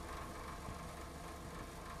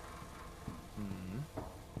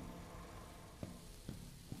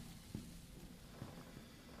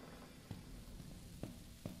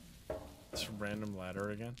 This random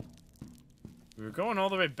ladder again. We were going all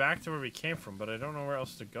the way back to where we came from, but I don't know where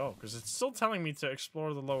else to go, because it's still telling me to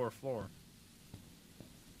explore the lower floor.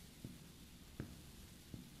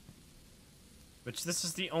 Which, this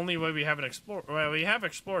is the only way we haven't explored. Well, we have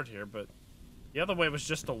explored here, but the other way was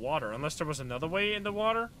just the water, unless there was another way in the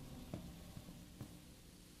water.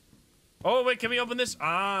 Oh, wait, can we open this?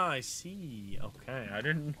 Ah, I see. Okay, I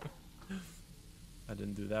didn't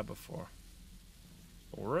do that before.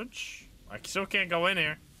 Storage? I still can't go in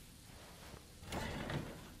here.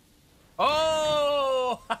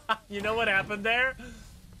 Oh! You know what happened there?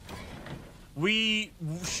 We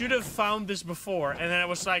should have found this before, and then I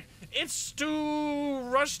was like, it's too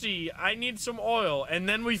rusty. I need some oil. And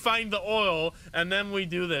then we find the oil, and then we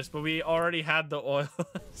do this. But we already had the oil.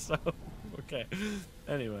 So, okay.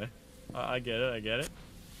 Anyway, I get it. I get it.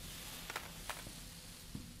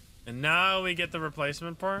 And now we get the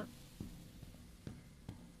replacement part.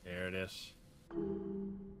 There it is.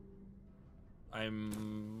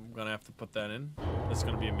 I'm gonna have to put that in. It's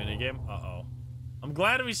gonna be a minigame. Uh-oh. I'm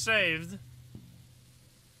glad we saved.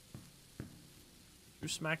 You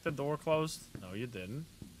smacked the door closed? No, you didn't.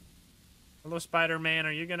 Hello, Spider-Man.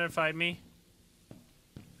 Are you gonna fight me?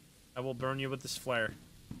 I will burn you with this flare.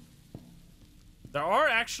 There are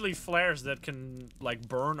actually flares that can, like,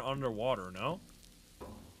 burn underwater, no?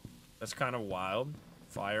 That's kind of wild.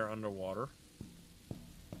 Fire underwater.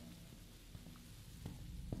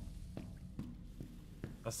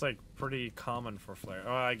 That's, like, pretty common for flares.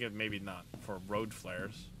 Oh, I get maybe not for road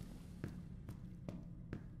flares.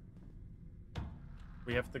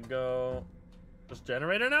 We have to go... Just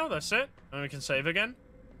generator now? That's it? And we can save again?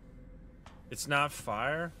 It's not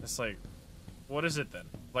fire? It's like... What is it then?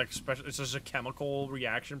 Like, special... It's just a chemical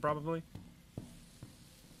reaction, probably?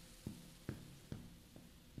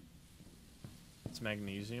 It's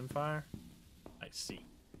magnesium fire? I see.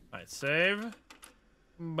 Alright, save.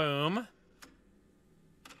 Boom. And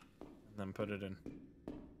then put it in.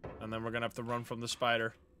 And then we're gonna have to run from the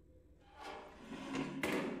spider.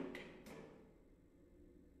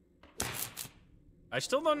 I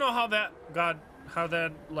still don't know how that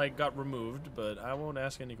got removed, but I won't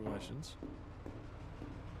ask any questions.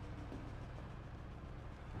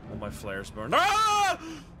 All my flares burn. Ah!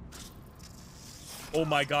 Oh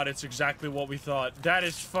my god, it's exactly what we thought. That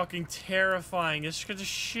is fucking terrifying. It scared the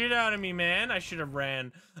shit out of me, man. I should have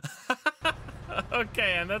ran.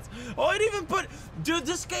 Okay, and that's... Oh, it even put... Dude,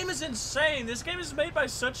 this game is insane. This game is made by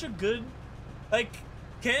such a good... Like,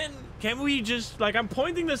 can we just... Like, I'm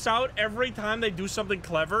pointing this out every time they do something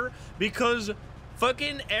clever because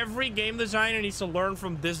fucking every game designer needs to learn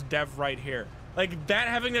from this dev right here. Like, that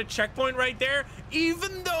having a checkpoint right there,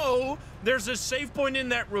 even though there's a save point in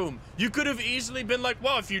that room, you could have easily been like,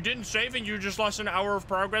 well, if you didn't save and you just lost an hour of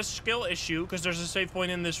progress, skill issue, because there's a save point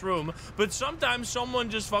in this room. But sometimes someone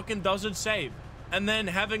just fucking doesn't save. And then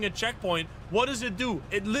having a checkpoint, what does it do?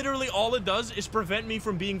 It literally, all it does is prevent me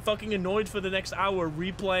from being fucking annoyed for the next hour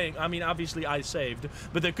replaying. I mean, obviously I saved,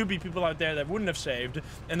 but there could be people out there that wouldn't have saved,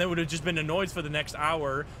 and they would have just been annoyed for the next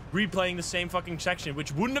hour replaying the same fucking section,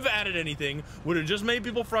 which wouldn't have added anything, would have just made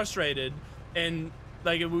people frustrated, and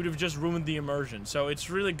like it would have just ruined the immersion. So it's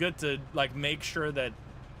really good to like make sure that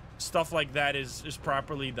stuff like that is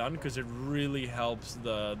properly done, because it really helps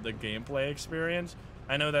the gameplay experience.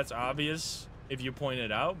 I know that's obvious if you point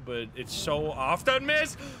it out, but it's so often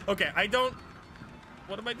missed. Okay, I don't...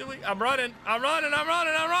 What am I doing? I'm running. I'm running. I'm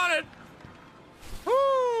running. I'm running.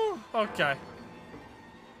 Woo! Okay.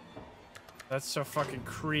 That's so fucking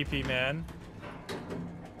creepy, man.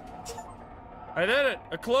 I did it.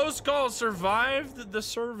 A close call survived the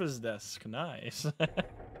service desk. Nice.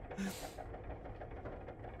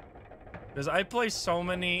 Because I play so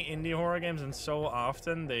many indie horror games, and so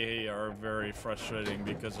often they are very frustrating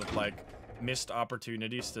because of like missed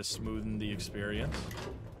opportunities to smoothen the experience.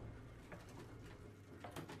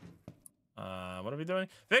 What are we doing?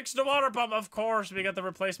 Fix the water pump, of course. We got the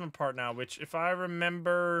replacement part now, which, if I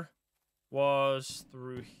remember, was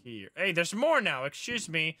through here. Hey, there's more now. Excuse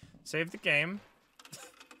me. Save the game.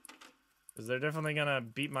 Because they're definitely gonna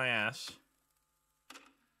beat my ass.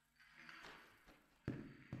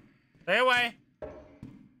 Stay away.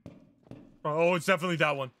 Oh, it's definitely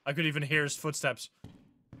that one. I could even hear his footsteps.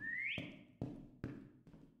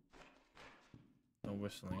 No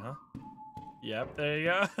whistling, huh? Yep, there you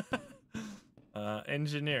go.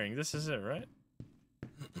 Engineering. This is it, right?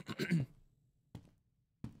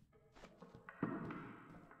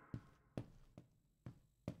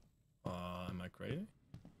 Am I crazy? Do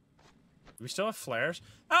we still have flares?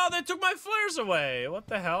 Oh, they took my flares away! What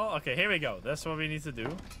the hell? Okay, here we go. That's what we need to do.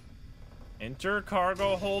 Enter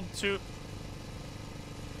cargo hold 2.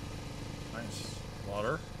 Nice.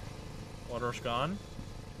 Water. Water's gone.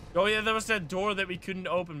 Oh yeah, there was that door that we couldn't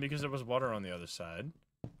open because there was water on the other side.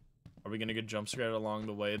 Are we gonna get jump scared along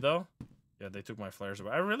the way though? Yeah, they took my flares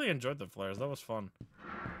away. I really enjoyed the flares. That was fun.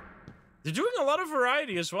 They're doing a lot of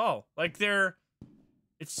variety as well. Like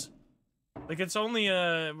it's only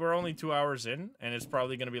we're only 2 hours in, and it's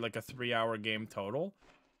probably gonna be like a 3-hour game total.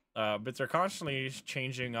 But they're constantly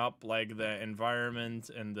changing up like the environment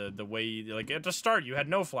and the way, like at the start you had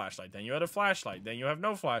no flashlight, then you had a flashlight, then you have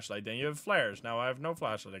no flashlight, then you have flares, now I have no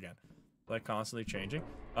flashlight again. Like constantly changing.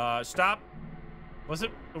 Stop.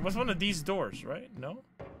 It was one of these doors, right? No?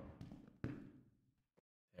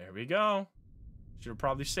 There we go. Should have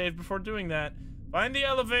probably saved before doing that. Find the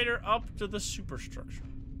elevator up to the superstructure.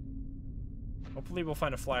 Hopefully we'll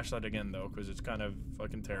find a flashlight again though, because it's kind of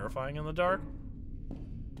fucking terrifying in the dark.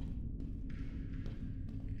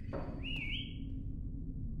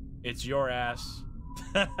 It's your ass.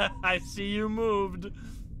 I see you moved.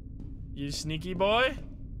 You sneaky boy.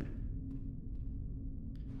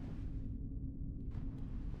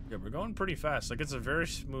 Yeah, we're going pretty fast. Like, it's a very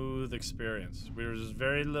smooth experience. There's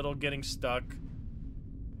very little getting stuck.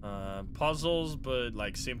 Puzzles, but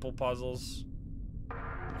like simple puzzles.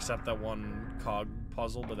 Except that one cog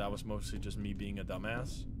puzzle, but that was mostly just me being a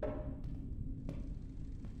dumbass.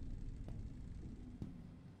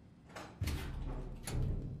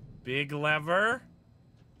 Big lever.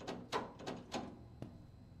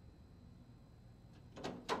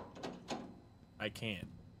 I can't.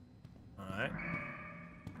 Alright.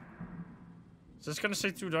 Is this gonna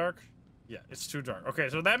say too dark? Yeah, it's too dark. Okay,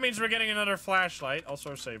 so that means we're getting another flashlight.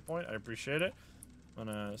 Also a save point. I appreciate it. I'm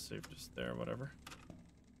gonna save just there, whatever.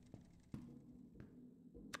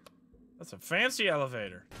 That's a fancy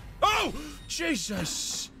elevator. Oh!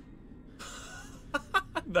 Jesus!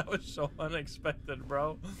 That was so unexpected,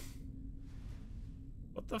 bro.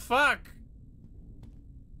 What the fuck?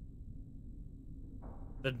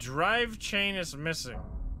 The drive chain is missing.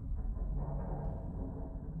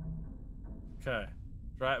 Okay.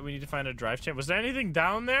 We need to find a drive chain. Was there anything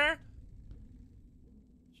down there?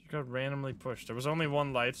 She got randomly pushed. There was only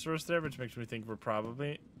one light source there, which makes me think we're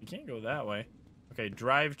probably... You can't go that way. Okay,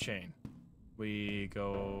 drive chain. We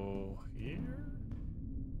go here?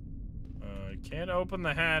 You can't open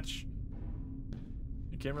the hatch.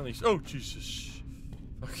 You can't release. Oh, Jesus.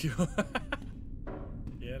 Fuck you.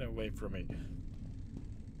 Get away from me.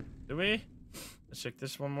 Do we? Let's check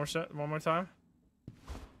this one more time.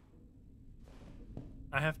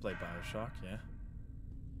 I have played BioShock, yeah.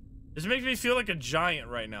 This makes me feel like a giant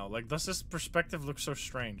right now. Like, does this perspective look so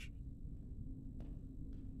strange?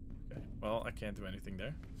 Okay, well, I can't do anything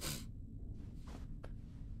there.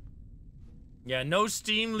 Yeah, no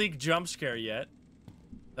Steam Leak jump scare yet.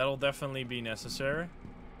 That'll definitely be necessary.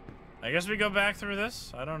 I guess we go back through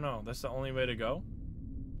this? I don't know. That's the only way to go.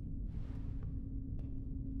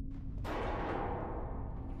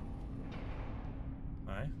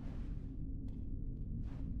 Alright.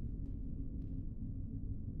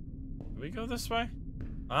 Do we go this way?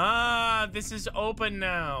 Ah, this is open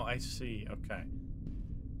now. I see. Okay.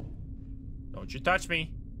 Don't you touch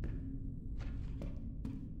me.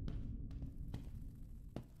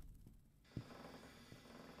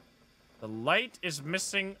 The light is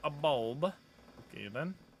missing a bulb. Okay,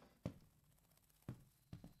 then.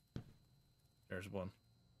 There's one.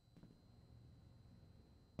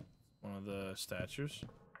 One of the statues.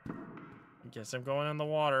 I guess I'm going in the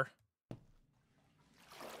water.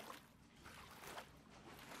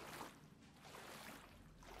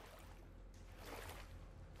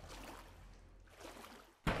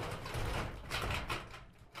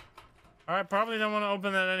 Alright, probably don't want to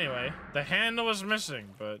open that anyway. The handle is missing,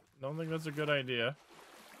 but don't think that's a good idea.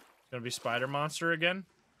 It's gonna be Spider Monster again.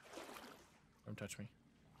 Don't touch me.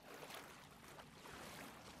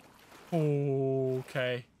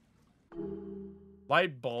 Okay.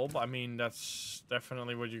 Light bulb. I mean, that's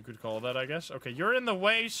definitely what you could call that, I guess. Okay, you're in the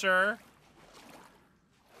way, sir.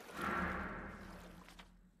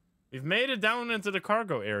 We've made it down into the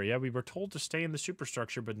cargo area. We were told to stay in the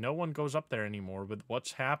superstructure, but no one goes up there anymore with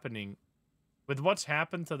what's happening. With what's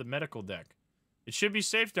happened to the medical deck. It should be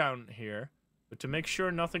safe down here, but to make sure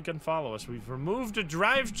nothing can follow us, we've removed a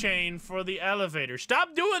drive chain for the elevator.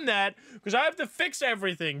 Stop doing that, because I have to fix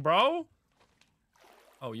everything, bro.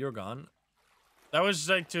 Oh, you're gone. That was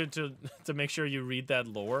like to make sure you read that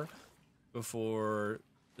lore before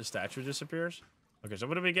the statue disappears. Okay, so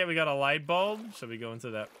what do we get? We got a light bulb, so we go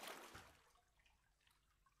into that.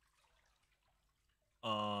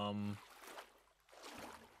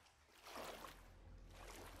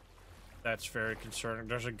 That's very concerning.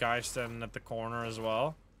 There's a guy standing at the corner as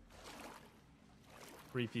well.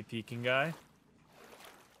 Creepy peeking guy.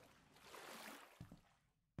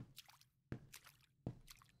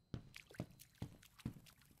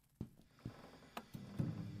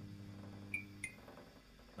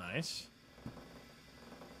 Nice.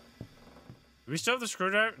 Do we still have the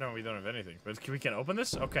screwdriver? No, we don't have anything. But we can open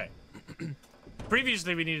this? Okay.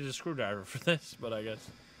 Previously, we needed a screwdriver for this, but I guess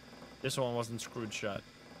this one wasn't screwed shut.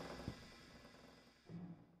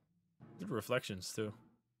 Good reflections, too.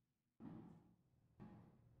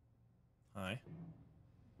 Hi.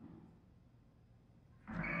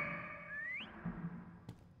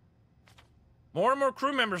 More and more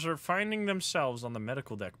crew members are finding themselves on the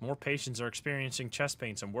medical deck. More patients are experiencing chest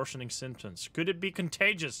pains and worsening symptoms. Could it be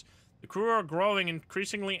contagious? The crew are growing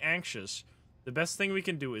increasingly anxious. The best thing we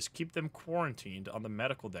can do is keep them quarantined on the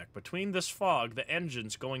medical deck. Between this fog, the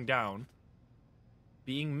engines going down,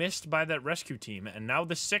 being missed by that rescue team, and now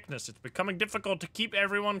the sickness, it's becoming difficult to keep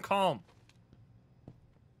everyone calm.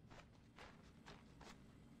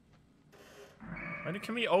 Why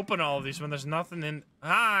can we open all of these when there's nothing in...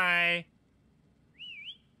 Hi!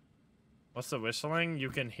 What's the whistling? You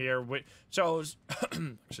can hear... So,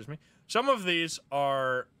 excuse me. Some of these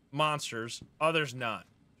are monsters, others not.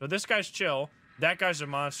 So this guy's chill, that guy's a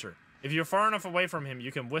monster. If you're far enough away from him,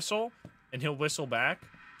 you can whistle, and he'll whistle back,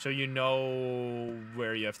 so you know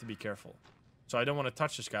where you have to be careful. So I don't want to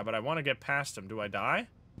touch this guy, but I want to get past him. Do I die?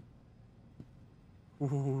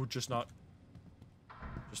 Ooh, just not.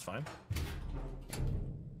 Just fine.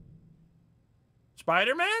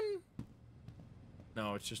 Spider-Man?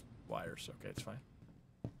 No, it's just wires. Okay, it's fine.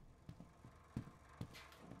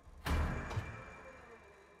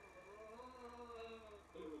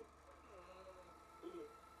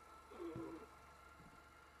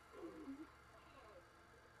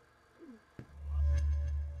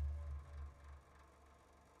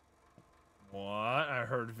 What? I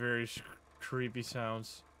heard very creepy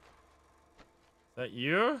sounds. Is that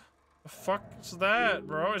you? The fuck is that,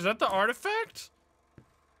 bro? Is that the artifact?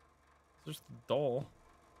 It's just a doll.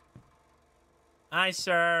 Hi,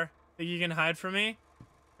 sir. Think you can hide from me?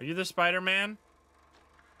 Are you the Spider-Man?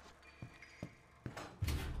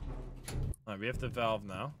 Alright, we have the valve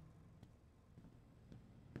now.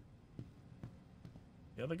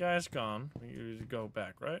 The other guy's gone. We need to go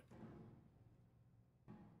back, right?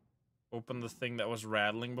 open the thing that was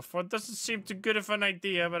rattling before. It doesn't seem too good of an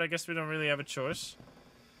idea, but I guess we don't really have a choice.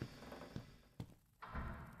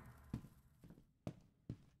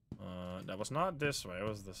 That was not this way, it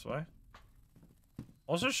was this way.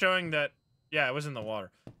 Also showing that, yeah, it was in the water.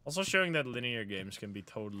 Also showing that linear games can be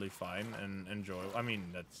totally fine and enjoyable. I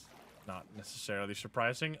mean, that's not necessarily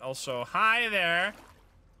surprising. Also, hi there!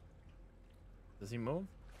 Does he move?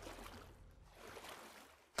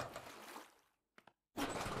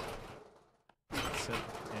 That's it.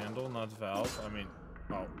 Handle, not valve. I mean,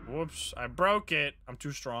 oh, whoops. I broke it. I'm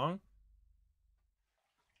too strong.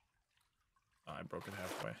 Oh, I broke it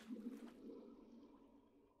halfway.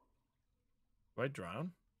 Do I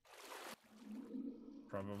drown?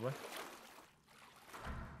 Probably.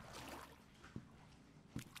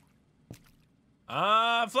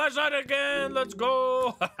 Flashlight again! Let's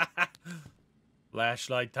go!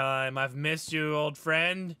 Flashlight time. I've missed you, old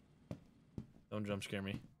friend. Don't jump scare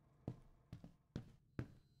me.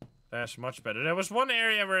 That's much better. There was one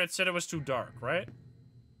area where it said it was too dark, right?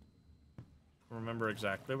 I don't remember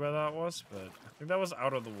exactly where that was, but I think that was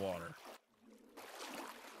out of the water.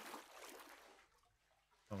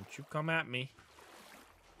 Don't you come at me.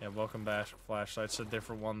 Yeah, welcome back. Flashlight's a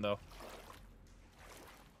different one, though.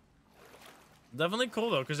 Definitely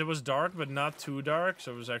cool, though, because it was dark, but not too dark,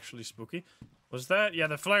 so it was actually spooky. Was that? Yeah,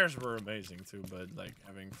 the flares were amazing, too, but, like,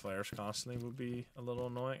 having flares constantly would be a little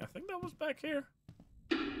annoying. I think that was back here.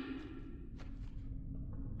 Did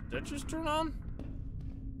that just turn on?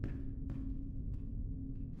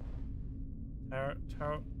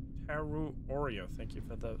 Taru Oreo, thank you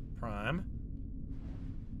for the prime.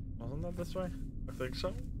 Wasn't that this way? I think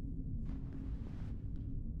so.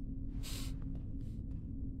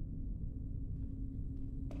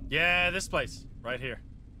 Yeah, this place. Right here.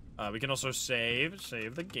 We can also save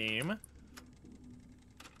the game.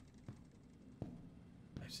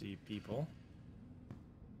 I see people.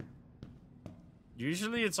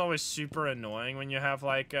 Usually it's always super annoying when you have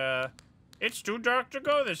like, it's too dark to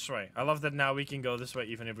go this way. I love that now we can go this way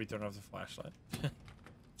even if we turn off the flashlight.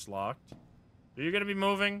 It's locked. Are you gonna be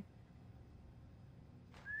moving?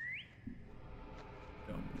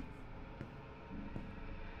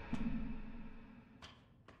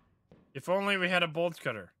 If only we had a bolt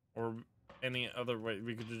cutter, or any other way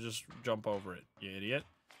we could just jump over it, you idiot.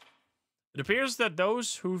 It appears that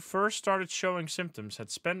those who first started showing symptoms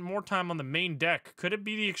had spent more time on the main deck. Could it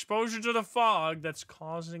be the exposure to the fog that's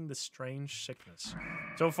causing the strange sickness?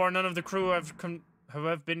 So far, none of the crew who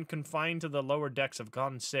have been confined to the lower decks have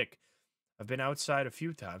gotten sick. I've been outside a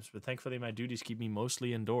few times, but thankfully my duties keep me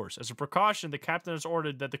mostly indoors. As a precaution, the captain has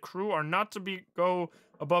ordered that the crew are not to go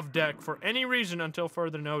above deck for any reason until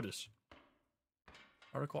further notice.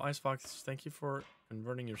 Article Icefox, thank you for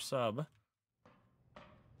converting your sub.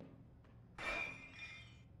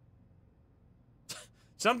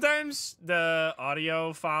 Sometimes the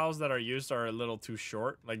audio files that are used are a little too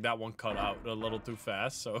short. Like that one cut out a little too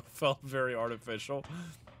fast, so it felt very artificial.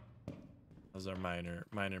 Those are minor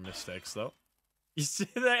mistakes, though. You see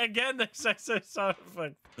that again? The sexy sound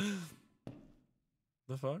effect.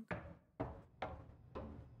 The fuck?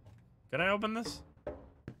 Can I open this?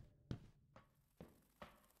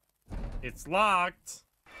 It's locked.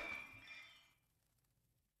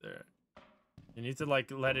 There. You need to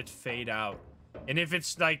like let it fade out. And if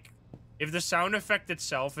it's like, if the sound effect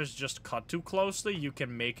itself is just cut too closely, you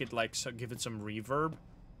can make it like, so give it some reverb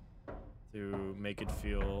to make it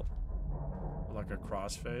feel like a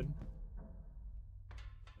crossfade.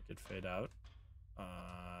 Make it fade out.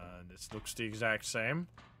 This looks the exact same.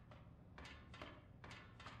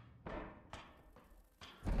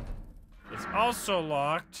 It's also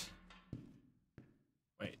locked.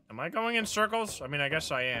 Wait, am I going in circles? I mean, I guess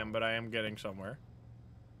I am, but I am getting somewhere.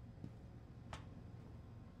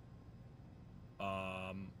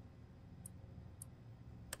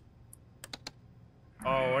 Oh,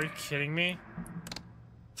 are you kidding me?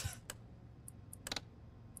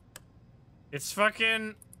 It's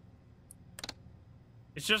fucking...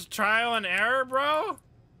 It's just trial and error, bro?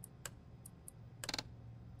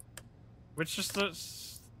 Which just the...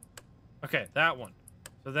 Okay, that one.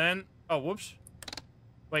 So then... Oh, whoops.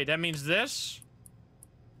 Wait, that means this?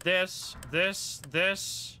 This.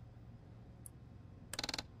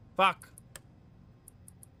 Fuck.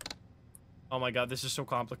 Oh my god, this is so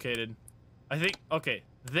complicated. I think... Okay,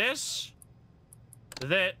 this...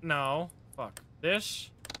 That... No. Fuck.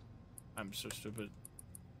 This... I'm so stupid.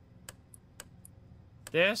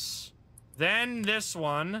 This. Then this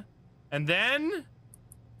one. And then...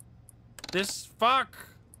 This... Fuck.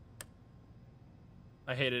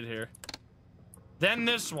 I hate it here. Then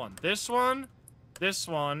this one. This one. This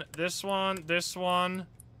one. This one. This one.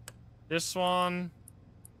 This one.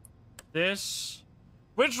 This.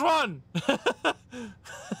 Which one?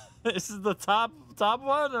 This is the top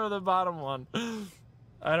one or the bottom one?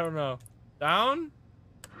 I don't know. Down?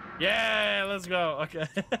 Yeah, let's go. Okay.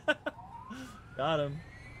 Got him.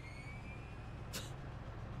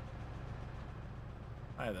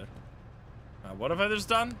 Hi there. What have I just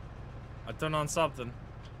done? I turned on something.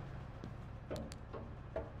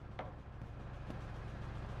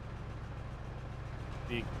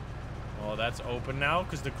 Oh, that's open now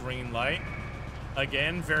because the green light.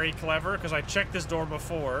 Again, very clever because I checked this door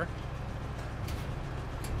before.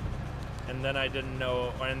 And then I didn't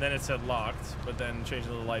know, and then it said locked, but then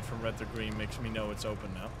changing the light from red to green makes me know it's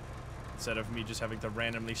open now. Instead of me just having to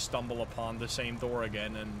randomly stumble upon the same door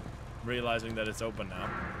again and realizing that it's open now.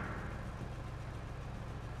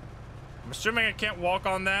 I'm assuming I can't walk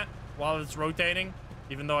on that while it's rotating,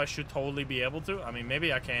 even though I should totally be able to. I mean,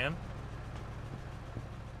 maybe I can.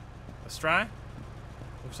 Let's try.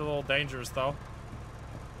 Looks a little dangerous, though.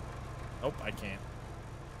 Nope, I can't.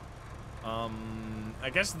 I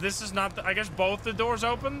guess this is not the, I guess both the doors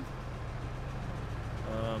open.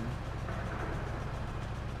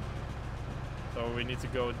 So we need to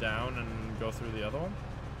go down and go through the other one.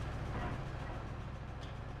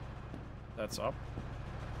 That's up.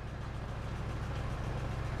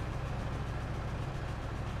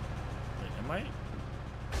 Wait, am I?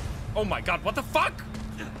 Oh my god, what the fuck?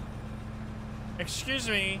 Excuse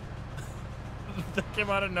me. That came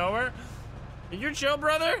out of nowhere. Are you chill,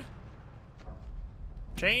 brother?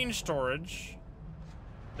 Change storage.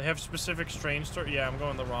 They have specific strange storage. Yeah, I'm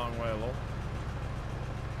going the wrong way a little.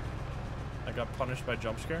 I got punished by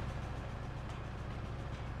jump scare.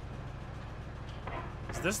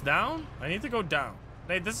 Is this down? I need to go down.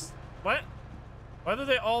 Hey, this... What? Why do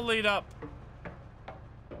they all lead up?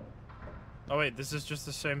 Oh, wait. This is just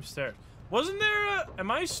the same stairs. Wasn't there a... Am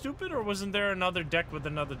I stupid or wasn't there another deck with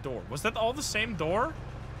another door? Was that all the same door?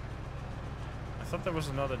 I thought there was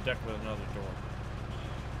another deck with another door.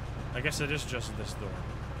 I guess it is just this door.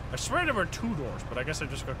 I swear there were two doors, but I guess I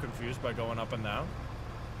just got confused by going up and down.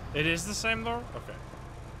 It is the same door? Okay.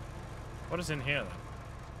 What is in here, then?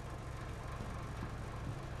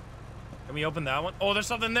 Can we open that one? Oh, there's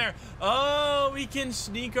something there. Oh, we can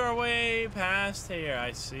sneak our way past here.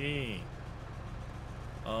 I see.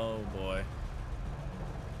 Oh, boy.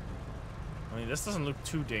 I mean, this doesn't look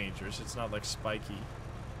too dangerous. It's not, like, spiky.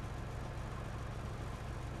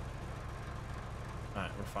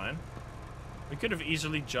 Alright, we're fine. We could have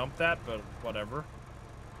easily jumped that, but whatever.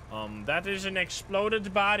 That is an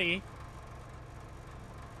exploded body.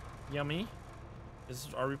 Yummy.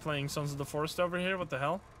 Are we playing Sons of the Forest over here? What the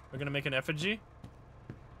hell? We're gonna make an effigy?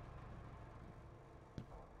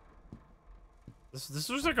 This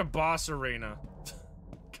was like a boss arena.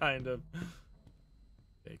 Kind of.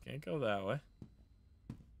 Okay, can't go that way.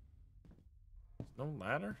 No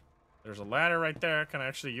ladder? There's a ladder right there. Can I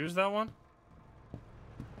actually use that one?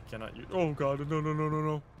 Cannot use. Oh god, no, no, no, no,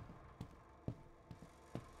 no.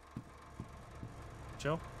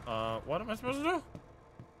 Chill. What am I supposed to do?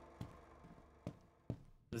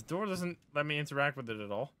 This door doesn't let me interact with it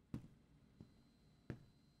at all.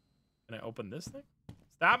 Can I open this thing?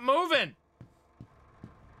 Stop moving!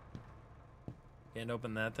 Can't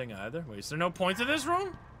open that thing either. Wait, is there no point to this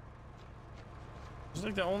room? It's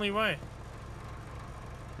like the only way.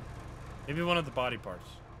 Maybe one of the body parts.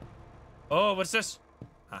 Oh, what's this?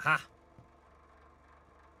 Aha.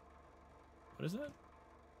 What is that?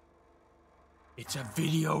 It's a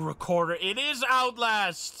video recorder. It is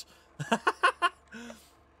Outlast!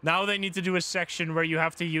 Now they need to do a section where you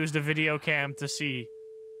have to use the video cam to see.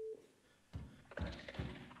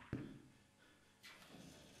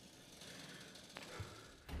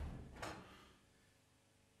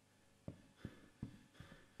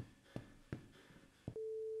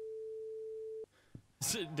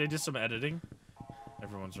 They did some editing.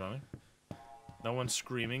 Everyone's running. No one's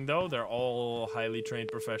screaming, though. They're all highly trained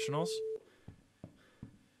professionals.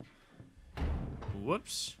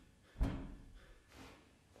 Whoops.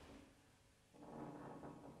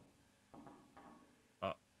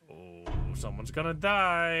 Uh-oh. Someone's gonna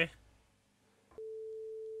die.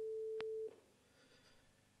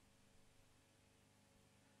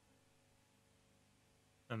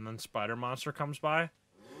 And then Spider Monster comes by.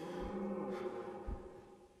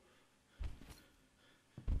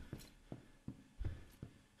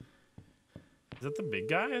 Is that the big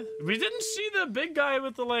guy? We didn't see the big guy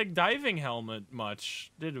with the, like, diving helmet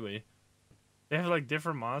much, did we? They have, like,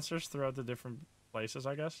 different monsters throughout the different places,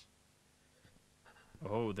 I guess.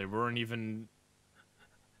 Oh, they weren't even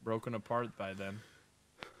broken apart by then.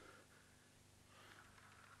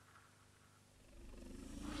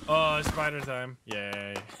 Oh, spider time.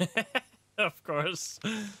 Yay. Of course.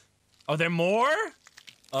 Oh, there more?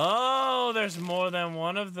 Oh, there's more than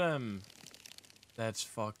one of them. That's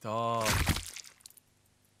fucked up.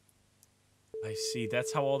 I see.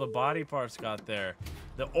 That's how all the body parts got there.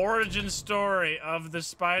 The origin story of the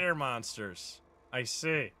spider monsters. I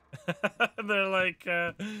see. They're like,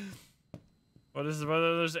 what are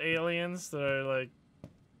those aliens that are like,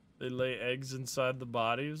 they lay eggs inside the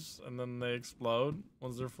bodies and then they explode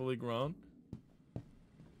once they're fully grown?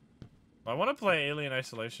 I want to play Alien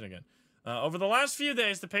Isolation again. Over the last few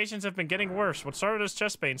days, the patients have been getting worse. What started as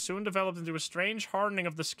chest pain soon developed into a strange hardening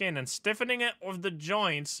of the skin and stiffening of the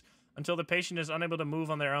joints until the patient is unable to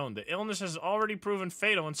move on their own. The illness has already proven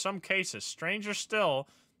fatal in some cases. Stranger still,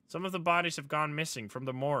 some of the bodies have gone missing from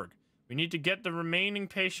the morgue. We need to get the remaining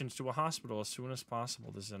patients to a hospital as soon as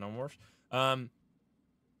possible. This is an onwards.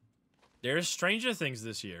 There's Stranger Things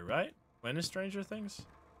this year, right? When is Stranger Things?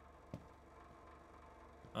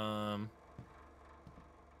 I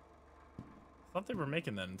thought they were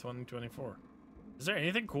making that in 2024. Is there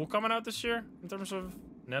anything cool coming out this year in terms of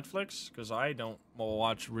Netflix? Because I don't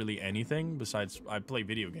watch really anything besides I play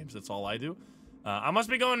video games. That's all I do. I must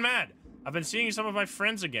be going mad. I've been seeing some of my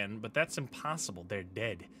friends again, but that's impossible. They're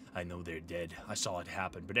dead. I know they're dead. I saw it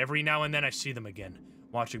happen. But every now and then I see them again,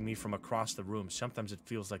 watching me from across the room. Sometimes it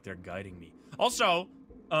feels like they're guiding me. Also,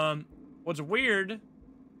 what's weird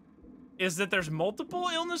is that there's multiple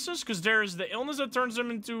illnesses, because there's the illness that turns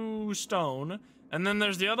them into stone, and then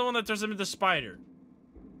there's the other one that turns them into spider.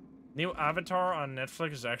 New Avatar on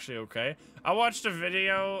Netflix is actually okay. I watched a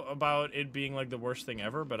video about it being like the worst thing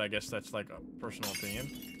ever, but I guess that's like a personal opinion.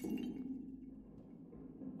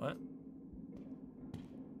 What?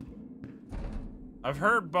 I've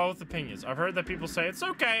heard both opinions. I've heard that people say it's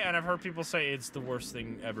okay, and I've heard people say it's the worst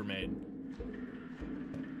thing ever made.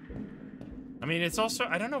 I mean, it's also,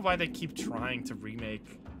 I don't know why they keep trying to remake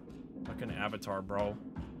fucking Avatar, bro.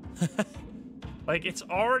 Like, it's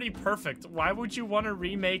already perfect. Why would you want to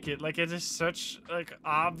remake it? Like, it is such, like,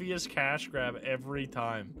 obvious cash grab every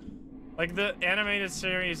time. Like, the animated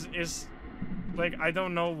series is, like, I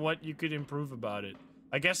don't know what you could improve about it.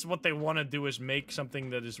 I guess what they want to do is make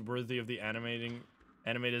something that is worthy of the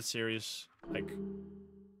animated series. Like,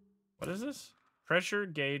 what is this? Pressure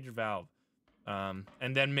gauge valve.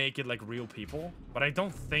 And then make it like real people. But I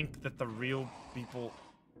don't think that the real people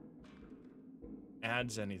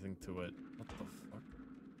adds anything to it. What the fuck?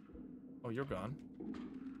 Oh, you're gone.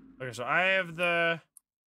 Okay, so I have the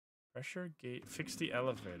pressure gauge. Fix the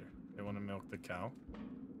elevator. They want to milk the cow.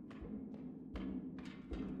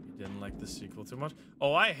 You didn't like the sequel too much?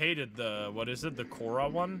 Oh, I hated the, what is it? The Korra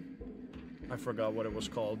one? I forgot what it was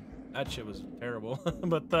called. That shit was terrible.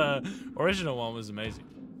 But the original one was amazing.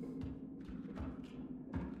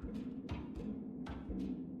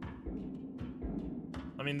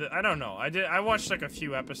 I mean, I don't know. I watched like a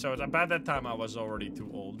few episodes. By that time, I was already too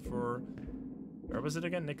old for... Where was it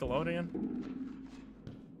again? Nickelodeon?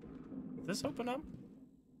 Did this open up?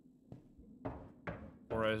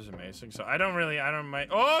 Korra is amazing. So I don't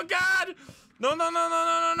mind. Oh, God! No, no, no, no,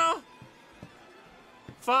 no, no, no!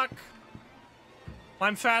 Fuck.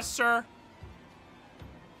 I'm faster.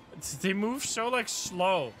 They move so, like,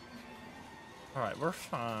 slow. Alright, we're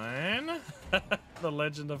fine. The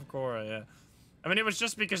Legend of Korra, yeah. I mean, it was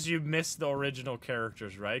just because you missed the original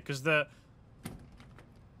characters, right? Because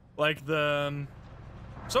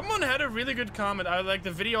someone had a really good comment. I like the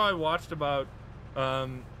video I watched about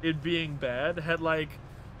it being bad had like,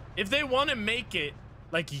 if they want to make it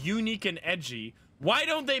like unique and edgy, why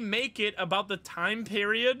don't they make it about the time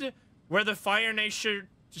period where the Fire Nation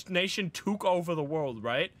took over the world,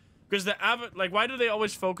 right? Because why do they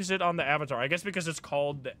always focus it on the Avatar? I guess because it's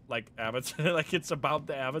called, like, Avatar, like, it's about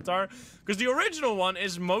the Avatar. Because the original one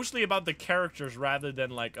is mostly about the characters rather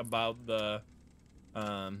than, like, about the,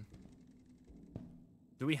 Do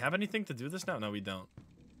we have anything to do this now? No, we don't.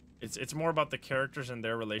 It's more about the characters and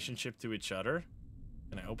their relationship to each other.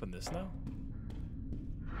 Can I open this now?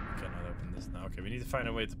 I cannot open this now. Okay, we need to find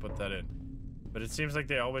a way to put that in. But it seems like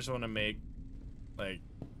they always want to make, like,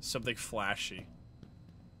 something flashy.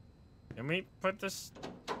 Can we put this?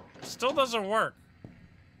 It still doesn't work.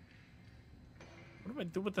 What do I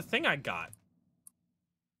do with the thing I got?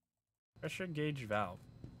 Pressure gauge valve.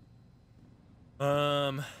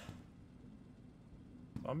 I'm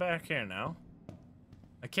back here now.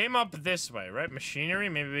 I came up this way, right? Machinery,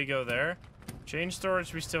 maybe we go there. Chain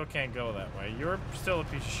storage, we still can't go that way. You're still a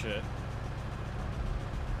piece of shit.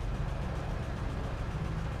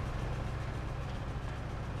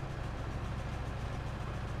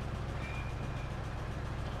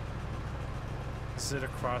 Is it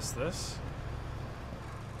across this?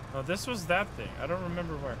 Oh, this was that thing. I don't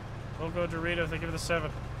remember where. We'll go Dorito. Thank you for the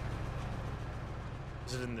 7.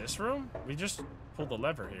 Is it in this room? We just pulled the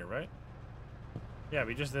lever here, right? Yeah,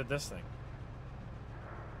 we just did this thing.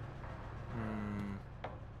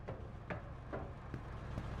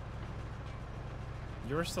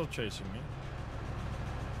 You're still chasing me.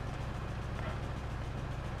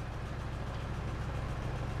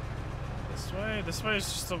 This way? This way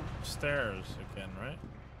is just the stairs again, right?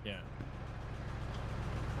 Yeah.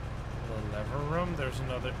 The lever room? There's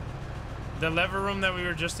another... The lever room that we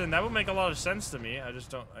were just in, that would make a lot of sense to me. I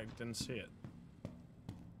didn't see it.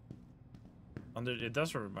 It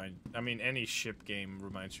does remind... I mean, any ship game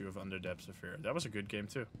reminds you of Under Depths of Fear. That was a good game,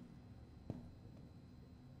 too.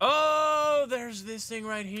 Oh, there's this thing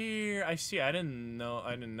right here. I see. I didn't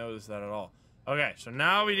notice that at all. Okay, so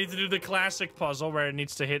now we need to do the classic puzzle where it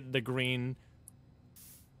needs to hit the green.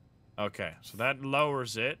 Okay, so that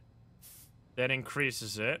lowers it. That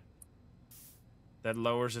increases it. That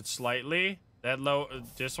lowers it slightly.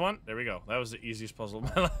 This one. There we go. That was the easiest puzzle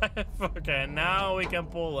of my life. Okay, now we can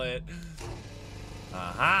pull it.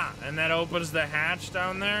 Aha! And that opens the hatch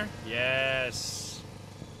down there. Yes.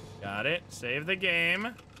 Got it. Save the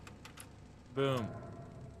game. Boom.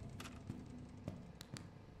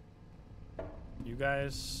 You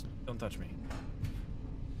guys don't touch me.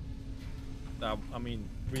 I mean,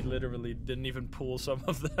 we literally didn't even pull some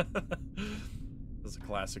of that. That's a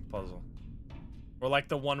classic puzzle. Or like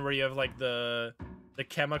the one where you have like the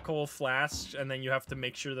chemical flasks and then you have to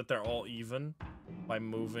make sure that they're all even by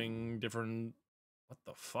moving different... What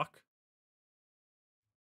the fuck?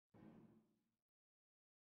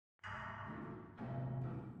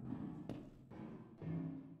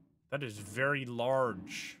 That is very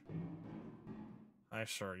large. Hi,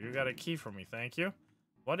 sir. You got a key for me, thank you.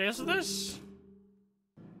 What is this?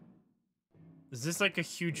 Is this like a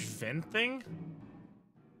huge vent thing?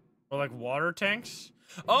 Or like water tanks?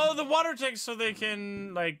 Oh, the water tanks so they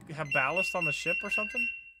can like have ballast on the ship or something?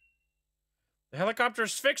 The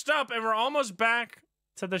helicopter's fixed up and we're almost back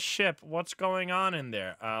to the ship. What's going on in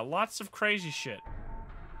there? Lots of crazy shit.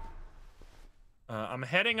 I'm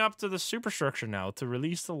heading up to the superstructure now to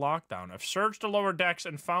release the lockdown. I've searched the lower decks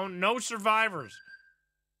and found no survivors.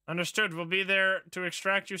 Understood. We'll be there to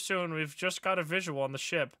extract you soon. We've just got a visual on the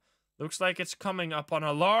ship. Looks like it's coming up on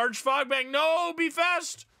a large fog bank. No, be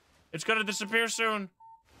fast! It's gonna disappear soon.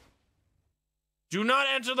 Do not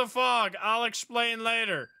enter the fog. I'll explain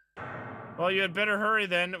later. Well, you had better hurry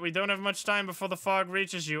then. We don't have much time before the fog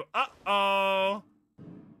reaches you. Uh-oh.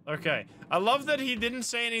 Okay. I love that he didn't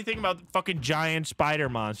say anything about fucking giant spider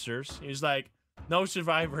monsters. He's like, no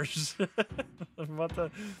survivors. What the?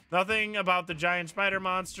 Nothing about the giant spider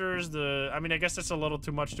monsters. I mean, I guess that's a little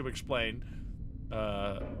too much to explain.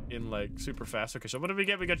 In like super fast. Okay, so what did we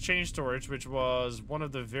get? We got change storage, which was one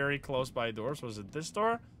of the very close by doors. Was it this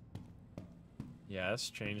door? Yes,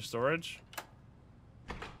 change storage.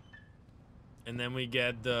 And then we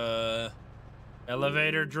get the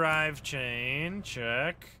elevator drive chain.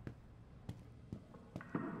 Check.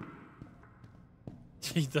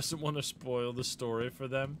 He doesn't want to spoil the story for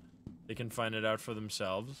them. They can find it out for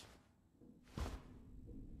themselves.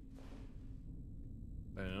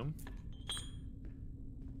 Boom.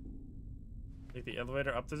 Take the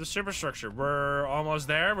elevator up to the superstructure. We're almost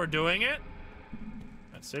there. We're doing it.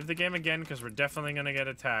 Let's save the game again because we're definitely going to get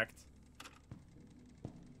attacked.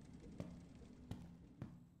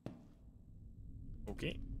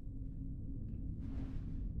 Okay.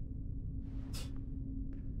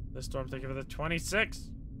 This storm taking for the 26.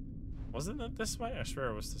 Wasn't it this way? I swear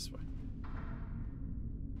it was this way.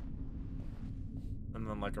 And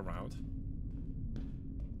then like around.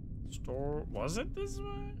 Was it this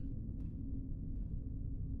way?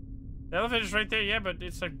 The elevator's right there, yeah, but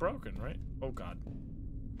it's like broken, right? Oh god.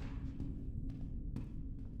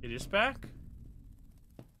 It is back?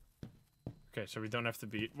 Okay, so we don't have to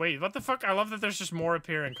be... Wait, what the fuck? I love that there's just more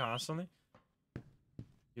appearing constantly.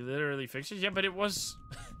 You literally fixed it? Yeah, but it was...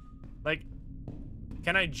 like...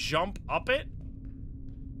 Can I jump up it?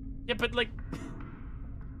 Yeah, but like...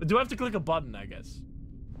 Do I have to click a button, I guess?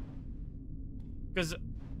 Because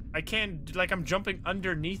I can't... Like, I'm jumping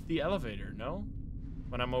underneath the elevator, no?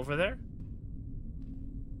 When I'm over there?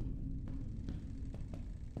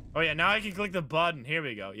 Oh yeah, now I can click the button. Here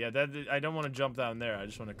we go. Yeah, I don't want to jump down there. I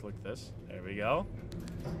just want to click this. There we go.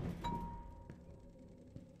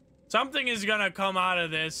 Something is gonna come out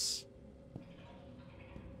of this.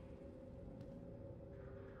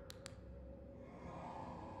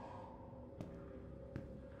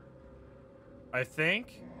 I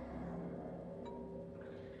think.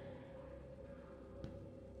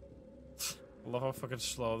 I love how fucking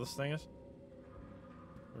slow this thing is.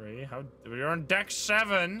 3. How? We're on deck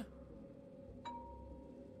 7.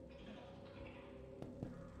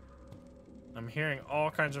 I'm hearing all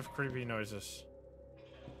kinds of creepy noises.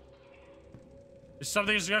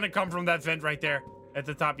 Something's gonna come from that vent right there at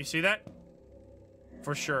the top. You see that?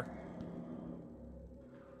 For sure.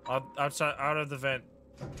 Outside, out of the vent.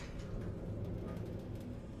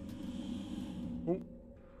 Ooh.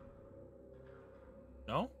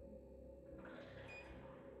 No?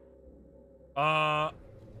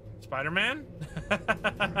 Spider-Man?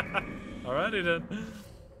 Alrighty then.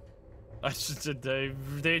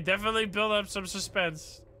 They definitely build up some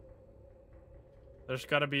suspense. There's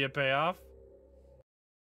gotta be a payoff.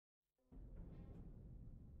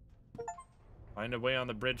 Find a way on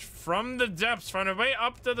the bridge from the depths. Find a way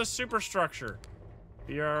up to the superstructure.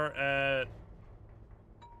 We are at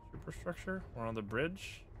superstructure. We're on the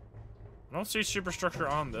bridge. I don't see superstructure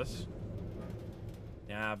on this.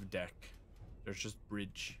 Nav deck. There's just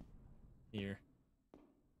bridge here.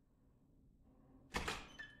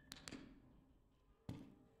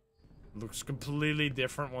 Looks completely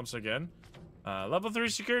different once again. Level 3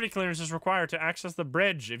 security clearance is required to access the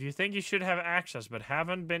bridge. If you think you should have access but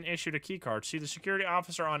haven't been issued a keycard, see the security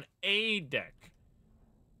officer on A deck.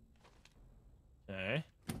 Okay.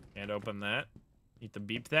 Can't open that. Need to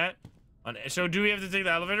beep that. So do we have to take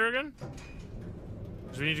the elevator again?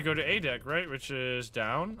 Because we need to go to A deck, right? Which is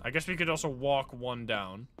down. I guess we could also walk one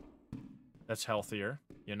down. That's healthier,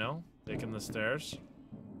 you know? Taking the stairs.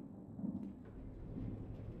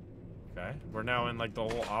 Okay, we're now in like the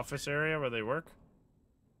whole office area where they work.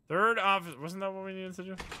 Third office, wasn't that what we needed to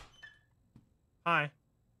do? Hi.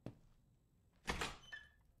 It's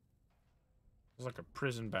like a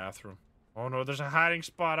prison bathroom. Oh no, there's a hiding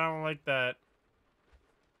spot. I don't like that.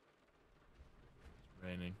 It's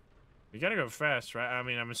raining. We gotta go fast, right? I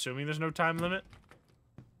mean, I'm assuming there's no time limit.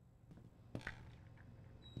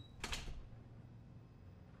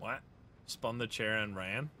 What? Spun the chair and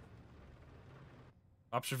ran?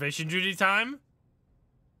 Observation duty time?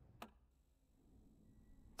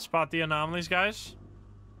 Spot the anomalies, guys.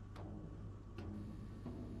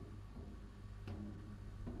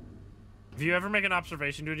 If you ever make an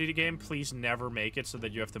observation duty game, please never make it so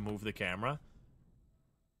that you have to move the camera.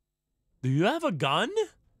 Do you have a gun?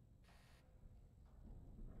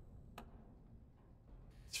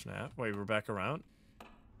 Snap. Wait, we're back around?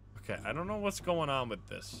 Okay, I don't know what's going on with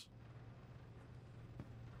this.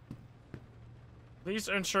 Please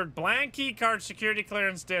insert blank keycard security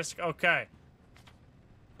clearance disc. Okay.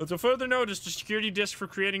 As a further notice, the security disc for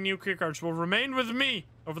creating new keycards will remain with me.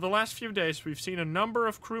 Over the last few days, we've seen a number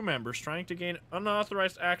of crew members trying to gain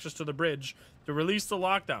unauthorized access to the bridge to release the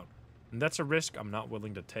lockdown. And that's a risk I'm not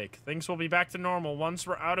willing to take. Things will be back to normal once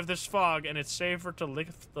we're out of this fog and it's safer to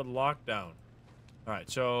lift the lockdown.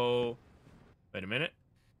 Alright, so... Wait a minute.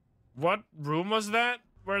 What room was that?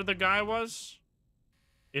 Where the guy was?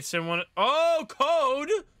 It's in one... Oh, code!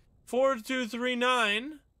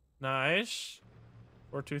 4239. Nice.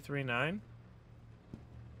 4239.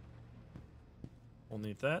 We'll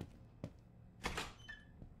need that.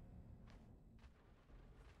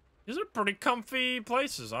 These are pretty comfy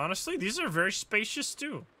places, honestly. These are very spacious,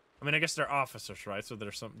 too. I mean, I guess they're officers, right? So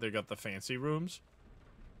there's some... They got the fancy rooms.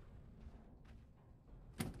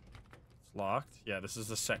 It's locked. Yeah, this is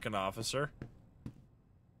the second officer.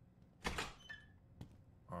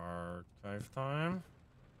 Archive time.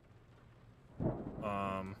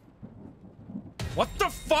 What the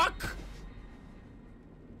fuck?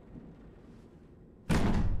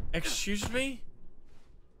 Excuse me?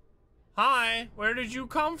 Hi, where did you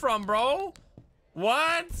come from, bro?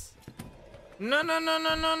 What? No, no, no,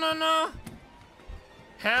 no, no, no, no.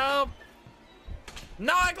 Help.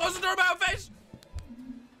 No, I closed the door by my face.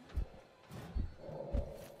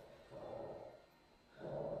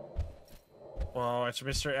 Oh, it's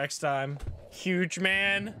Mr. X time. Huge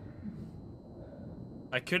man.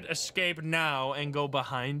 I could escape now and go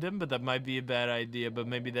behind him, but that might be a bad idea. But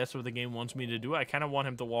maybe that's what the game wants me to do. I kind of want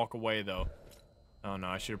him to walk away, though. Oh, no.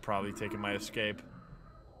 I should have probably taken my escape.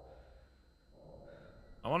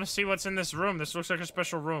 I want to see what's in this room. This looks like a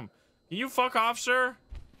special room. Can you fuck off, sir?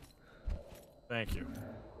 Thank you.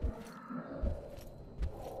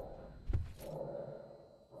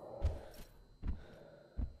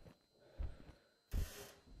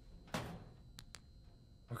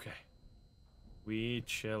 Okay. We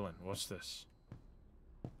chillin'. What's this?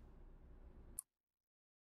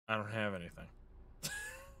 I don't have anything.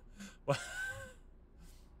 What?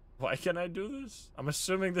 Why can't I do this? I'm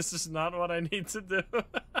assuming this is not what I need to do.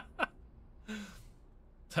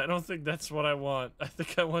 I don't think that's what I want. I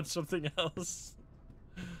think I want something else.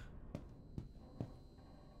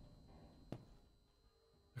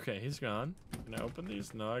 Okay, he's gone. Can I open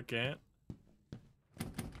these? No, I can't.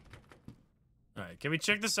 Alright, can we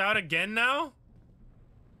check this out again now?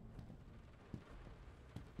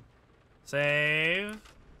 Save.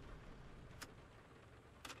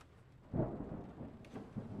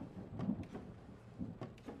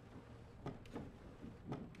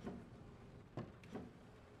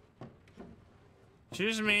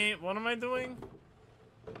 Excuse me, what am I doing?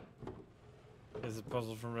 Is a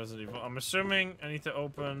puzzle from Resident Evil. I'm assuming I need to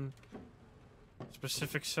open a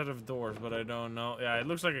specific set of doors, but I don't know. Yeah, it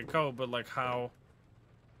looks like a code, but like how?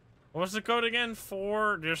 What was the code again?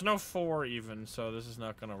 4? There's no 4 even, so this is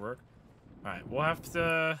not gonna work. Alright, we'll have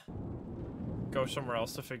to go somewhere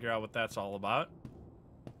else to figure out what that's all about.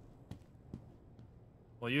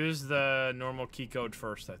 We'll use the normal key code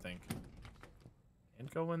first, I think. And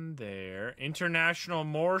go in there. International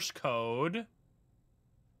Morse code.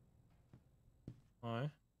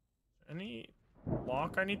 Why? Any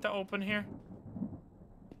lock I need to open here?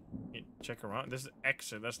 Check around. This is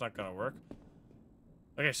exit. That's not gonna work.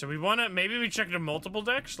 Okay, so we wanna... Maybe we check the multiple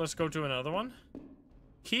decks. Let's go to another one.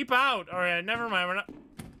 Keep out! Alright, never mind. We're not...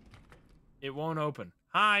 It won't open.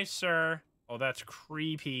 Hi, sir. Oh, that's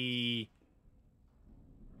creepy.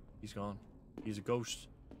 He's gone. He's a ghost.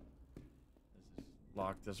 This is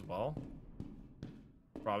locked as well.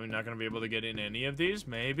 Probably not gonna be able to get in any of these.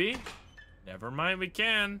 Maybe. Never mind, we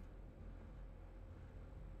can.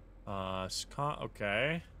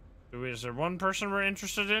 Okay. Is there one person we're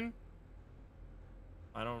interested in?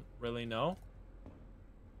 I don't really know.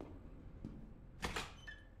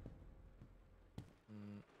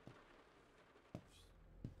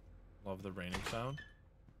 Love the raining sound.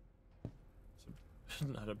 It's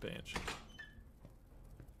not a banshee.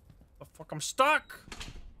 The fuck, I'm stuck!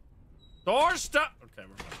 Door stuck! Okay,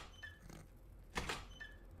 we're fine.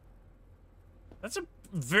 That's a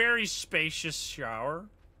very spacious shower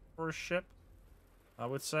for a ship, I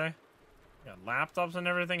would say. Got laptops and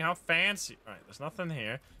everything. How fancy. Alright, there's nothing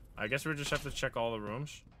here. I guess we just have to check all the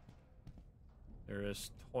rooms. There is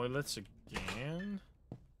toilets again.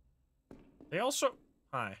 They also...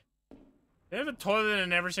 Hi. They have a toilet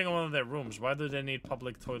in every single one of their rooms. Why do they need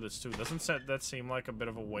public toilets too? Doesn't that seem like a bit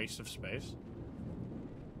of a waste of space?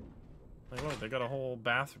 Like, look, they got a whole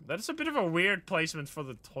bathroom. That is a bit of a weird placement for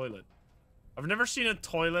the toilet. I've never seen a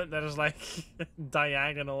toilet that is like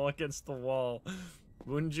diagonal against the wall.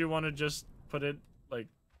 Wouldn't you want to just put it like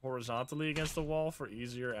horizontally against the wall for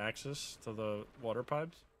easier access to the water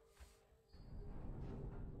pipes?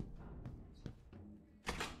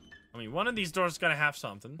 I mean, one of these doors is gonna have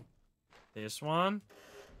something. This one.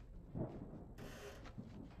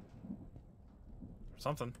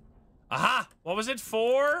 Something. Aha! What was it?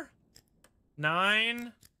 4,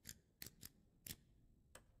 9,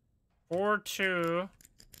 4, 2,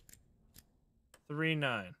 3,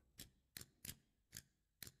 9.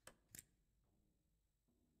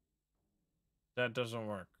 That doesn't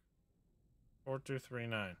work. 4, 2, 3,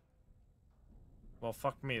 9. Well,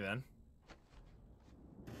 fuck me then.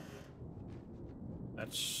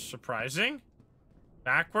 That's surprising.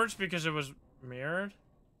 Backwards because it was mirrored.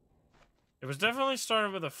 It was definitely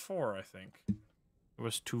started with a 4, I think. It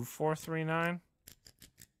was 2, 4, 3, 9.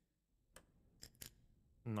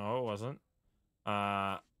 No, it wasn't.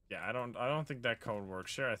 Yeah, I don't think that code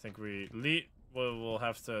works here. I think we'll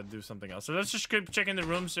have to do something else. So let's just keep checking the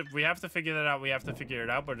rooms. If we have to figure that out, we have to figure it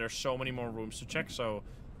out. But there's so many more rooms to check. So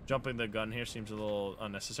jumping the gun here seems a little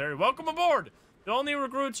unnecessary. Welcome aboard. The all new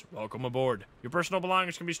recruits, welcome aboard. Your personal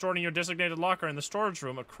belongings can be stored in your designated locker in the storage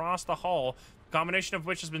room across the hall, the combination of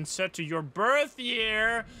which has been set to your birth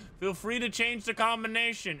year. Feel free to change the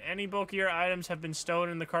combination. Any bulkier items have been stowed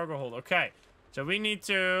in the cargo hold. Okay, so we need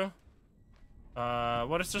to...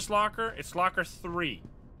 what is this locker? It's locker 3.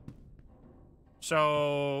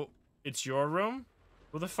 So, it's your room?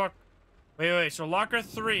 Who the fuck? Wait, so locker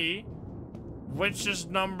 3, which is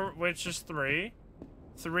 3?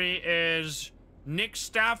 3 is... Nick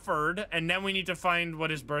Stafford, and then we need to find what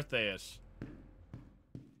his birthday is.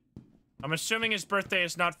 I'm assuming his birthday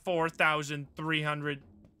is not 4,300.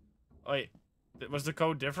 Wait, was the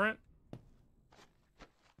code different?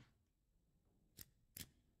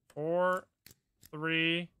 4,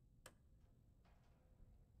 3,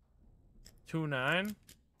 2, 9.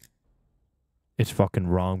 It's fucking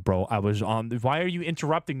wrong, bro. I was on. Why are you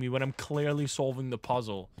interrupting me when I'm clearly solving the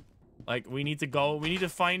puzzle? Like, we need to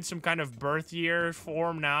find some kind of birth year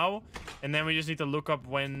form now, and then we just need to look up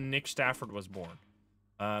when Nick Stafford was born.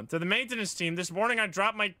 To the maintenance team, this morning I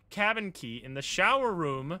dropped my cabin key in the shower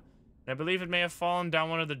room, and I believe it may have fallen down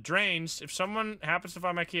one of the drains. If someone happens to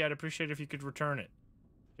find my key, I'd appreciate it if you could return it.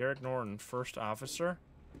 Derek Norton, first officer.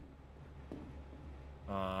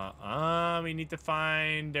 We need to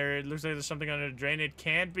find there. It looks like there's something under the drain. It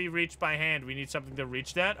can't be reached by hand. We need something to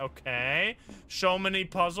reach that. Okay. So many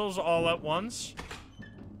puzzles all at once.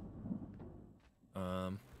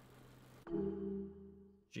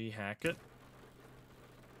 G Hackett.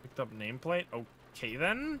 Picked up nameplate. Okay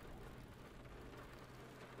then.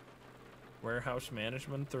 Warehouse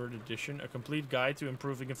Management, 3rd edition. A complete guide to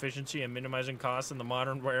improving efficiency and minimizing costs in the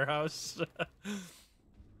modern warehouse.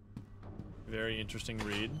 Very interesting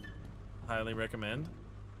read. Highly recommend.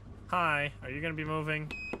 Hi, are you gonna be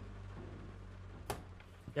moving?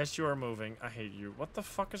 Yes, you are moving. I hate you. What the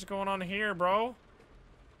fuck is going on here, bro?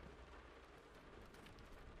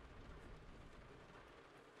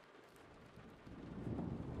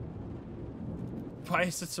 Why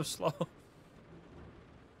is it so slow?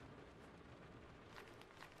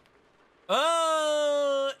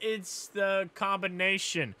 Oh, it's the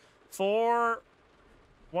combination. 4,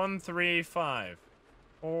 1, 3, 5.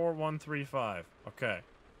 4, 1, 3, 5. Okay.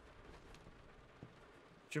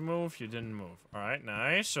 Did you move? You didn't move. All right,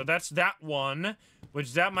 nice. So that's that one,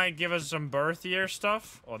 which that might give us some birth year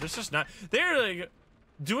stuff. Oh, this is not. They're like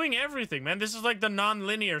doing everything, man. This is like the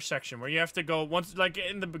non-linear section where you have to go once, like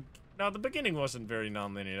in the. No, the beginning wasn't very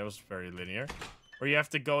non-linear. It was very linear. Where you have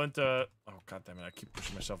to go into. Oh, god damn it! I keep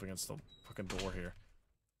pushing myself against the fucking door here.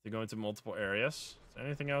 To go into multiple areas. Is there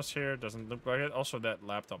anything else here? Doesn't look like it. Also, that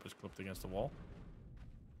laptop is clipped against the wall.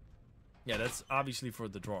 Yeah, that's obviously for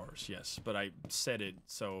the drawers, yes. But I said it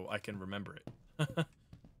so I can remember it.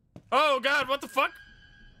 Oh, God, what the fuck?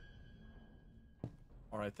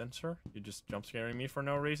 Alright then, sir. You just jump scaring me for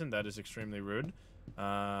no reason. That is extremely rude.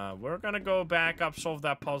 We're gonna go back up, solve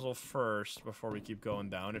that puzzle first before we keep going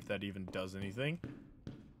down, if that even does anything.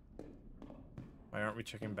 Why aren't we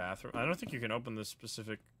checking bathroom? I don't think you can open this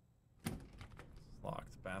specific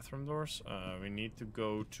locked bathroom doors. We need to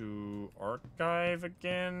go to archive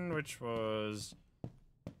again, which was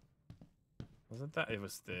it that? It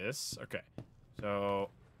was this. Okay. So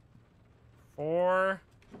 4,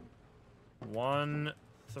 1,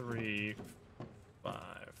 3, 5.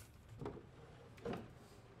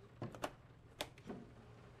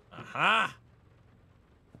 Aha!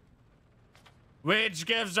 Which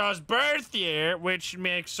gives us birth year, which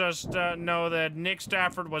makes us know that Nick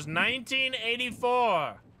Stafford was 1984.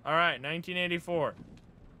 All right, 1984.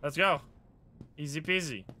 Let's go. Easy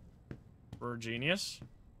peasy. We're a genius.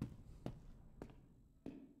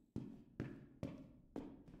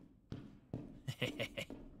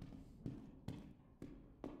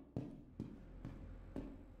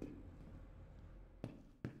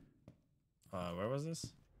 Where was this?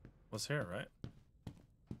 Was here, right?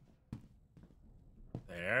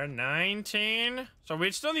 There, 19. So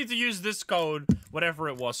we still need to use this code, whatever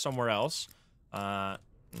it was, somewhere else.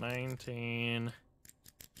 19,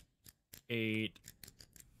 8,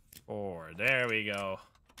 4. There we go.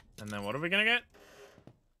 And then what are we gonna get?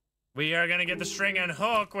 We are gonna get the string and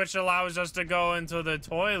hook, which allows us to go into the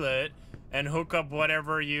toilet and hook up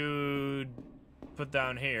whatever you put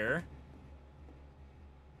down here.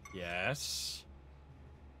 Yes.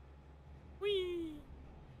 Whee!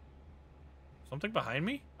 Something behind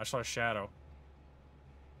me? I saw a shadow.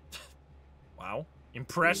 Wow.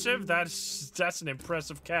 Impressive? That's an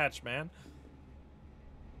impressive catch, man.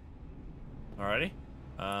 Alrighty.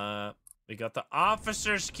 We got the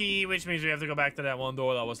officer's key, which means we have to go back to that one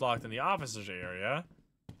door that was locked in the officer's area.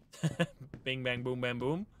 Bing, bang, boom, bam,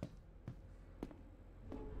 boom.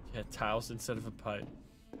 Yeah, tiles instead of a pipe.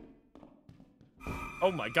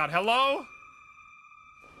 Oh my god, hello?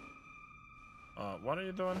 What are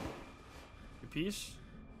you doing? Your piece?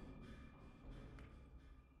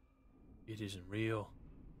 It isn't real.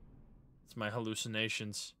 It's my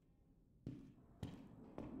hallucinations.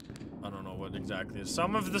 I don't know what exactly is.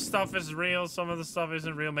 Some of the stuff is real, some of the stuff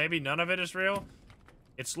isn't real. Maybe none of it is real.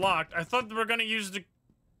 It's locked. I thought we were gonna use the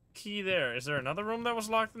key there. Is there another room that was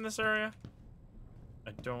locked in this area?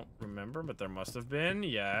 I don't remember, but there must have been.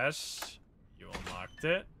 Yes. You unlocked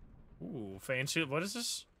it. Ooh, fancy. What is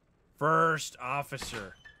this? First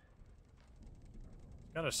officer.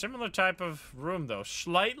 Got a similar type of room, though.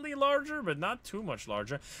 Slightly larger, but not too much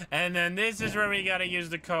larger. And then this is where we gotta use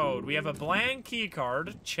the code. We have a blank key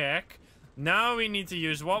card. Check. Now we need to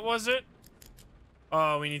use... What was it?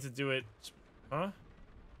 Oh, we need to do it... Huh?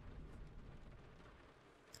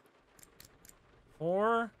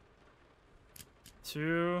 4,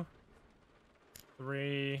 2,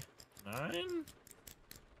 3, 9?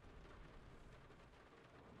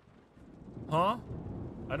 Huh?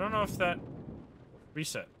 I don't know if that...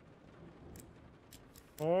 Reset.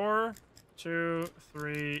 4, 2,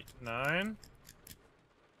 3, 9.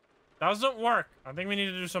 Doesn't work. I think we need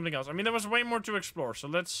to do something else. I mean, there was way more to explore, so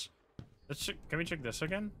let's can we check this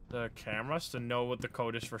again? The cameras to know what the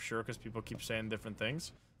code is for sure, because people keep saying different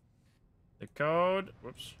things. The code,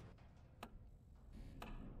 whoops.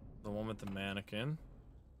 The one with the mannequin.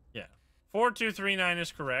 Yeah. 4239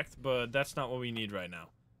 is correct, but that's not what we need right now.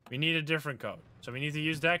 We need a different code. So we need to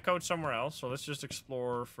use that code somewhere else. So let's just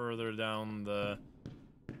explore further down the...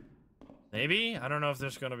 Maybe? I don't know if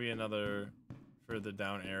there's going to be another further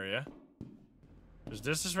down area. Because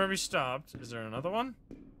this is where we stopped. Is there another one?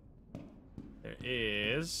 There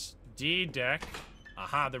is. D deck.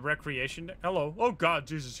 Aha, the recreation deck. Hello. Oh god,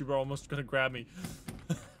 Jesus, you were almost going to grab me.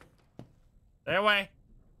 Stay away.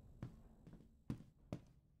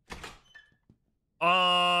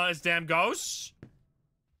 It's damn ghosts?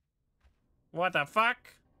 What the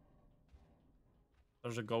fuck?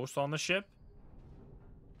 There's a ghost on the ship.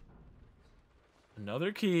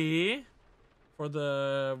 Another key for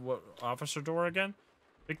the what officer door again.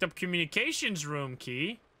 Picked up communications room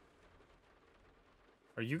key.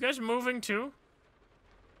 Are you guys moving too?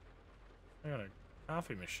 I got a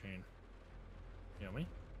coffee machine. Yummy.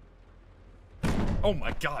 Oh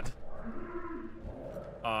my god.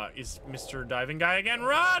 Is Mr. Diving Guy again?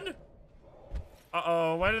 Run!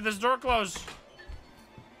 Uh-oh, why did this door close?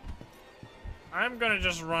 I'm gonna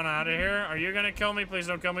just run out of here. Are you gonna kill me? Please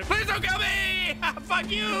don't kill me. Please don't kill me!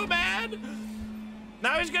 Fuck you, man!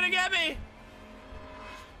 Now he's gonna get me!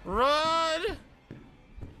 Run!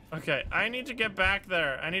 Okay, I need to get back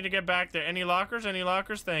there. I need to get back there. Any lockers? Any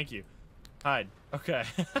lockers? Thank you. Hide. Okay.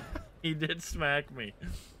 He did smack me.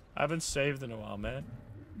 I haven't saved in a while, man.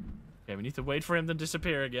 Okay, we need to wait for him to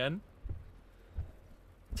disappear again.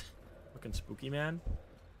 Fucking spooky, man.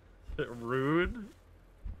 Rude.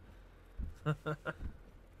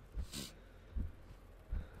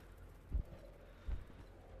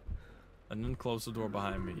 And then close the door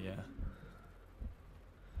behind me, yeah.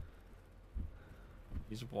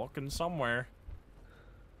 He's walking somewhere.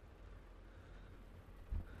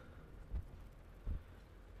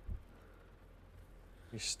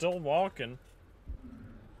 He's still walking.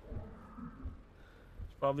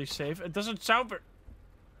 It's probably safe. It doesn't sound very...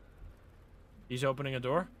 He's opening a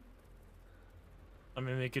door? I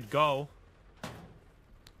mean, they could go.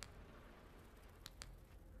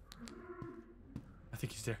 I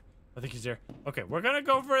think he's there. I think he's there. Okay, we're gonna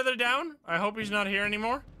go further down. I hope he's not here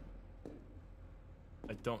anymore.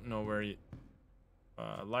 I don't know where he...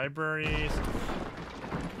 libraries.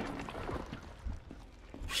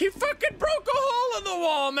 He fucking broke a hole in the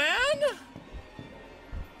wall, man!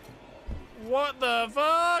 What the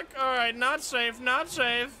fuck? Alright, not safe, not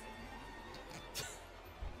safe.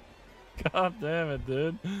 God damn it,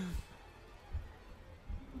 dude.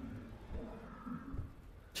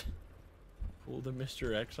 Pull the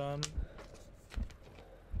Mr. X on.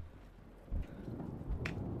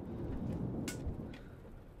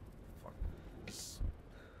 Fuck.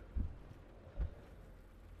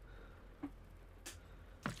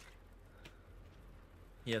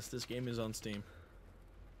 Yes, this game is on Steam.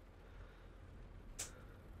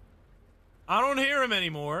 I don't hear him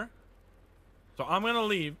anymore. So I'm gonna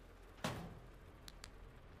leave.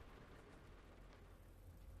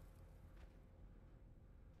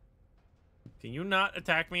 Can you not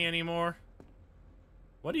attack me anymore?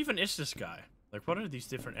 What even is this guy? Like, what are these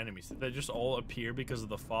different enemies? Did they just all appear because of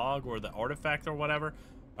the fog or the artifact or whatever?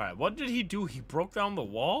 Alright, what did he do? He broke down the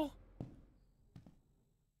wall?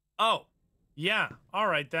 Oh. Yeah.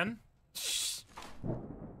 Alright then.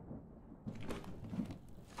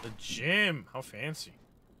 The gym. How fancy.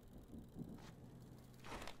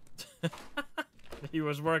 He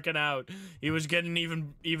was working out. He was getting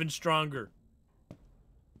even stronger.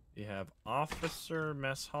 You have officer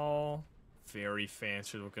mess hall. Very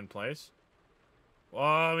fancy looking place.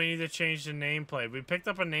 Oh, we need to change the nameplate. We picked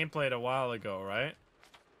up a nameplate a while ago, right?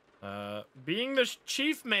 Being the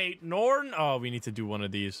chief mate, Norton. Oh, we need to do one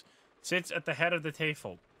of these. Sits at the head of the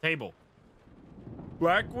table.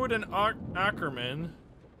 Blackwood and Ackerman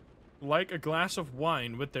like a glass of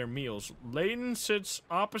wine with their meals. Layton sits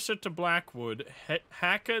opposite to Blackwood.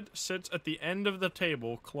 Hackett sits at the end of the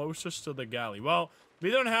table, closest to the galley. Well, we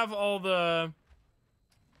don't have all the...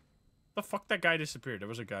 The fuck, that guy disappeared. There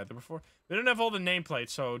was a guy there before. We don't have all the nameplates,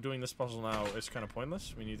 so doing this puzzle now is kind of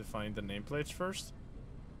pointless. We need to find the nameplates first.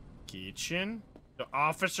 Kitchen. The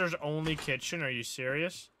officer's only kitchen. Are you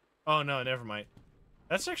serious? Oh, no, never mind.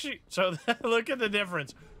 That's actually... So, look at the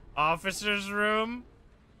difference. Officer's room.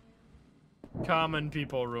 Common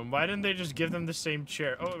people room. Why didn't they just give them the same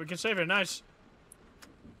chair? Oh, we can save it. Nice.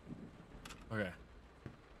 Okay.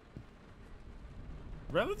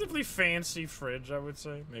 Relatively fancy fridge, I would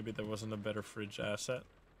say. Maybe there wasn't a better fridge asset.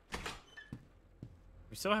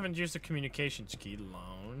 We still haven't used the communications key.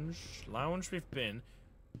 Lounge. Lounge we've been.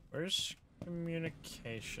 Where's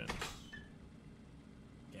communications?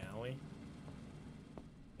 Galley?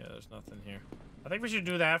 Yeah, there's nothing here. I think we should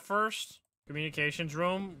do that first. Communications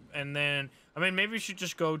room. And then... I mean, maybe we should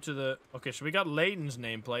just go to the... Okay, so we got Layton's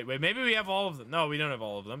nameplate. Wait, maybe we have all of them. No, we don't have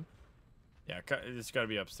all of them. Yeah, it's gotta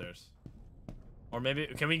be upstairs. Or maybe...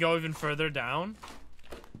 Can we go even further down?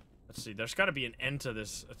 Let's see. There's gotta be an end to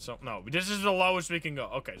this. So, no, this is the lowest we can go.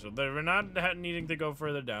 Okay, so we're not needing to go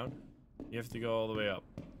further down. You have to go all the way up.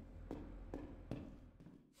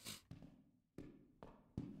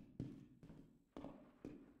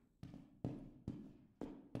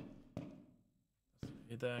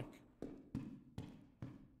 Deck.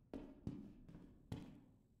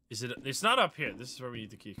 Is it? It's not up here. This is where we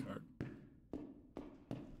need the key card.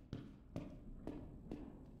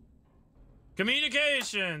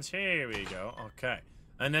 Communications. Here we go. Okay,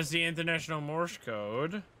 and that's the international Morse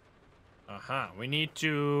code. We need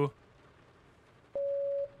to.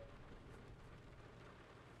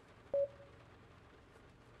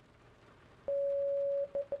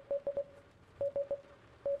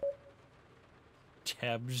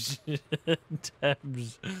 Tabs.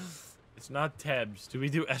 Tabs. It's not tabs. Do we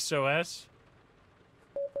do SOS?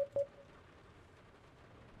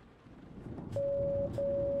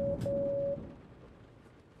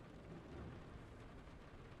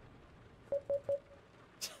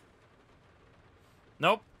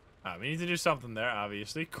 Nope. We need to do something there,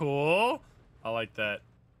 obviously. Cool. I like that.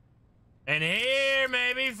 And here,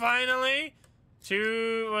 maybe, finally.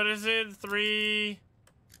 2, what is it? 3...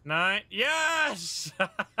 9. Yes!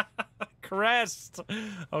 Crest.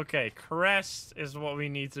 Okay, crest is what we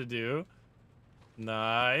need to do.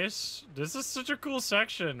 Nice. This is such a cool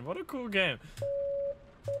section. What a cool game.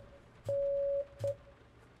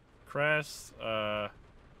 Crest. I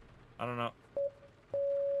don't know.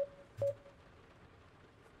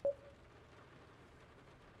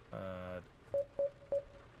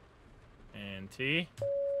 And T.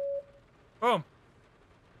 Boom.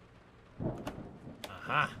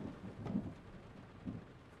 Aha.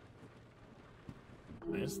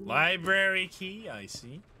 Nice. Library key, I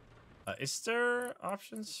see. Is there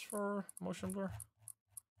options for motion blur?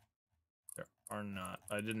 There are not.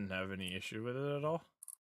 I didn't have any issue with it at all.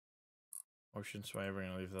 Motion sway, we're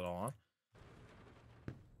gonna leave that all on.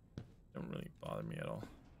 Don't really bother me at all.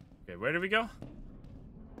 Okay, where do we go?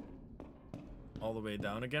 All the way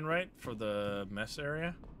down again, right? For the mess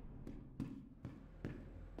area?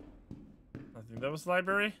 I think that was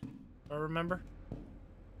library, if I remember.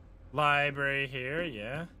 Library here,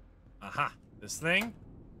 yeah. Aha, this thing.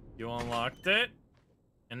 You unlocked it.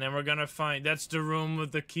 And then we're gonna find, that's the room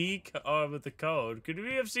with the key, with the code. Could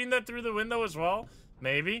we have seen that through the window as well?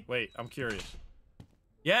 Maybe? Wait, I'm curious.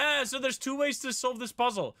 Yeah, so there's 2 ways to solve this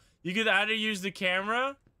puzzle. You could either use the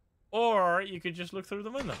camera, or you could just look through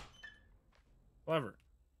the window. Clever.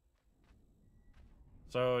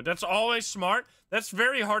 So that's always smart. That's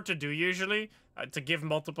very hard to do usually, to give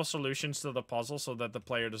multiple solutions to the puzzle so that the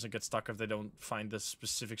player doesn't get stuck if they don't find the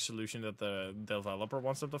specific solution that the developer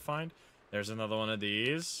wants them to find. There's another one of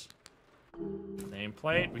these.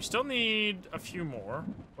 Nameplate. We still need a few more.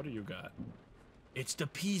 What do you got? It's the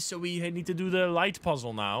piece, so we need to do the light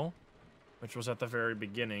puzzle now, which was at the very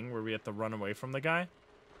beginning where we had to run away from the guy.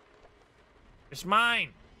 It's mine.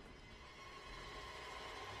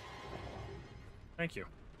 Thank you.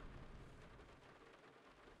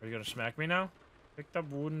 Are you gonna smack me now? Picked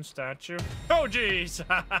up wooden statue. Oh, jeez!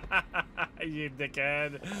 You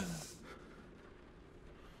dickhead.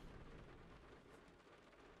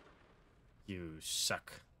 You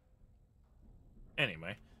suck.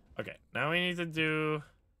 Anyway. Okay, now we need to do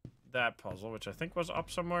that puzzle, which I think was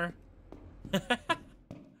up somewhere.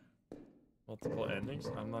 Multiple endings.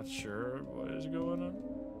 I'm not sure what is going on.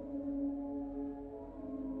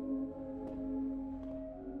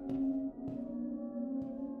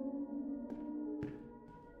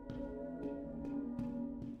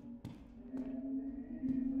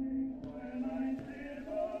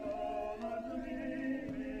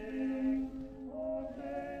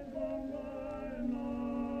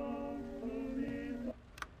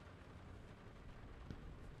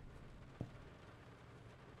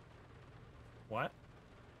 What?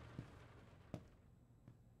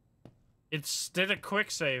 It's did a quick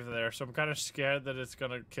save there, so I'm kind of scared that it's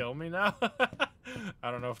gonna kill me now. I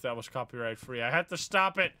don't know if that was copyright free. I had to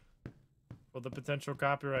stop it for the potential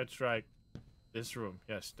copyright strike. This room,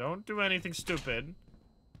 yes. Don't do anything stupid.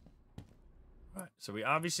 All right, so we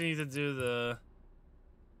obviously need to do the...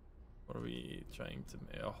 What are we trying to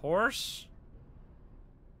make? A horse?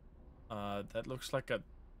 That looks like a...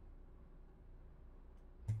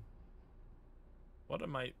 What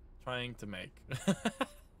am I trying to make?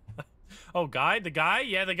 Oh, guy? The guy?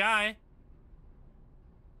 Yeah, the guy.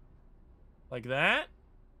 Like that?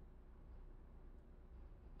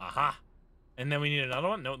 Aha. And then we need another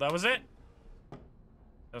one? No, that was it.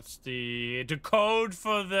 That's the code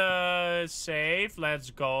for the safe. Let's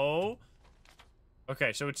go.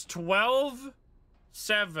 Okay, so it's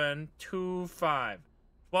 12-7-2-5.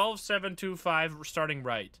 12-7-2-5 starting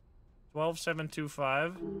right.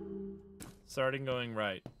 12-7-2-5 starting going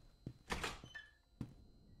right.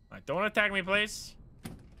 Alright, don't attack me, please.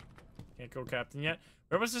 Can't go captain yet.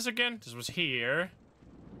 Where was this again? This was here.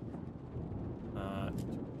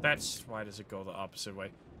 That's... Why does it go the opposite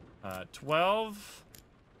way? 12...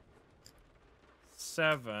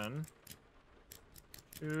 7...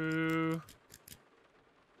 2...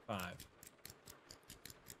 5.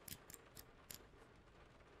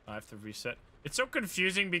 I have to reset. It's so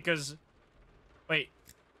confusing because... Wait.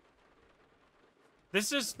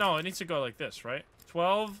 This is... No, it needs to go like this, right?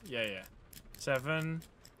 12... Yeah. 7...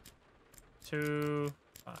 2...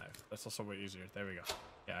 5. That's also way easier. There we go.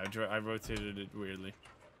 Yeah, I rotated it weirdly.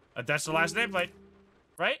 That's the last nameplate,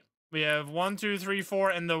 right? We have 1, 2, 3, 4,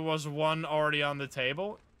 and there was one already on the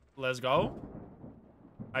table. Let's go.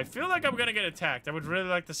 I feel like I'm gonna get attacked. I would really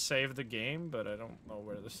like to save the game, but I don't know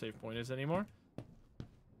where the save point is anymore.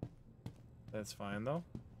 That's fine, though.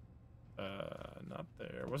 Not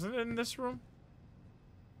there. Wasn't it in this room?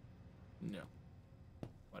 No.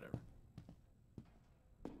 Whatever.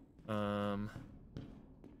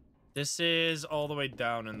 This is all the way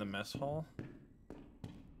down in the mess hall.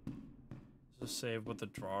 Just save with the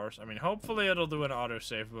drawers. I mean, hopefully it'll do an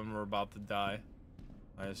autosave when we're about to die.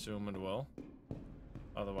 I assume it will.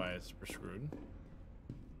 Otherwise, we're screwed.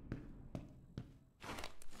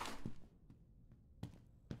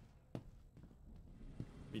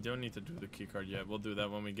 We don't need to do the keycard yet. We'll do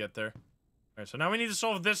that when we get there. Alright, so now we need to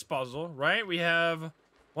solve this puzzle, right? We have...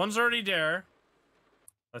 One's already there.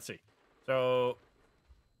 Let's see. So...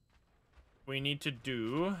 We need to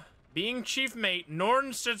do... Being chief mate,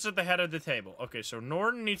 Norton sits at the head of the table. Okay, so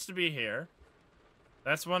Norton needs to be here.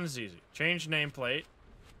 That's one's easy. Change nameplate.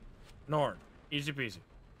 Norton. Easy peasy.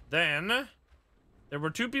 Then... There were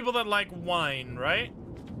two people that like wine, right?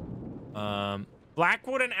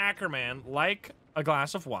 Blackwood and Ackerman like a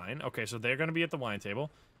glass of wine. Okay, so they're going to be at the wine table.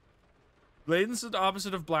 Layden sits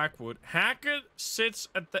opposite of Blackwood. Hackett sits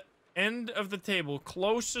at the end of the table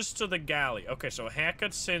closest to the galley. Okay, so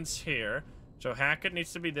Hackett sits here. So Hackett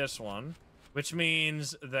needs to be this one. Which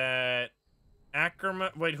means that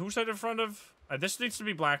Ackerman... Wait, who's at in front of... this needs to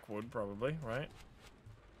be Blackwood, probably, right?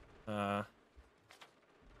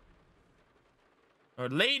 Or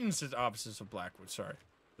Layden sits opposite of Blackwood, sorry.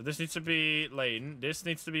 So this needs to be Layden. This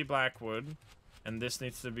needs to be Blackwood. And this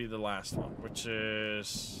needs to be the last one, which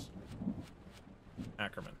is...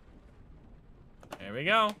 Ackerman. There we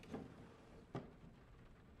go.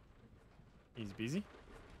 Easy peasy.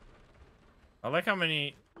 I like how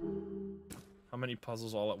many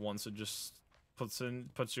puzzles all at once it just puts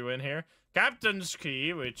you in here. Captain's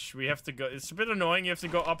key, which we have to go. It's a bit annoying. You have to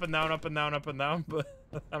go up and down, up and down, up and down. But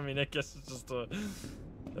I mean, I guess it's just the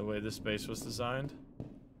way the space was designed.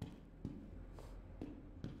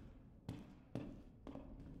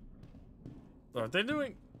 Are they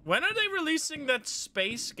doing? When are they releasing that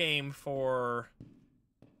space game for,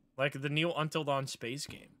 like, the new Until Dawn space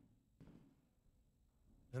game?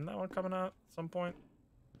 Isn't that one coming out at some point?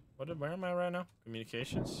 Where am I right now?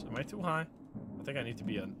 Communications. Am I too high? I think I need to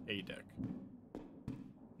be on A deck.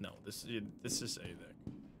 No, this is A deck.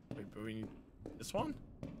 Wait, but we need this one?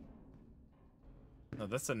 No,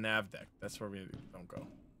 that's a nav deck. That's where we don't go.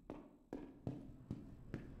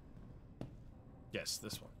 Yes,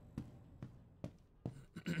 this one.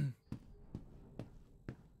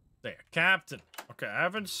 There, Captain. Okay, I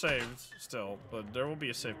haven't saved still, but there will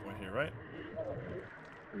be a save point here, right?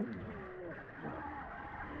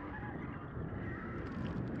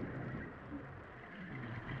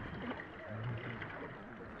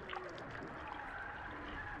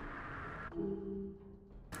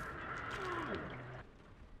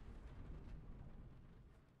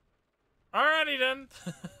 Alrighty then.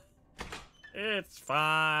 It's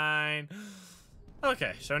fine.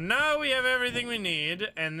 Okay, so now we have everything we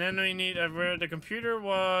need, and then we need where the computer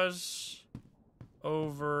was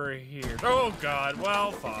over here. Oh god,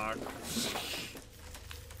 well fuck.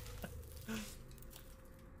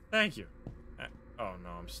 Thank you. Oh no,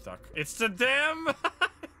 I'm stuck. It's the damn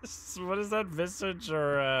what is that, Visage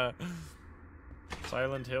or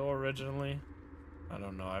Silent Hill originally? I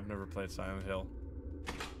don't know, I've never played Silent Hill.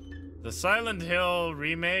 The Silent Hill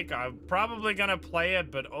remake, I'm probably gonna play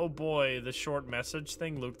it, but oh boy, the short message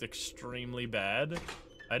thing looked extremely bad.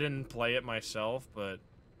 I didn't play it myself, but...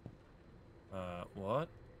 what?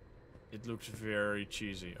 It looks very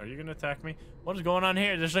cheesy. Are you gonna attack me? What is going on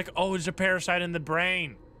here? There's like, oh, it's a parasite in the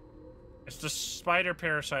brain. It's the spider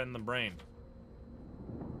parasite in the brain.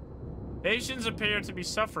 Patients appear to be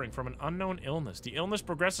suffering from an unknown illness. The illness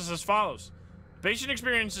progresses as follows. The patient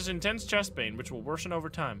experiences intense chest pain, which will worsen over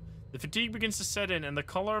time. The fatigue begins to set in, and the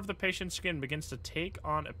color of the patient's skin begins to take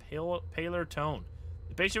on a paler tone.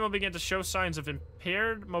 The patient will begin to show signs of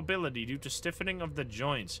impaired mobility due to stiffening of the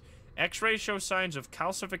joints. X-rays show signs of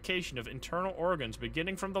calcification of internal organs,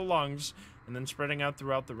 beginning from the lungs and then spreading out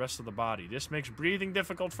throughout the rest of the body. This makes breathing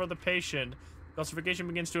difficult for the patient. Calcification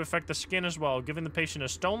begins to affect the skin as well, giving the patient a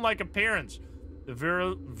stone-like appearance. The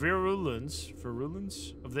virulence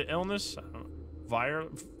of the illness,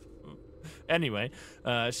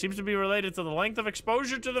 seems to be related to the length of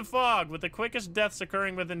exposure to the fog, with the quickest deaths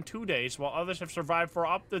occurring within 2 days, while others have survived for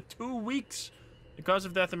up to 2 weeks. The cause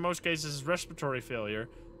of death in most cases is respiratory failure,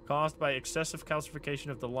 caused by excessive calcification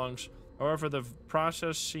of the lungs. However, the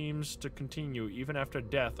process seems to continue even after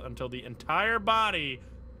death until the entire body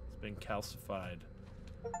has been calcified.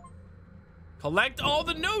 Collect all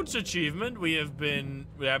the notes achievement.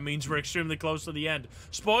 That means we're extremely close to the end.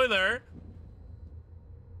 Spoiler!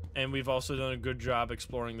 And we've also done a good job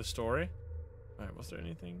exploring the story. Alright, was there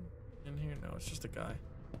anything in here? No, it's just a guy.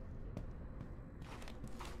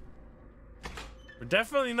 We're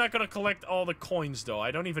definitely not gonna collect all the coins, though.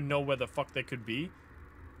 I don't even know where the fuck they could be.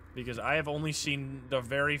 Because I have only seen the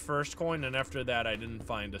very first coin, and after that I didn't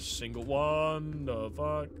find a single one. The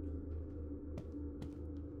fuck?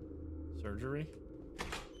 Surgery?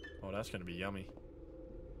 Oh, that's gonna be yummy.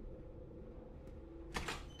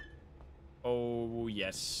 Oh,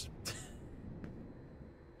 yes.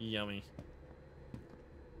 Yummy.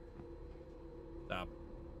 Stop.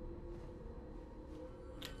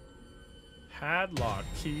 Padlock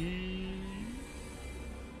key.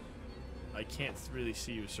 I can't really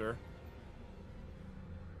see you, sir.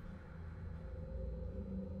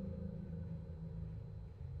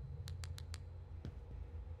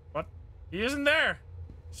 What? He isn't there.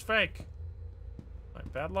 It's fake. My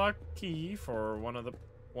padlock key for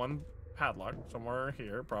one padlock somewhere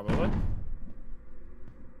here, probably.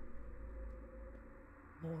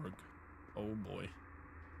 Morgue. Oh boy.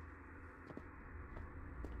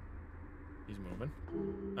 He's moving.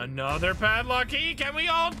 Another padlock key? Can we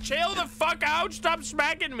all chill the fuck out? Stop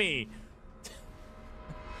smacking me.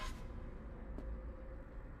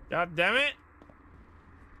 God damn it.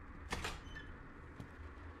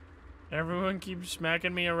 Everyone keeps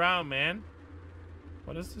smacking me around, man.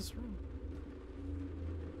 What is this room?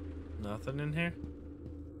 Nothing in here?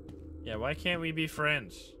 Yeah, why can't we be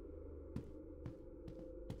friends?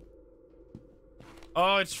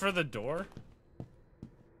 Oh, it's for the door?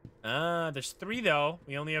 There's 3 though.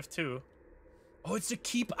 We only have 2. Oh, it's the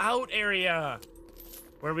keep out area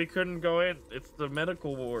where we couldn't go in. It's the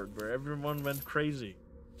medical ward where everyone went crazy.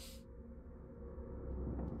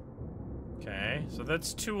 Okay, so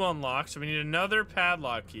that's 2 unlocked. So we need another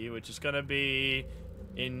padlock key, which is gonna be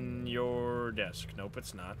in your desk. Nope,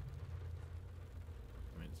 it's not.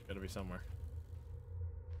 I mean, it's gotta be somewhere.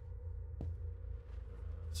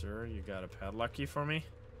 Sir, you got a padlock key for me?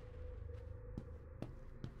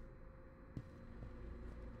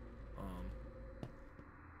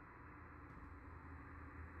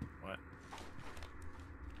 What?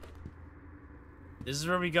 This is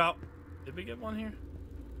where we got... Did we get one here?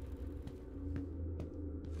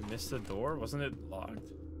 We missed the door? Wasn't it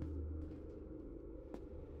locked?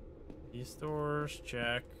 These doors,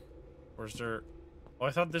 check. Where's there... Oh,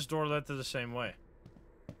 I thought this door led to the same way.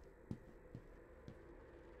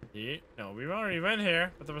 Yeah, no, we already went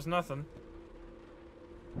here, but there was nothing.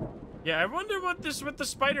 Yeah, I wonder what this with the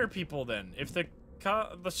spider people then. If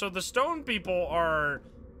so the stone people are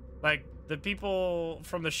like the people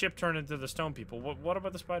from the ship turn into the stone people. What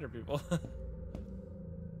about the spider people?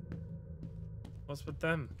 What's with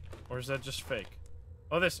them? Or is that just fake?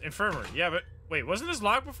 Oh, this infirmary. Yeah, but wait, wasn't this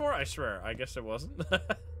locked before? I swear. I guess it wasn't.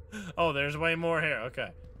 Oh, there's way more here.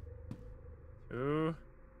 Okay. Ooh.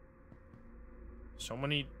 So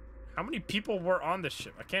many. How many people were on this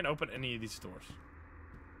ship? I can't open any of these doors.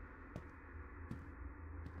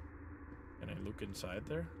 Can I look inside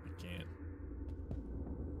there? I can't.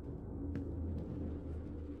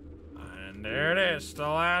 And there it is, the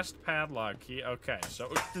last padlock key. Okay,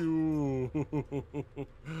 so...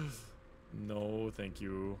 No, thank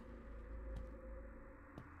you.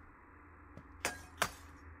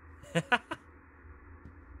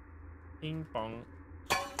 Ping pong.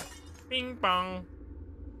 Bing bong.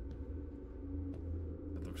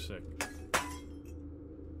 That looks sick.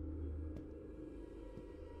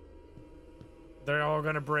 They're all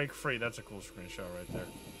gonna break free. That's a cool screenshot right there.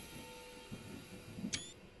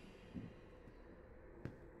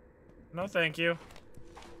 No, thank you.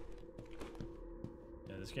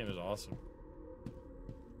 Yeah, this game is awesome.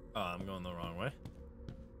 Oh, I'm going the wrong way.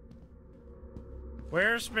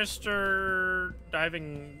 Where's Mr.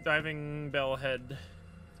 Diving Bellhead?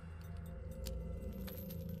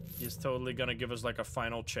 He's totally gonna give us like a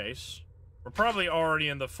final chase. We're probably already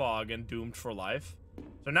in the fog and doomed for life.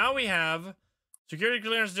 So now we have security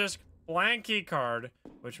clearance disc, blank key card,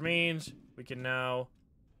 which means we can now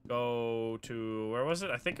go to, where was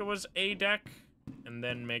it? I think it was A deck, and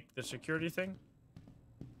then make the security thing.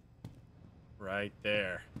 Right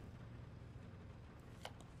there.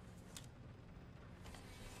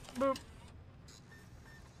 Boop.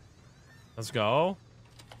 Let's go.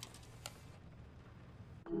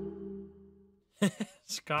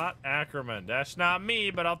 Scott Ackerman. That's not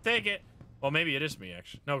me, but I'll take it. Well, maybe it is me,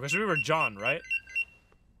 actually. No, because we were John, right?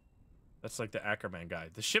 That's like the Ackerman guy.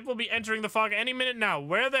 The ship will be entering the fog any minute now.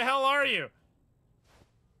 Where the hell are you?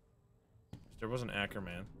 There was an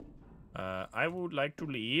Ackerman. I would like to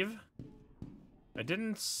leave. I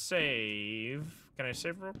didn't save. Can I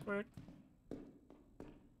save real quick?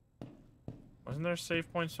 Wasn't there a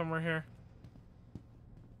save point somewhere here?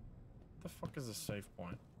 What the fuck is a save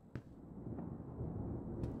point?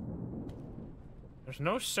 There's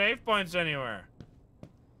no save points anywhere.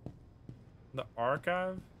 The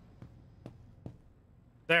archive?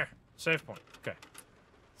 There. Save point. Okay.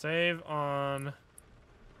 Save on...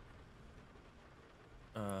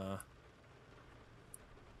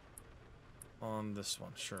 on this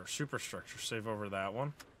one. Sure. Superstructure. Save over that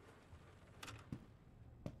one.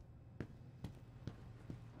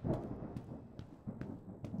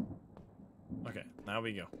 Okay. Now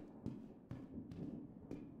we go.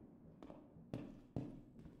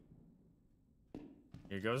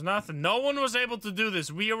 Here goes nothing. No one was able to do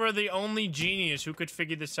this. We were the only genius who could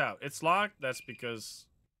figure this out. It's locked. That's because...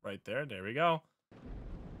 right there. There we go.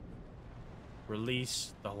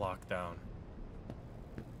 Release the lockdown.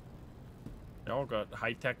 They all got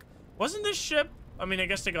high-tech. Wasn't this ship... I mean, I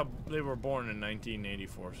guess they were born in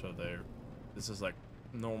 1984, so this is like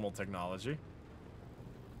normal technology.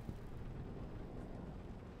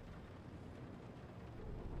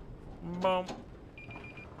 Boom.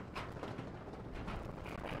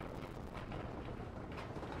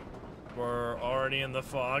 We're already in the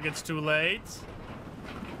fog. It's too late.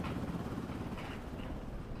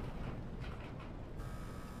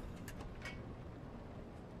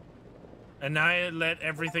 And I let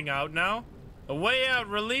everything out now? A way out.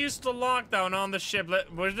 Release the lockdown on the ship.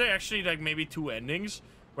 Was there actually like maybe two endings?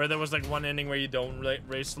 Where there was like one ending where you don't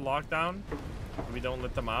raise the lockdown? And we don't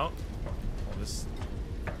let them out? Oh, this...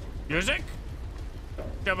 music?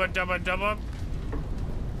 Dubba dubba dubba.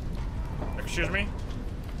 Excuse me?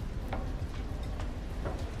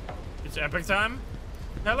 It's epic time.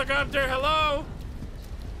 Helicopter, hello!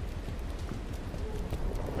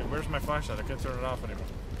 Wait, where's my flashlight? I can't turn it off anymore.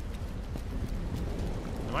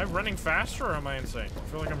 Am I running faster or am I insane? I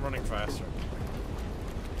feel like I'm running faster.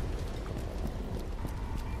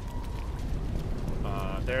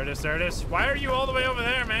 There it is, there it is. Why are you all the way over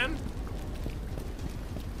there, man?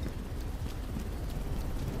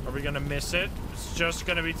 Are we gonna miss it? It's just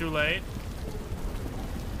gonna be too late.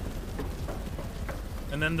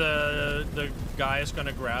 And then the guy is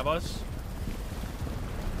gonna grab us.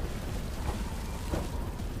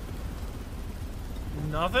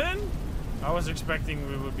 Nothing? I was expecting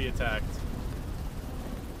we would be attacked.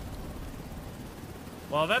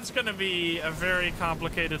 Well, that's gonna be a very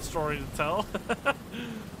complicated story to tell.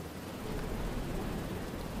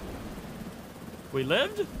 We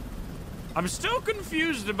lived? I'm still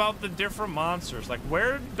confused about the different monsters. Like,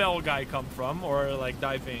 where did Bell Guy come from? Or, like,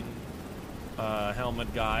 diving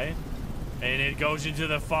helmet guy. And it goes into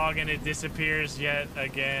the fog and it disappears yet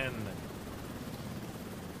again.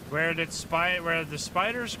 Where the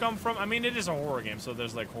spiders come from? I mean, it is a horror game, so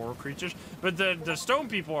there's like horror creatures. But the stone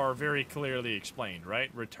people are very clearly explained,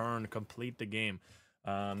 right? Return, complete the game.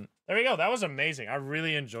 There we go. That was amazing. I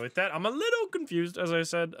really enjoyed that. I'm a little confused, as I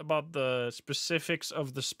said, about the specifics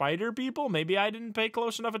of the spider people. Maybe I didn't pay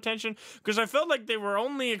close enough attention because I felt like they were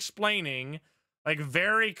only explaining like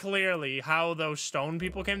very clearly how those stone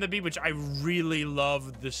people came to be, which I really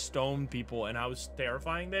loved the stone people and how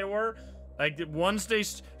terrifying they were. Like, once they...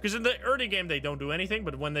 because in the early game, they don't do anything,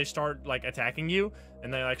 but when they start, like, attacking you,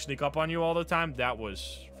 and they, like, sneak up on you all the time, that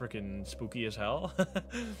was freaking spooky as hell.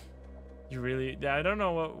 You really... I don't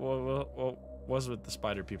know was with the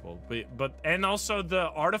spider people. But and also the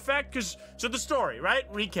artifact, so the story,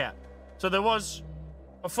 right? Recap. So there was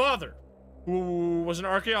a father who was an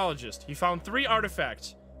archaeologist. He found 3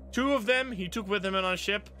 artifacts. 2 of them he took with him on a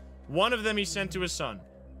ship. 1 of them he sent to his son.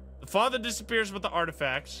 The father disappears with the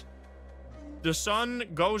artifacts. The son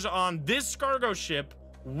goes on this cargo ship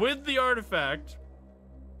with the artifact.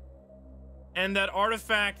 And that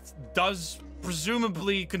artifact does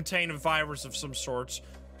presumably contain a virus of some sorts.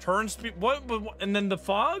 Turns people... What? And then the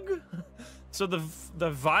fog? So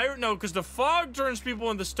the virus... No, because the fog turns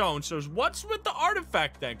people into stone. So what's with the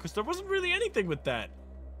artifact then? Because there wasn't really anything with that.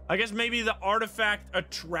 I guess maybe the artifact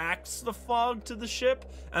attracts the fog to the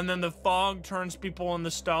ship, and then the fog turns people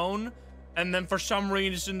into stone, and then for some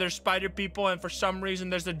reason there's spider people, and for some reason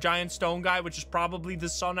there's the giant stone guy, which is probably the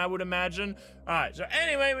sun, I would imagine. Alright, so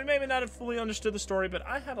anyway, we maybe not have fully understood the story, but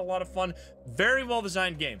I had a lot of fun. Very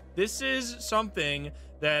well-designed game. This is something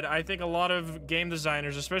that I think a lot of game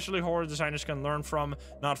designers, especially horror designers, can learn from.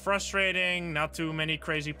 Not frustrating, not too many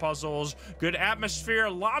crazy puzzles, good atmosphere,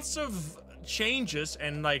 lots of changes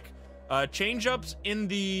and like change-ups in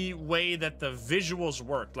the way that the visuals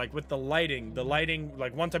work, like with the lighting,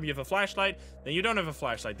 like one time you have a flashlight, then you don't have a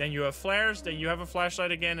flashlight, then you have flares, then you have a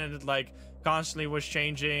flashlight again, and it like constantly was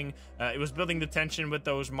changing. It was building the tension with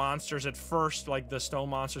those monsters at first, like the stone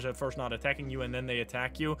monsters at first not attacking you, and then they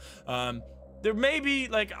attack you. There may be,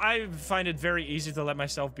 like, I find it very easy to let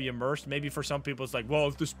myself be immersed. Maybe for some people it's like,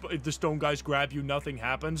 well, if the stone guys grab you, nothing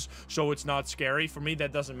happens, so it's not scary. For me,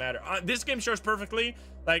 that doesn't matter. This game shows perfectly,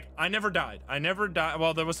 like, I never died.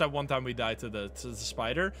 Well, there was that one time we died to the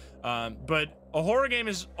spider. But a horror game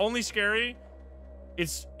is only scary.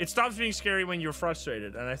 It stops being scary when you're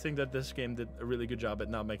frustrated, and I think that this game did a really good job at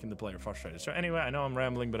not making the player frustrated. So anyway, I know I'm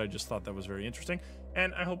rambling, but I just thought that was very interesting,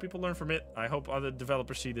 and I hope people learn from it. I hope other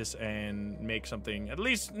developers see this and make something at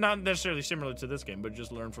least not necessarily similar to this game, but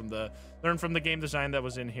just learn from the game design that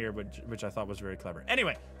was in here, which I thought was very clever.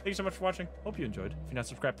 Anyway, thank you so much for watching. Hope you enjoyed. If you're not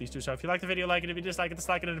subscribed, please do so. If you like the video, like it. If you dislike it,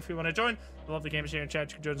 dislike it. And if you want to join, I love the gamers here in chat.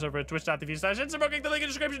 You can join us over at twitch.tv/InstaBooking. The link in the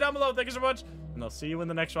description down below. Thank you so much, and I'll see you in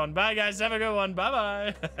the next one. Bye, guys. Have a good one. Bye-bye.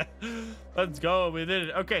 Let's go. We did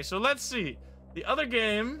it. Okay, so let's see. The other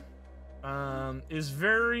game is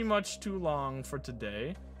very much too long for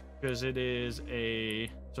today because it is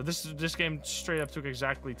so this game straight up took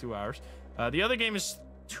exactly 2 hours. The other game is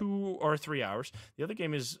 2 or 3 hours. The other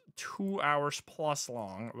game is 2 hours plus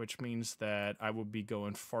long, which means that I will be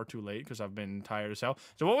going far too late because I've been tired as hell.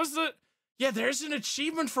 So what was the... Yeah, there's an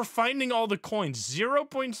achievement for finding all the coins.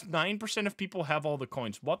 0.9% of people have all the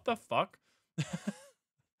coins. What the fuck?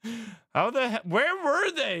 How the heck? Where were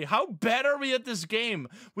they? How bad are we at this game?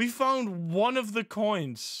 We found 1 of the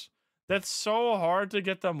coins. That's so hard to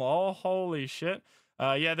get them all. Holy shit.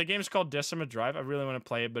 Yeah, the game's called Decima Drive. I really want to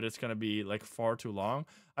play it, but it's gonna be like far too long.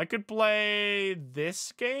 I could play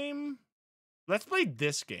this game. Let's play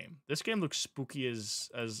this game. This game looks spooky as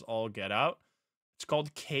all get out. It's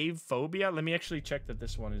called Cave Phobia. Let me actually check that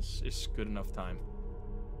this one is good enough time.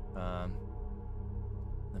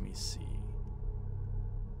 Let me see.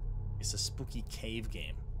 It's a spooky cave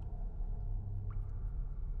game.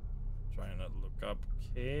 Trying to look up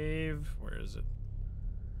cave. Where is it?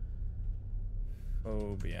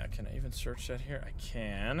 Phobia. Can I even search that here? I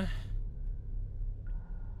can.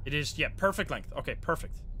 It is, yeah, perfect length. Okay,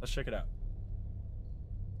 perfect. Let's check it out.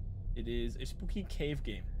 It is a spooky cave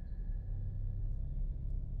game.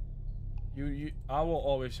 I will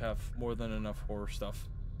always have more than enough horror stuff.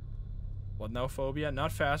 What, no phobia?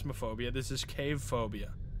 Not phasmophobia. This is cave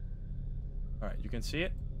phobia. Alright, you can see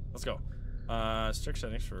it? Let's go. Strict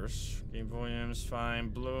settings first. Game volumes, fine.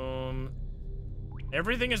 Bloom.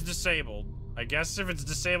 Everything is disabled. I guess if it's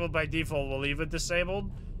disabled by default, we'll leave it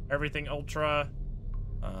disabled. Everything ultra.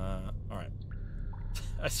 Alright.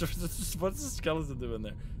 What's the skeleton doing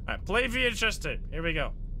there? Alright, play VHS tape. Here we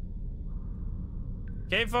go.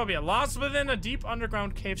 Cave phobia. Lost within a deep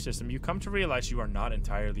underground cave system, you come to realize you are not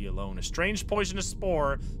entirely alone. A strange poisonous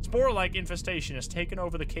spore-like infestation has taken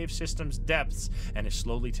over the cave system's depths and is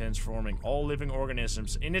slowly transforming all living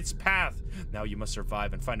organisms in its path. Now you must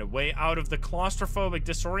survive and find a way out of the claustrophobic,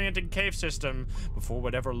 disorienting cave system before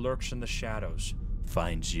whatever lurks in the shadows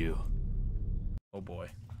finds you. Oh boy.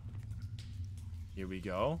 Here we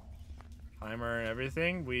go. Timer and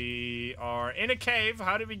everything. We are in a cave.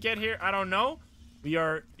 How did we get here? I don't know. We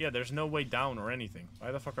are... Yeah, there's no way down or anything.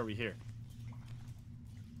 Why the fuck are we here?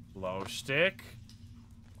 Glow stick.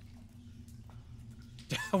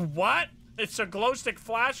 What? It's a glow stick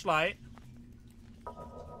flashlight.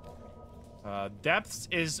 Depths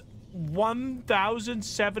is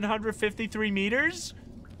 1,753 meters?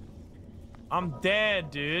 I'm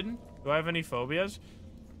dead, dude. Do I have any phobias?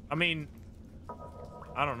 I mean,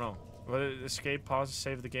 I don't know. Escape, pause,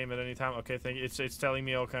 save the game at any time. Okay, thank you. It's telling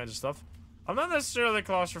me all kinds of stuff. I'm not necessarily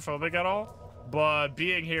claustrophobic at all, but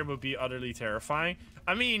being here would be utterly terrifying.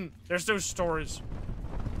 I mean, there's those stories.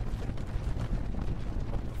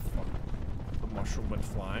 What the fuck? The mushroom went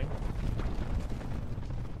flying.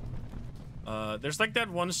 There's like that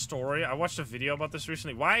one story. I watched a video about this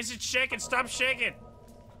recently. Why is it shaking? Stop shaking!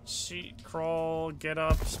 Seat, crawl, get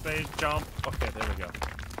up, space, jump. Okay, there we go.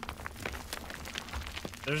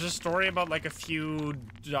 There's a story about like a few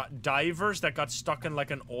divers that got stuck in like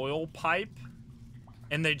an oil pipe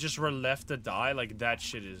and they just were left to die. Like, that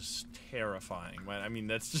shit is terrifying, man. I mean,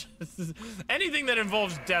 that's just anything that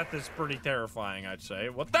involves death is pretty terrifying, I'd say.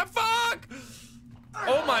 What the fuck?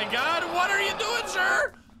 Oh my god, what are you doing,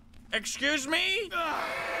 sir? Excuse me?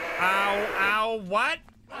 Ow, ow, what?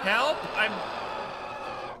 Help?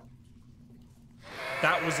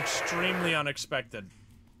 That was extremely unexpected.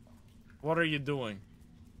 What are you doing?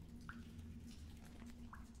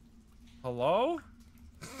 Hello?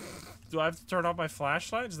 Do I have to turn off my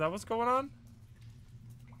flashlight? Is that what's going on?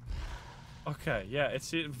 Okay, yeah,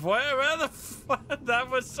 it's... Where the fuck? That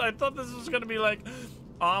was... I thought this was gonna be like...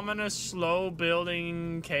 ominous,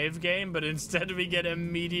 slow-building cave game, but instead we get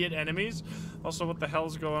immediate enemies. Also, what the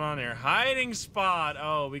hell's going on here? Hiding spot.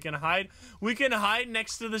 Oh, we can hide. We can hide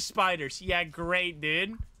next to the spiders. Yeah, great,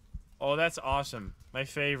 dude. Oh, that's awesome. My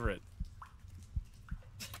favorite.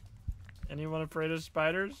 Anyone afraid of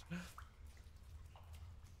spiders?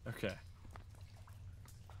 Okay.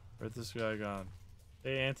 Where's this guy gone?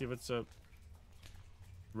 Hey, Auntie, what's up?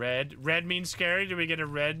 Red. Red means scary. Do we get a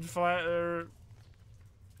red flag?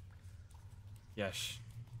 Yes.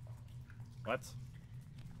 What?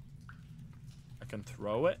 I can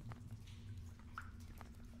throw it?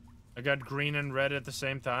 I got green and red at the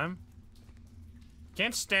same time?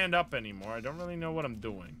 Can't stand up anymore. I don't really know what I'm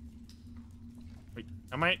doing. Wait,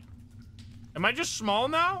 am I just small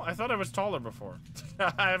now? I thought I was taller before.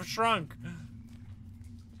 I have shrunk.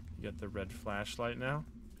 You got the red flashlight now?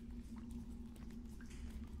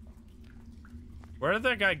 Where did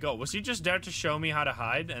that guy go? Was he just there to show me how to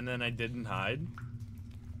hide and then I didn't hide?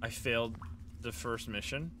 I failed the first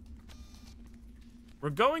mission.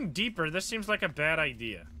 We're going deeper. This seems like a bad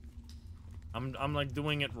idea. I'm like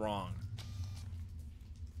doing it wrong.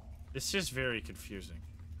 This is very confusing.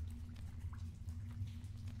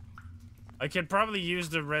 I could probably use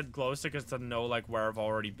the red glow stick to know like where I've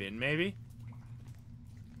already been, maybe.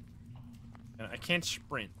 And I can't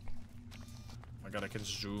sprint. Oh my god, I can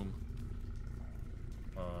zoom.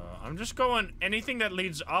 I'm just going, anything that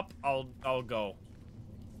leads up, I'll go.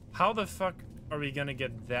 How the fuck are we gonna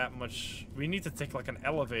get that much? We need to take like an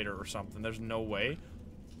elevator or something. There's no way.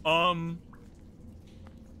 Yeah,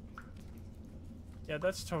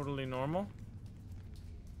 that's totally normal.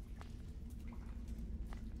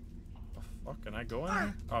 The fuck, can I go in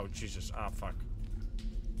here? Oh, Jesus. Ah, fuck.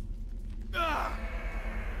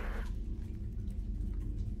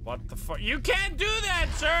 What the fuck? You can't do that,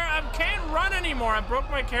 sir! I can't run anymore! I broke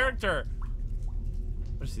my character!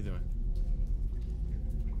 What is he doing?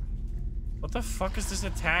 What the fuck is this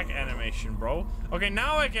attack animation, bro? Okay,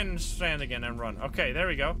 now I can stand again and run. Okay, there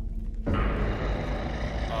we go.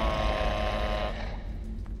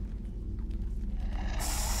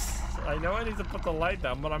 I know I need to put the light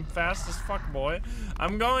down, but I'm fast as fuck, boy.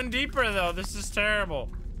 I'm going deeper, though. This is terrible.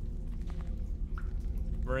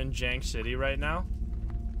 We're in Jank City right now.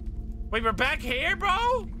 Wait, we're back here,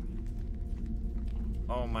 bro?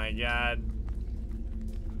 Oh my god.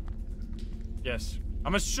 Yes.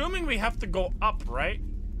 I'm assuming we have to go up, right?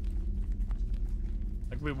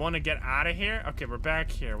 Like we want to get out of here? Okay, we're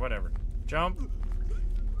back here. Whatever. Jump.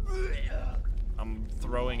 I'm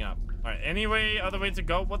throwing up. Alright, anyway, other way to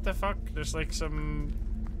go? What the fuck? There's like some...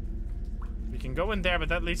 We can go in there, but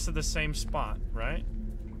that leads to the same spot, right?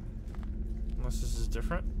 Unless this is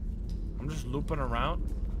different. I'm just looping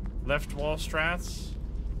around. Left wall strats.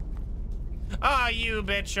 Ah, you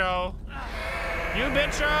bitcho. You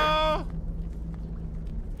bitcho.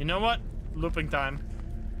 You know what? Looping time.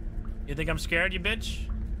 You think I'm scared, you bitch?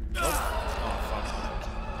 Oh,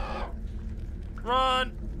 fuck.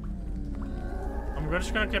 Run. I'm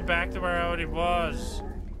just gonna get back to where I already was.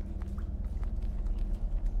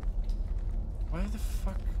 Why the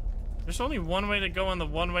fuck? There's only one way to go, and the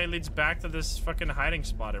one way leads back to this fucking hiding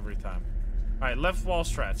spot every time. Alright, left wall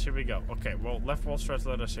strats. Here we go. Okay, well, left wall strats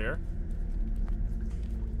led us here.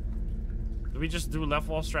 Do we just do left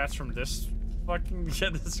wall strats from this fucking...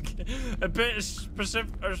 Yeah, this game... A bit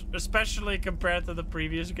specific, especially compared to the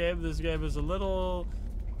previous game. This game is a little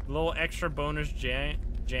extra bonus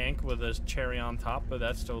jank with a cherry on top, but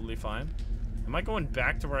that's totally fine. Am I going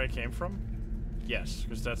back to where I came from? Yes,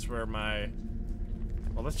 because that's where my...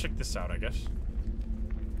 Well, let's check this out, I guess.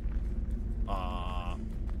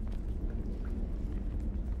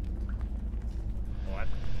 What?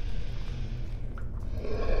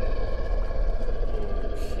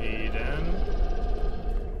 Okay, then.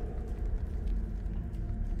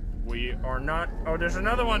 We are not... Oh, there's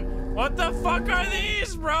another one. What the fuck are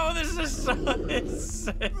these, bro? This is so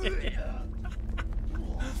insane.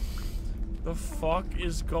 The fuck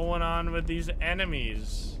is going on with these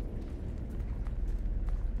enemies?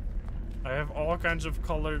 I have all kinds of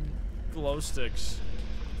colored glow sticks.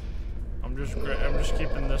 I'm just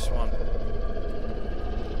keeping this one.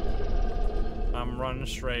 I'm running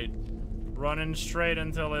straight. Running straight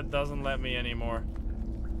until it doesn't let me anymore.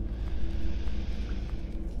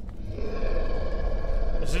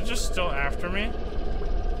 Is it just still after me?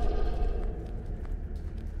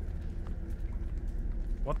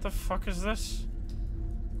 What the fuck is this?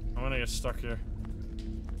 I'm gonna get stuck here.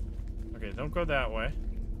 Okay, don't go that way.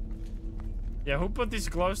 Yeah, who put these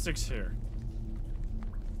glow sticks here?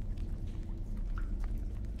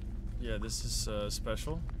 Yeah, this is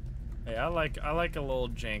special. Hey, I like a little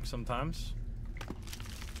jank sometimes.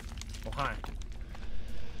 Oh, hi.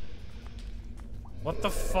 What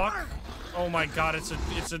the fuck? Oh my god, it's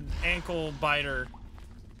an ankle biter.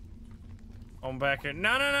 I'm back here.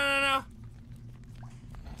 No, no, no, no, no.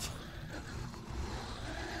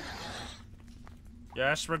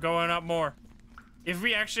 Yes, we're going up more. If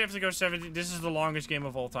we actually have to go 70, this is the longest game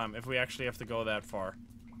of all time. If we actually have to go that far.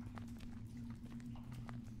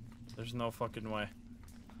 There's no fucking way.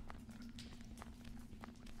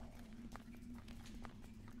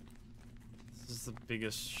 This is the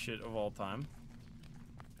biggest shit of all time.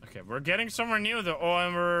 Okay, we're getting somewhere new though. Oh,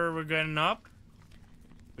 and we're getting up.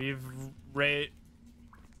 We've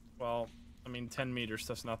well, I mean 10 meters,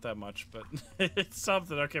 that's not that much, but it's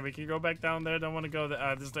something. Okay, we can go back down there. Don't want to go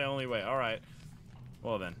there. This is the only way. Alright.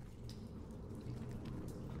 Well then.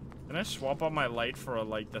 Can I swap out my light for a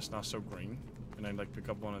light that's not so green? Can I like pick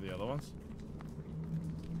up one of the other ones?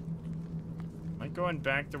 Am I going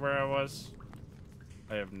back to where I was?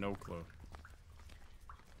 I have no clue.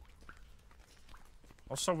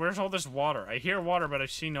 Also, where's all this water? I hear water, but I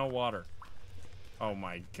see no water. Oh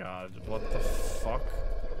my god, what the fuck?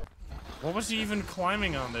 What was he even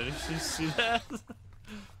climbing on there? Did you see that?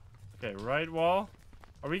 Okay, right wall.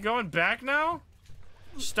 Are we going back now?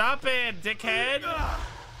 Stop it, dickhead!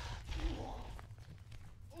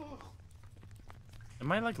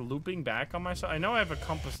 Am I like looping back on myself? I know I have a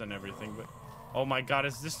compass and everything, but... Oh my god,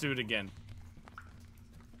 it's this dude again.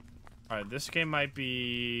 Alright, this game might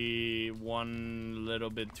be one little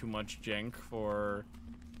bit too much jank for...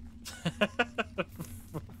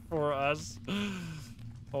 for us.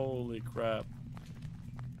 Holy crap.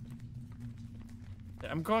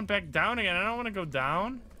 I'm going back down again. I don't want to go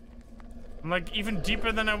down. I'm like even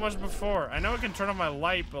deeper than I was before. I know I can turn on my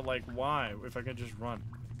light, but like why? If I could just run.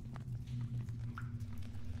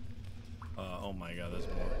 Oh my god, there's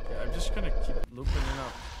more. Okay, I'm just gonna keep looping it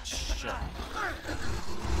up. Shit.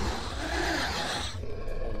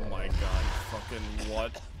 Oh my god, fucking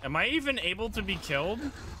what? Am I even able to be killed?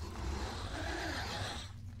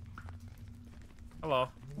 Hello.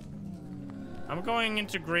 I'm going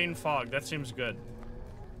into green fog. That seems good.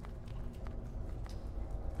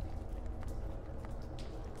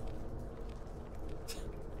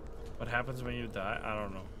 What happens when you die? I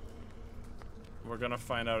don't know. We're gonna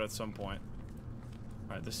find out at some point.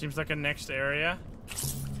 Alright, this seems like a next area.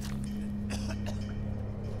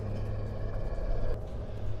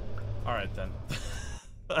 Alright then.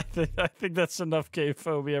 I think that's enough cave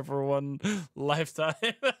phobia for one lifetime.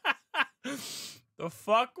 The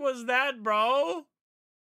fuck was that, bro?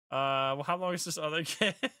 Well, how long is this other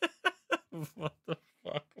game? What the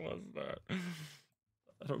fuck was that?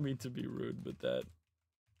 I don't mean to be rude, but that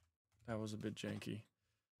was a bit janky.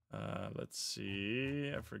 Let's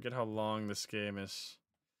see. I forget how long this game is.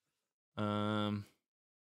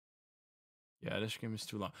 Yeah, this game is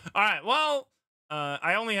too long. All right, well,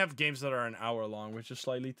 I only have games that are an hour long, which is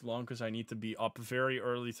slightly too long because I need to be up very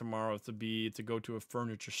early tomorrow to go to a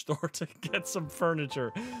furniture store to get some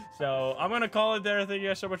furniture. So I'm gonna call it there. Thank you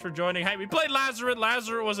guys so much for joining. Hey, we played Lazarus.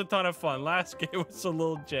 Lazarus was a ton of fun. Last game was a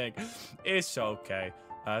little jank. It's okay.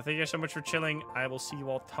 Thank you guys so much for chilling. I will see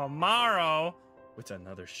you all tomorrow with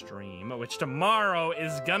another stream, which tomorrow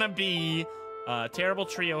is gonna be Terrible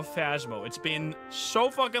Trio Phasmo. It's been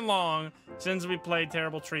so fucking long since we played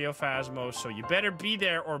Terrible Trio Phasmo, so you better be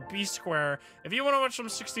there or be square. If you want to watch some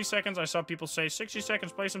 60 seconds, I saw people say 60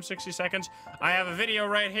 seconds, play some 60 seconds. I have a video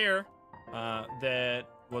right here that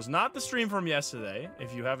was not the stream from yesterday.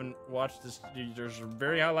 If you haven't watched this, there's a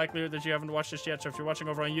very high likelihood that you haven't watched this yet. So if you're watching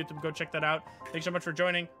over on YouTube, go check that out. Thanks so much for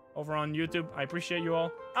joining over on YouTube. I appreciate you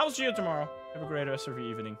all. I'll see you tomorrow. Have a great rest of your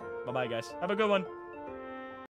evening. Bye-bye, guys. Have a good one.